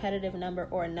type of repetitive number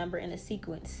or a number in a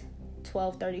sequence.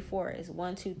 1234 is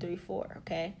 1, 2, 3, 4,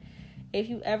 okay? If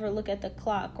you ever look at the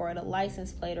clock or at a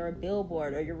license plate or a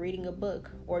billboard, or you're reading a book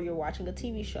or you're watching a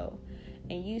TV show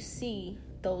and you see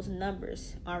those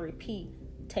numbers on repeat,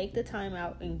 take the time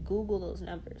out and Google those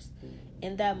numbers.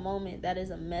 In that moment, that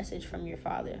is a message from your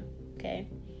father, okay?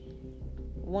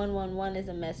 111 is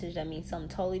a message that means something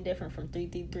totally different from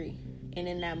 333. And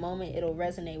in that moment, it'll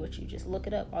resonate with you. Just look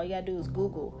it up. All you gotta do is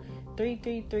Google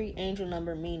 333 angel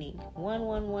number meaning,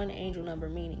 111 angel number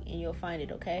meaning, and you'll find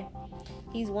it, okay?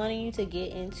 He's wanting you to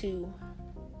get into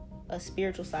a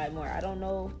spiritual side more. I don't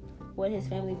know what his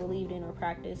family believed in or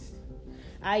practiced.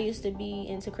 I used to be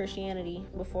into Christianity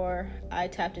before I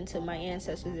tapped into my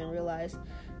ancestors and realized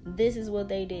this is what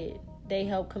they did. They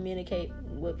help communicate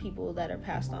with people that are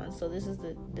passed on. So this is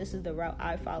the route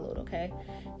I followed, okay?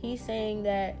 He's saying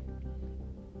that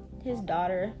his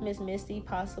daughter, Miss Misty,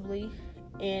 possibly,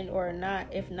 and or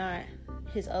not, if not,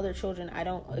 his other children, I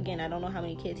don't know how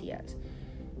many kids he has.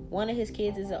 One of his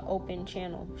kids is an open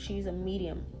channel. She's a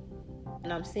medium.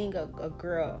 And I'm seeing a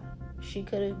girl. She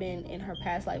could have been in her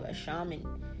past life a shaman.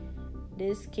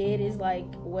 This kid is like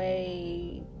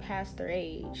way past their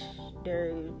age.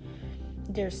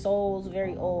 Their soul's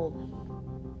very old.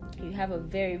 You have a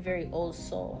very, very old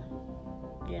soul.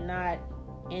 You're not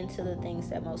into the things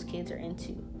that most kids are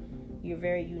into. You're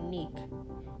very unique.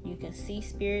 You can see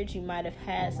spirits. You might have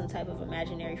had some type of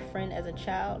imaginary friend as a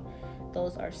child.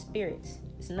 Those are spirits.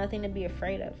 It's nothing to be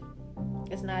afraid of.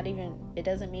 It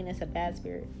doesn't mean it's a bad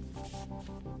spirit.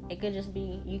 It could just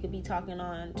be, you could be talking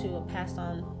on to a passed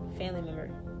on family member,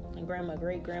 a grandma,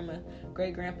 great-grandma,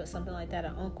 great-grandpa, something like that,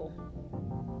 an uncle.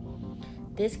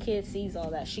 This kid sees all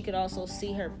that. She could also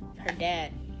see her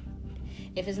dad.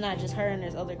 If it's not just her and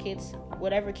there's other kids,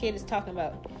 whatever kid is talking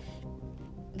about,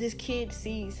 this kid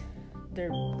sees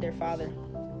their father.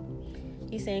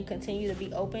 He's saying continue to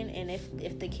be open, and if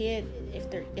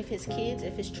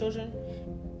his children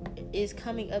is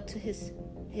coming up to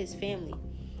his family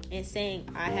and saying,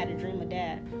 I had a dream of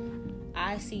dad,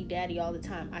 I see daddy all the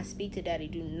time, I speak to daddy,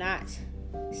 do not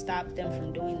stop them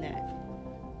from doing that.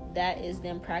 That is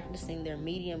them practicing their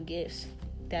medium gifts.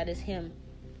 That is him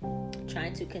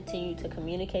trying to continue to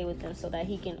communicate with them so that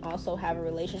he can also have a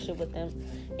relationship with them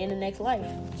in the next life.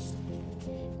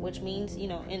 Which means,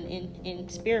 in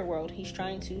spirit world, he's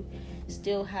trying to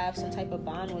still have some type of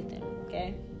bond with them,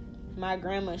 okay? My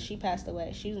grandma, she passed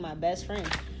away. She was my best friend.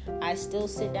 I still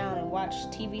sit down and watch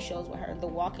TV shows with her. The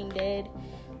Walking Dead,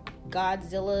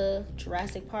 Godzilla,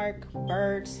 Jurassic Park,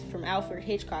 Birds from Alfred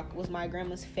Hitchcock was my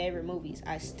grandma's favorite movies.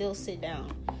 I still sit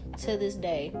down to this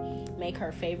day, make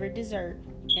her favorite dessert,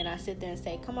 and I sit there and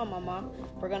say, come on, Mama,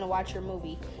 we're going to watch your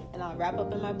movie. And I'll wrap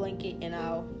up in my blanket and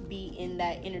I'll be in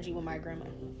that energy with my grandma.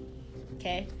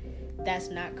 Okay? That's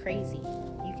not crazy.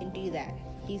 You can do that.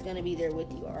 He's going to be there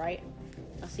with you, all right?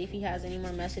 I'll see if he has any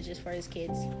more messages for his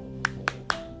kids.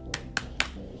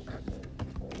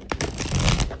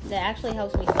 That actually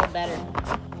helps me feel better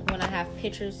when I have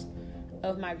pictures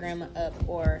of my grandma up,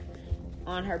 or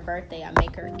on her birthday I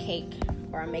make her a cake,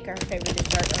 or I make her favorite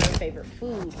dessert or her favorite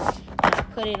food, and I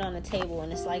put it on the table,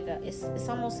 and it's like it's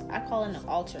almost, I call it an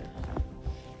altar.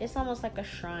 It's almost like a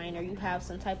shrine, or you have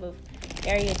some type of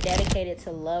area dedicated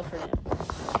to love for them.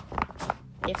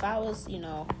 If I was,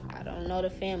 I don't know the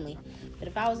family, but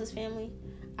if I was his family,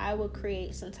 I would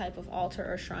create some type of altar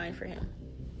or shrine for him.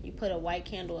 You put a white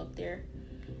candle up there,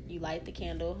 you light the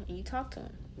candle, and you talk to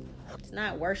him. It's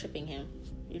not worshiping him.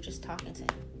 You're just talking to him.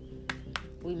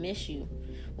 We miss you.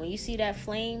 When you see that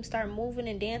flame start moving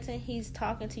and dancing, he's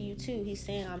talking to you too. He's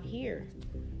saying, I'm here.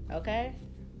 Okay?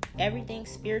 Everything's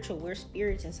spiritual. We're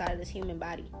spirits inside of this human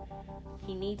body.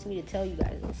 He needs me to tell you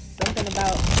guys. It's something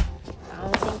about, I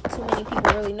don't think too many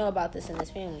people really know about this in this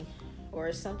family. Or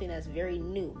it's something that's very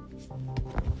new.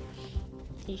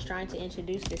 He's trying to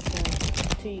introduce this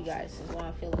to you guys, is what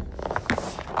I'm feeling.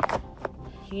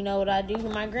 You know what I do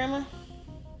with my grandma?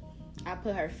 I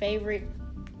put her favorite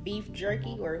beef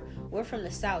jerky, or we're from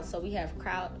the South, so we have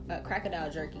crocodile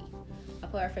jerky. I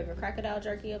put her favorite crocodile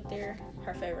jerky up there,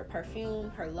 her favorite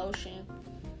perfume, her lotion,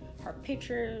 her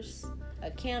pictures,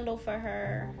 a candle for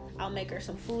her. I'll make her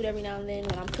some food every now and then.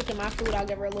 When I'm cooking my food, I'll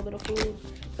give her a little bit of food,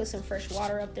 put some fresh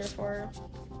water up there for her.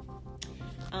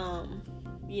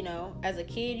 As a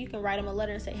kid, you can write him a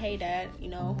letter and say, hey, Dad,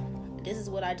 this is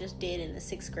what I just did in the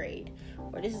 6th grade.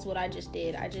 Or this is what I just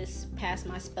did. I just passed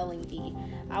my spelling bee.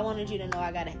 I wanted you to know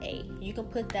I got an A. You can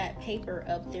put that paper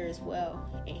up there as well,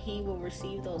 and he will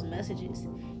receive those messages.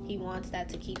 He wants that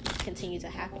to continue to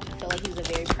happen. I feel like he's a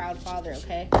very proud father,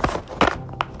 okay?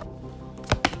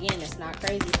 Again, it's not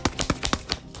crazy.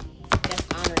 That's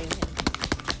honoring him.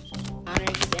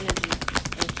 Honoring his energy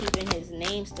and keeping his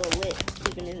name still lit.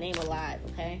 Keeping his name alive,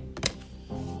 okay?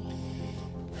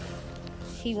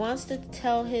 He wants to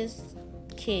tell his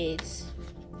kids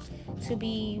to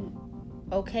be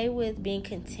okay with being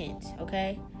content,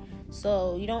 okay?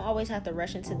 So you don't always have to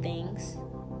rush into things.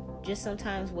 Just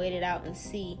sometimes wait it out and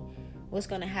see what's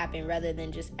going to happen rather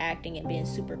than just acting and being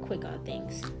super quick on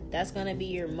things. That's going to be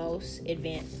your most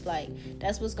advanced,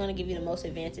 that's what's going to give you the most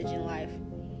advantage in life,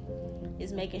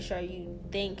 is making sure you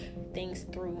think things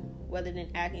through rather than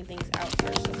acting things out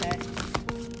first, okay?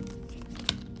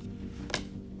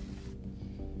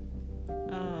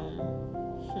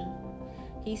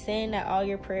 He's saying that all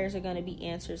your prayers are going to be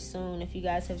answered soon. If you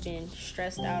guys have been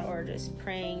stressed out or just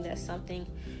praying that something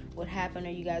would happen or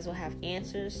you guys will have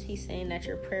answers, he's saying that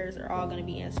your prayers are all going to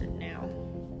be answered now.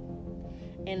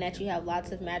 And that you have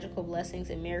lots of magical blessings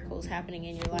and miracles happening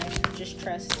in your life. Just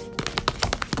trust.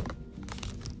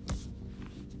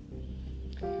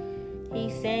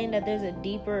 He's saying that there's a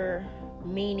deeper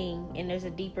meaning and there's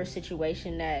a deeper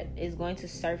situation that is going to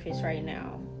surface right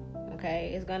now.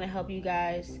 Okay? It's going to help you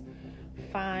guys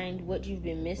find what you've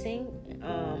been missing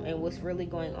and what's really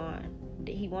going on.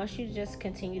 He wants you to just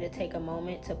continue to take a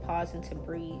moment to pause and to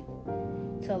breathe,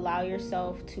 to allow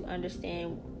yourself to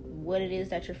understand what it is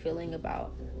that you're feeling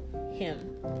about him,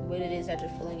 what it is that you're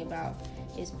feeling about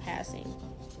his passing.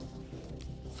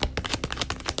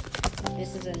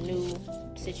 This is a new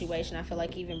situation. I feel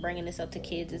like even bringing this up to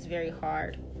kids is very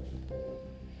hard.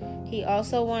 He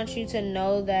also wants you to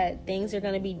know that things are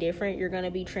going to be different. You're going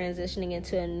to be transitioning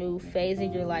into a new phase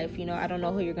of your life. I don't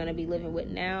know who you're going to be living with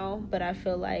now, but I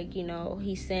feel like,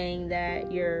 he's saying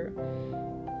that your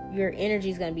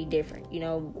energy is going to be different.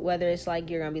 Whether it's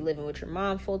like you're going to be living with your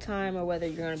mom full time or whether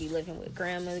you're going to be living with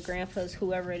grandmas, grandpas,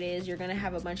 whoever it is, you're going to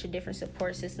have a bunch of different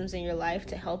support systems in your life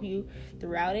to help you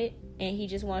throughout it. And he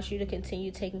just wants you to continue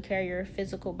taking care of your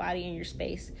physical body and your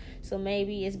space. So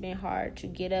maybe it's been hard to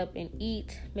get up and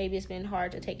eat. Maybe it's been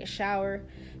hard to take a shower.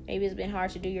 Maybe it's been hard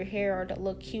to do your hair or to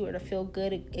look cute or to feel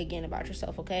good again about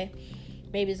yourself, okay?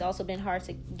 Maybe it's also been hard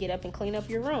to get up and clean up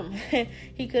your room.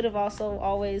 He could have also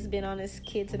always been on his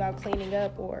kids about cleaning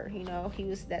up, or, he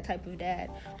was that type of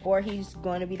dad. Or he's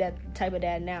going to be that type of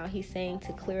dad now. He's saying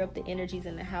to clear up the energies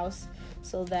in the house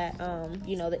so that,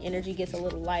 the energy gets a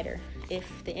little lighter.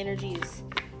 If the energy is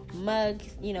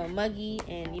muggy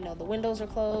and, the windows are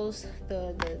closed,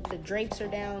 the drapes are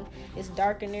down, it's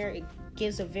dark in there, it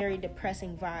gives a very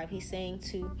depressing vibe. He's saying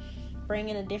to bring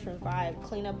in a different vibe,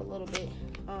 clean up a little bit,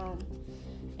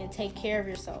 and take care of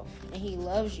yourself. And he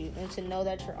loves you. And to know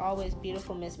that you're always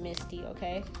beautiful, Miss Misty,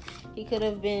 okay? He could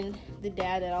have been the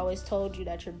dad that always told you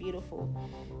that you're beautiful.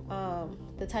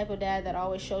 The type of dad that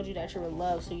always showed you that you were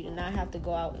loved, so you do not have to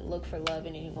go out and look for love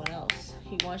in anyone else.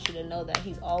 He wants you to know that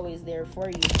he's always there for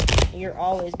you. And you're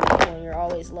always beautiful and you're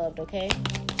always loved, okay?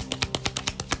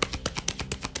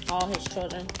 All his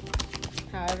children.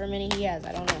 However many he has,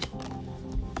 I don't know.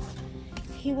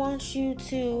 He wants you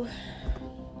to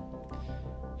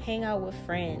hang out with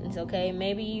friends, okay?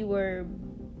 Maybe you were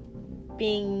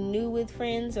being new with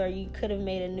friends, or you could have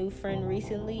made a new friend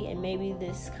recently, and maybe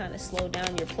this kind of slowed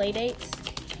down your play dates.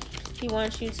 He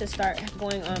wants you to start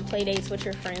going on play dates with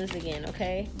your friends again,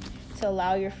 okay? To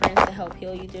allow your friends to help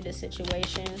heal you through the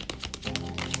situation.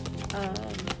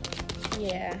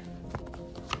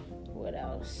 What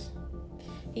else?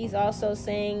 He's also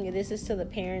saying, this is to the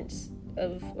parents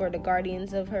or the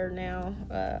guardians of her now,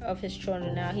 of his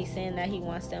children now. He's saying that he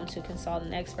wants them to consult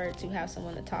an expert, to have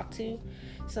someone to talk to,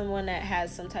 someone that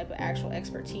has some type of actual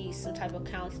expertise, some type of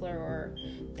counselor or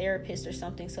therapist or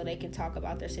something, so they can talk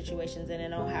about their situations and they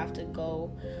don't have to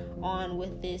go on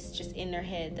with this just in their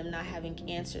head, them not having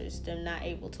answers, them not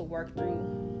able to work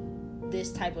through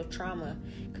this type of trauma,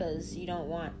 because you don't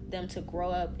want them to grow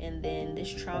up and then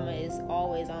this trauma is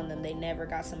always on them. They never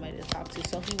got somebody to talk to.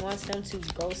 So he wants them to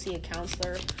go see a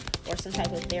counselor or some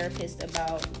type of therapist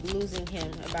about losing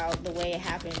him, about the way it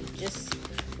happened, just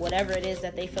whatever it is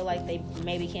that they feel like they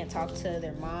maybe can't talk to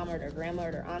their mom or their grandma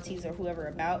or their aunties or whoever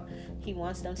about. He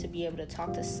wants them to be able to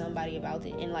talk to somebody about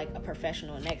it, in like a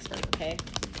professional, an expert, okay?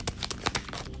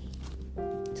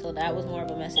 So that was more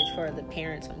of a message for the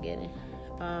parents I'm getting.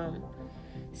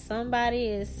 Somebody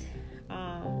is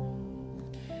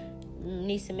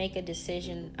needs to make a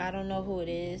decision. I don't know who it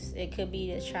is. It could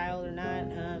be the child or not.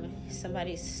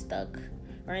 Somebody's stuck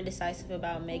or indecisive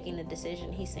about making a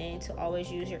decision. He's saying to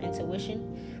always use your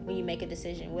intuition when you make a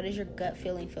decision. What does your gut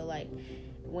feeling feel like?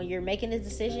 When you're making a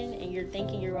decision and you're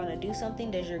thinking you're going to do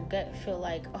something, does your gut feel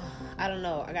like, oh, I don't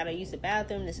know, I got to use the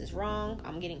bathroom, this is wrong,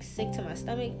 I'm getting sick to my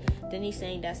stomach? Then he's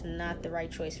saying that's not the right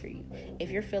choice for you. If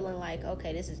you're feeling like,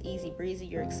 okay, this is easy breezy,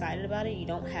 you're excited about it, you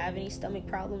don't have any stomach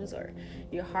problems, or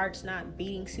your heart's not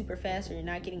beating super fast, or you're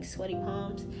not getting sweaty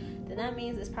palms, then that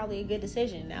means it's probably a good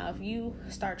decision. Now, if you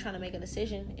start trying to make a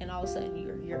decision and all of a sudden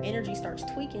your energy starts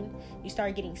tweaking, you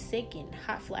start getting sick and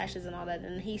hot flashes and all that,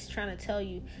 and he's trying to tell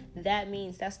you that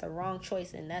means that's the wrong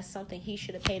choice, and that's something he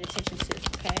should have paid attention to,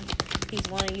 okay? He's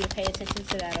wanting you to pay attention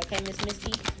to that, okay, Miss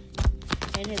Misty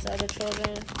and his other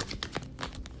children.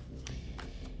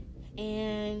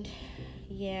 And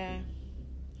yeah,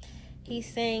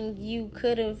 he's saying you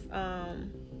could have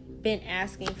been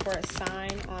asking for a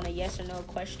sign on a yes or no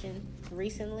question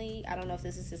recently. I don't know if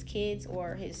this is his kids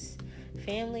or his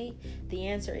family. The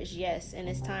answer is yes, and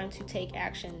it's time to take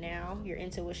action now. Your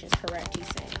intuition is correct, he's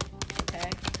saying, okay?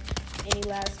 Any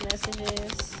last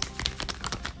messages?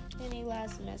 Any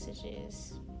last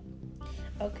messages?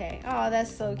 Okay. Oh,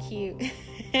 that's so cute.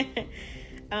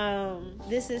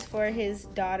 This is for his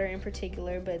daughter in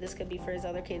particular, but this could be for his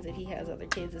other kids if he has other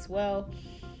kids as well.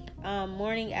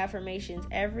 Morning affirmations.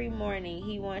 Every morning,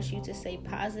 he wants you to say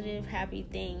positive, happy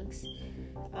things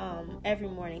every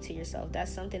morning to yourself.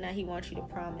 That's something that he wants you to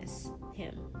promise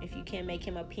him. If you can make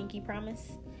him a pinky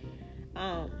promise,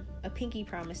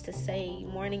 to say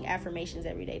morning affirmations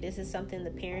every day. This is something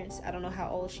the parents, I don't know how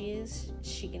old she is,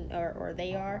 she can, or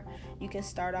they are, you can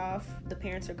start off, the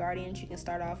parents or guardians, you can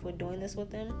start off with doing this with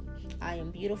them. I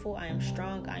am beautiful, I am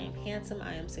strong, I am handsome,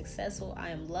 I am successful, I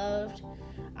am loved,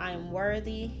 I am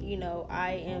worthy,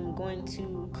 I am going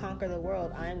to conquer the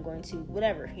world, I am going to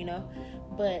whatever,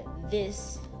 but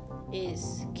this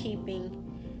is keeping,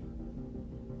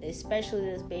 especially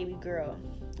this baby girl,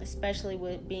 especially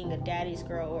with being a daddy's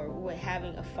girl, or with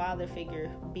having a father figure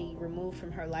be removed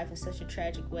from her life in such a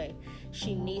tragic way.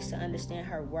 She needs to understand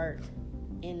her worth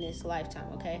in this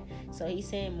lifetime, okay? So he's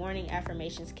saying morning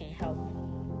affirmations can help.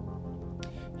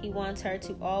 He wants her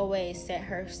to always set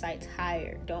her sights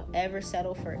higher. Don't ever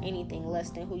settle for anything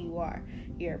less than who you are.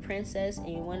 You're a princess,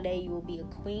 and one day you will be a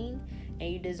queen,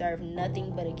 and you deserve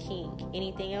nothing but a king.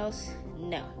 Anything else?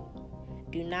 No.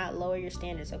 Do not lower your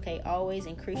standards, okay? Always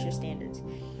increase your standards.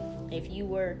 If you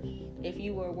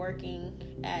were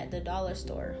working at the dollar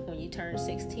store when you turned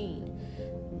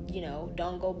 16,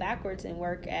 don't go backwards and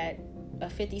work at a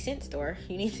 50-cent store.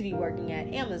 You need to be working at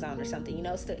Amazon or something,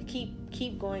 so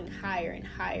keep going higher and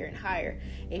higher and higher.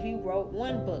 If you wrote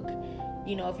one book,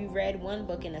 if you read one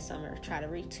book in the summer, try to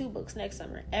read 2 books next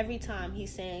summer. Every time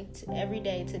he's saying every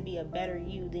day to be a better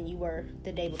you than you were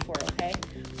the day before, okay?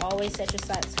 Always set your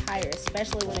sights higher,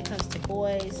 especially when it comes to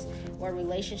boys or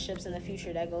relationships in the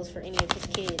future. That goes for any of his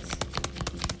kids.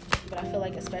 But I feel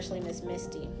like especially Miss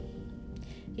Misty.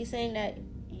 He's saying that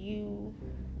you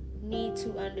need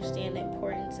to understand the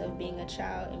importance of being a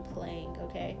child and playing,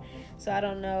 okay? So I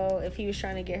don't know if he was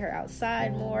trying to get her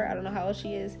outside more. I don't know how old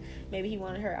she is. Maybe he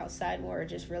wanted her outside more, or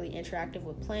just really interactive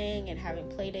with playing and having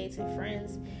play dates and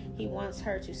friends. He wants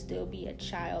her to still be a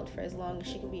child for as long as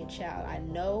she can be a child. I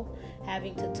know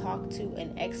having to talk to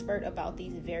an expert about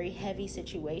these very heavy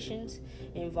situations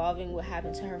involving what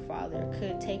happened to her father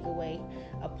could take away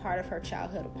a part of her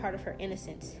childhood, a part of her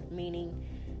innocence, meaning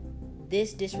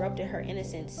this disrupted her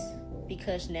innocence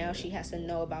because now she has to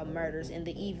know about murders and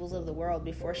the evils of the world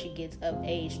before she gets of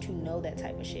age to know that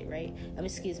type of shit, right?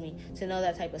 To know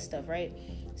that type of stuff, right?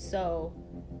 So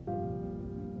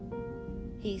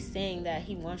he's saying that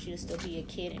he wants you to still be a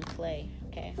kid and play,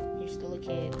 okay? You're still a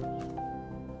kid.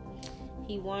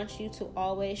 He wants you to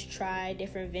always try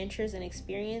different ventures and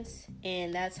experience,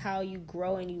 and that's how you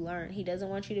grow and you learn. He doesn't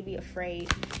want you to be afraid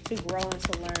to grow and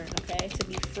to learn, okay? To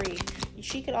be free.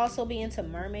 She could also be into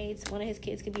mermaids. One of his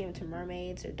kids could be into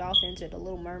mermaids or dolphins or the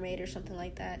Little Mermaid or something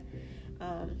like that.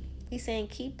 He's saying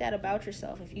keep that about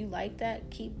yourself. If you like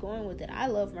that, keep going with it. I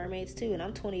love mermaids too, and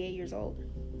I'm 28 years old.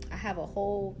 I have a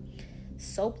whole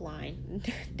soap line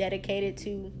dedicated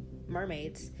to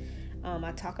mermaids.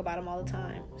 I talk about them all the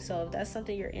time. So if that's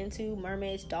something you're into,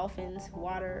 mermaids, dolphins,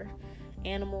 water,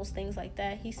 animals, things like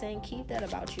that, he's saying keep that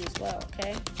about you as well,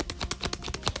 okay?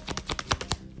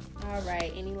 All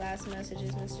right, any last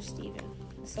messages, Mr. Steven?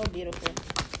 It's so beautiful.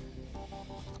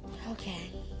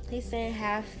 Okay, he's saying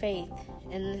have faith,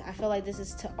 and I feel like this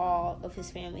is to all of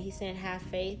his family. He's saying have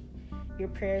faith. Your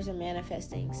prayers are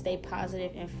manifesting. Stay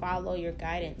positive and follow your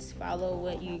guidance. Follow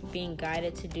what you're being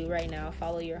guided to do right now.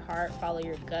 Follow your heart, follow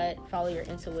your gut, follow your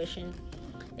intuition.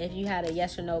 If you had a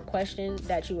yes or no question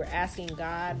that you were asking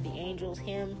God, the angels,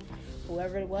 him,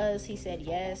 whoever it was, he said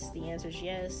yes. The answer is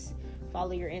yes.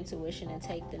 Follow your intuition and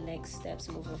take the next steps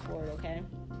moving forward, okay?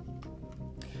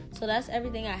 So that's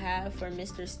everything I have for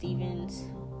Mr. Stevens'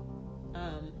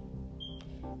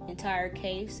 entire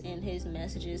case and his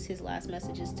messages, his last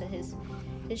messages to his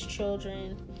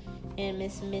children and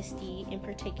Miss Misty in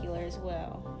particular as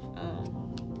well.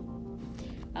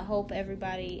 I hope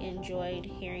everybody enjoyed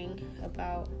hearing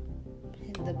about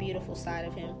the beautiful side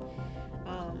of him.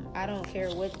 I don't care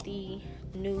what the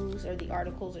news or the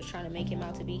articles are trying to make him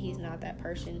out to be. He's not that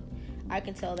person. I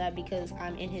can tell that because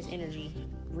I'm in his energy,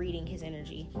 reading his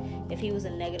energy. If he was a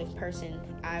negative person,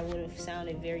 I would have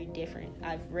sounded very different.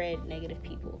 I've read negative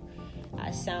people.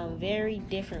 I sound very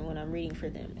different when I'm reading for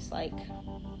them. It's like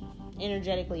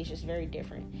energetically, it's just very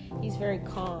different. He's very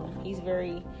calm. He's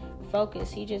very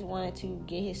focused. He just wanted to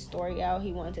get his story out.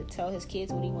 He wanted to tell his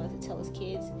kids what he wanted to tell his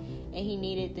kids, and he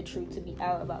needed the truth to be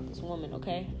out about this woman,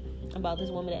 okay? About this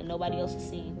woman that nobody else has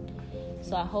seen.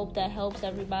 So I hope that helps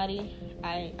everybody.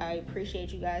 I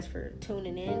appreciate you guys for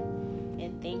tuning in,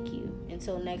 and thank you.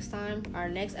 Until next time, our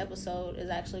next episode is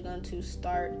actually going to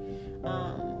start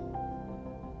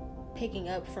picking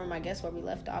up from, I guess, where we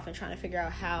left off and trying to figure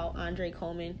out how Andre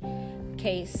Coleman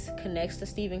case connects to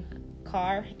Stephen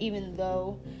Kerr, even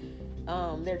though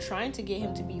they're trying to get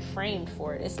him to be framed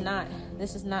for it.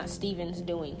 This is not Stephen's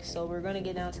doing. So we're going to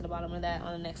get down to the bottom of that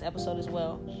on the next episode as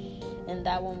well. And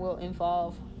that one will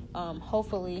involve,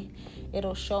 hopefully,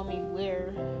 it'll show me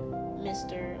where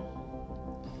Mr.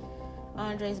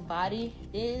 Andre's body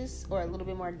is, or a little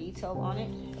bit more detail on it,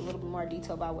 a little bit more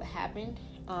detail about what happened.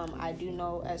 I do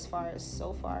know as far as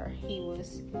so far, he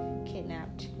was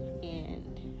kidnapped and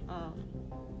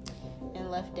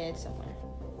left dead somewhere.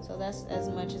 So that's as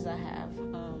much as I have.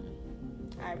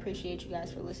 I appreciate you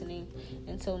guys for listening.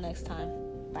 Until next time,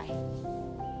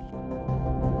 bye.